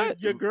with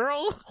your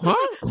girl? Huh?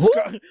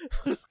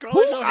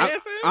 Scarlett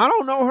Johansson? I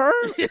don't know her.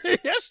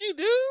 Yes, you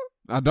do.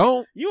 I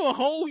don't. You a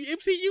whole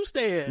MCU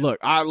stand.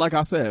 Look, like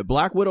I said,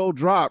 Black Widow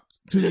dropped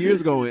 2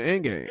 years ago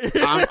in Endgame.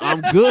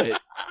 I'm good.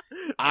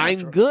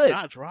 I'm good.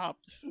 Not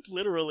dropped,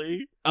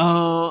 literally. We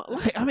are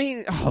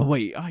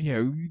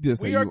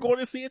going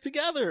to see it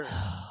together.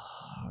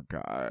 Oh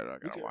God, I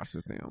gotta watch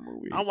this damn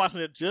movie. I'm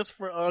watching it just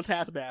for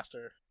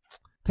Taskmaster.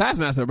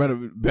 Taskmaster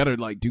better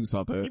like do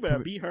something. He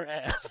better beat her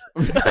ass.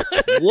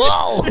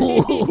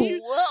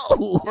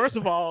 Whoa. First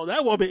of all,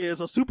 that woman is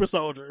a super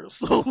soldier,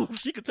 so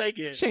she can take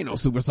it. She ain't no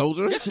super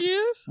soldier. Yes, she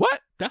is. What?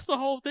 That's the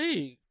whole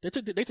thing. They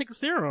take the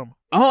serum.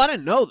 Oh, I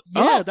didn't know.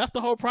 Yeah, that's the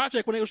whole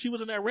project when she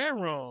was in that red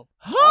room.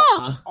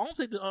 Huh? I don't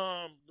take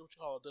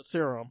the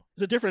serum.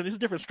 It's a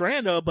different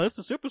strand of, but it's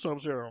the super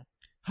serum.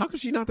 How come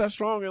she not that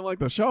strong in like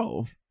the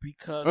show?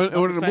 Because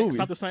it's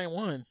not the same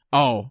one.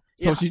 Oh,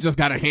 so she just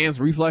got enhanced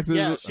reflexes?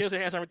 Yeah, she has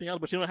enhanced everything else,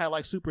 but she don't have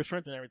like super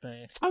strength and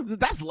everything.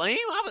 That's lame.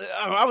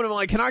 I would have been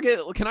like, can I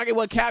get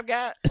what Cap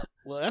got?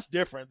 Well, that's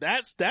different.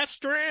 That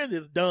strand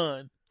is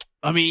done.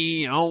 I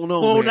mean, I don't know.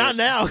 Well, man. not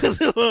now. I was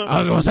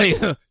gonna say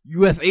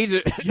U.S.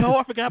 agent. Yo,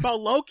 I forgot about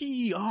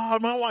Loki. Oh,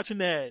 I'm not watching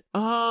that.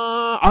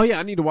 Oh yeah,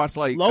 I need to watch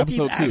like Loki's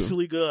episode 2.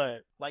 actually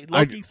good. Like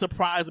Loki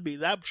surprised me.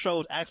 That show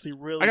is actually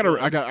really. I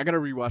good. gotta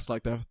rewatch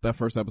like that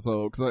first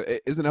episode because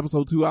isn't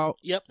episode 2 out?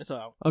 Yep, it's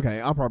out.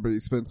 Okay, I'll probably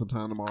spend some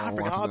time tomorrow. I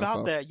forgot all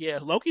about that. Yeah,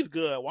 Loki's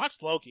good.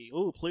 Watch Loki.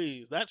 Ooh,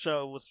 please. That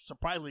show was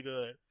surprisingly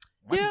good.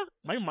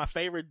 Maybe my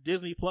favorite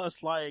Disney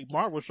Plus like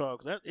Marvel show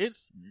because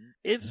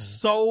it's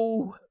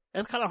so.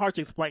 It's kind of hard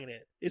to explain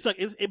it. It's like,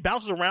 it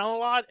bounces around a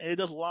lot and it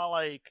does a lot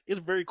like, it's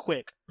very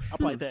quick. I'll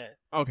play that.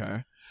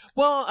 Okay.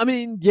 Well, I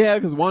mean, yeah,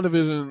 because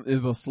WandaVision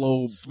is a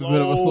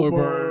bit of a slow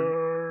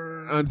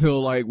burn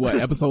until like what,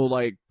 episode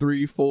like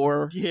 3,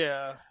 4?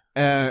 Yeah.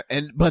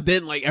 But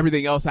then like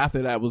everything else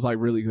after that was like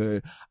really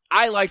good.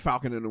 I like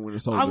Falcon and the Winter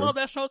Soldier. I love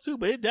that show too,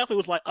 but it definitely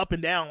was like up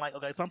and down. Like,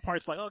 okay, some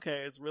parts like,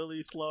 okay, it's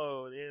really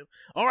slow. It is.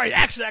 All right,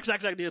 action,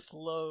 it's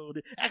slow.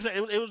 Actually,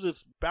 it was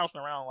just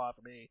bouncing around a lot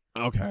for me.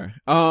 Okay.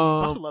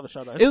 I still love the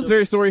show though. It was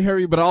very story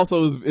heavy, but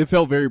also it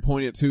felt very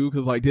poignant too,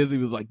 because like Disney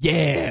was like,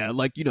 yeah,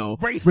 like, you know,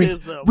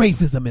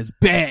 racism is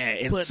bad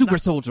and super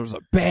soldiers are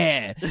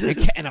bad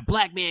and a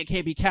black man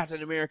can't be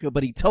Captain America,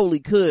 but he totally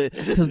could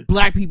because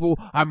black people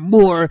are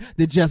more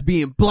than just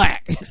being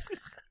black.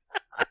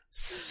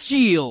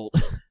 Shield.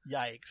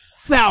 Yikes.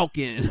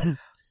 Falcon.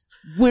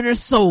 Winter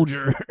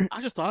Soldier.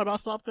 I just thought about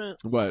something.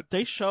 What?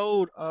 They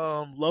showed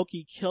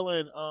Loki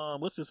killing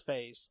what's his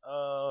face?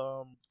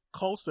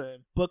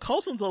 Coulson. But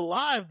Coulson's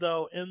alive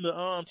though in the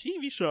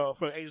TV show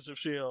for Agents of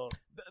S.H.I.E.L.D.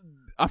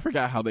 I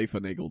forgot how they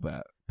finagled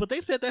that. But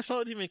they said that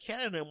show isn't even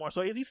canon anymore.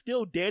 So is he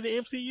still dead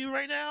in MCU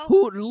right now?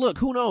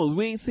 Who knows?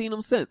 We ain't seen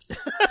him since.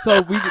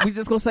 So we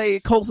just gonna say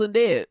Coulson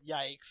dead.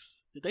 Yikes.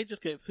 Did they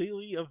just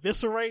completely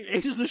eviscerate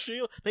Agents of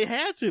S.H.I.E.L.D.? They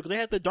had to, because they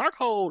had the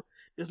Darkhold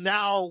is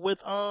now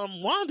with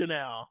Wanda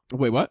now.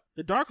 Wait, what?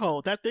 The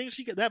Darkhold, that thing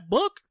that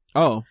book.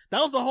 Oh.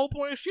 That was the whole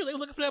point of S.H.I.E.L.D. They were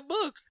looking for that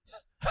book.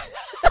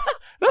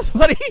 That's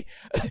funny.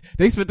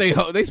 They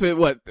spent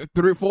what,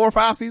 3, 4 or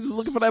 5 seasons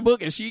looking for that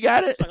book, and she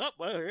got it. Like, oh,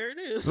 well, here it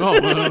is.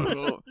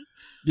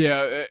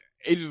 Yeah,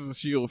 Agents of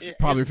S.H.I.E.L.D.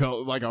 probably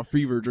felt like a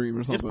fever dream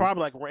or something. It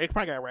probably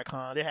got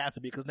retconned. It has to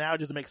be, because now it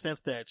just makes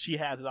sense that she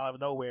has it out of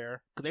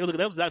nowhere. Because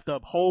that was like the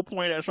whole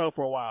point of that show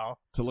for a while.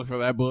 To look for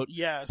that book?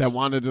 Yes. That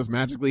Wanda just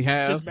magically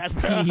has? Like,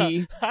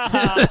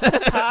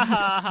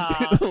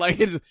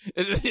 it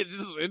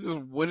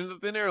just went into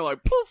thin air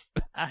like, poof.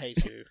 I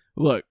hate you.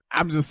 Look,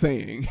 I'm just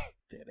saying.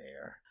 Thin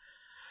air.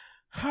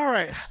 All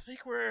right, I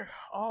think we're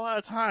all out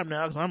of time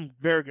now because I'm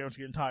very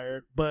getting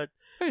tired. But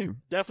same,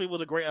 definitely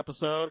was a great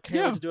episode.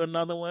 Can't wait to do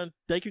another one.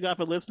 Thank you guys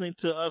for listening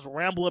to us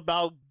ramble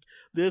about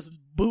this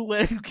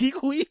bootleg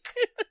Geek Week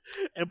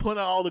and putting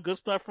out all the good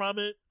stuff from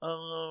it. Let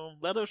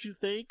us know what you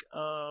think.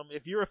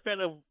 If you're a fan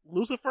of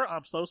Lucifer,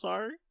 I'm so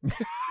sorry.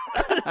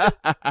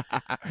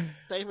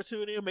 Thanks for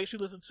tuning in. Make sure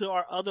you listen to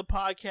our other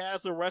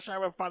podcasts, The Rush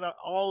Hour, and find out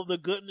all of the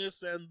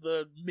goodness and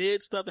the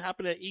mid stuff that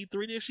happened at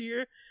E3 this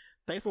year.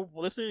 Thanks for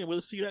listening, and we'll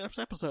see you next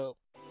episode.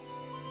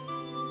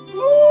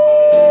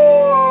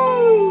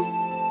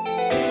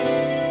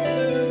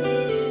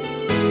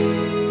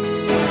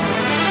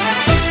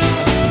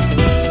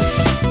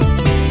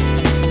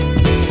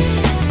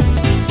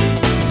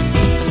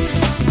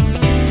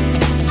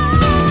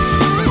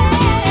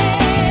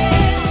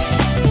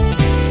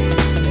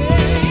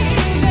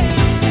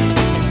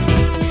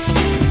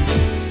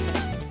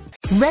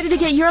 Ready to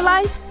get your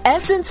life?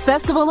 Essence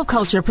Festival of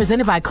Culture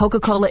presented by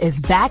Coca-Cola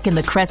is back in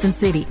the Crescent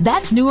City.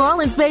 That's New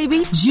Orleans,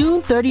 baby.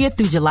 June 30th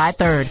through July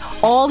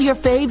 3rd. All your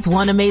faves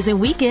one amazing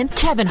weekend.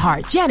 Kevin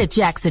Hart, Janet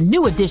Jackson,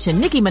 New Edition,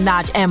 Nicki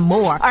Minaj, and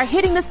more are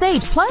hitting the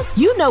stage. Plus,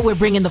 you know we're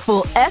bringing the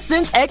full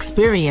Essence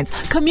experience.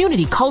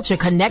 Community, culture,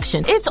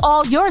 connection. It's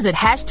all yours at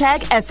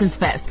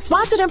 #EssenceFest.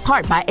 Sponsored in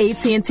part by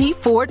AT&T,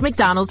 Ford,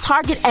 McDonald's,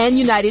 Target, and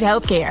United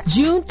Healthcare.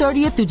 June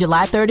 30th through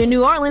July 3rd in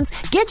New Orleans.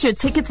 Get your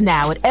tickets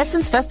now at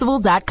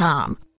EssenceFestival.com.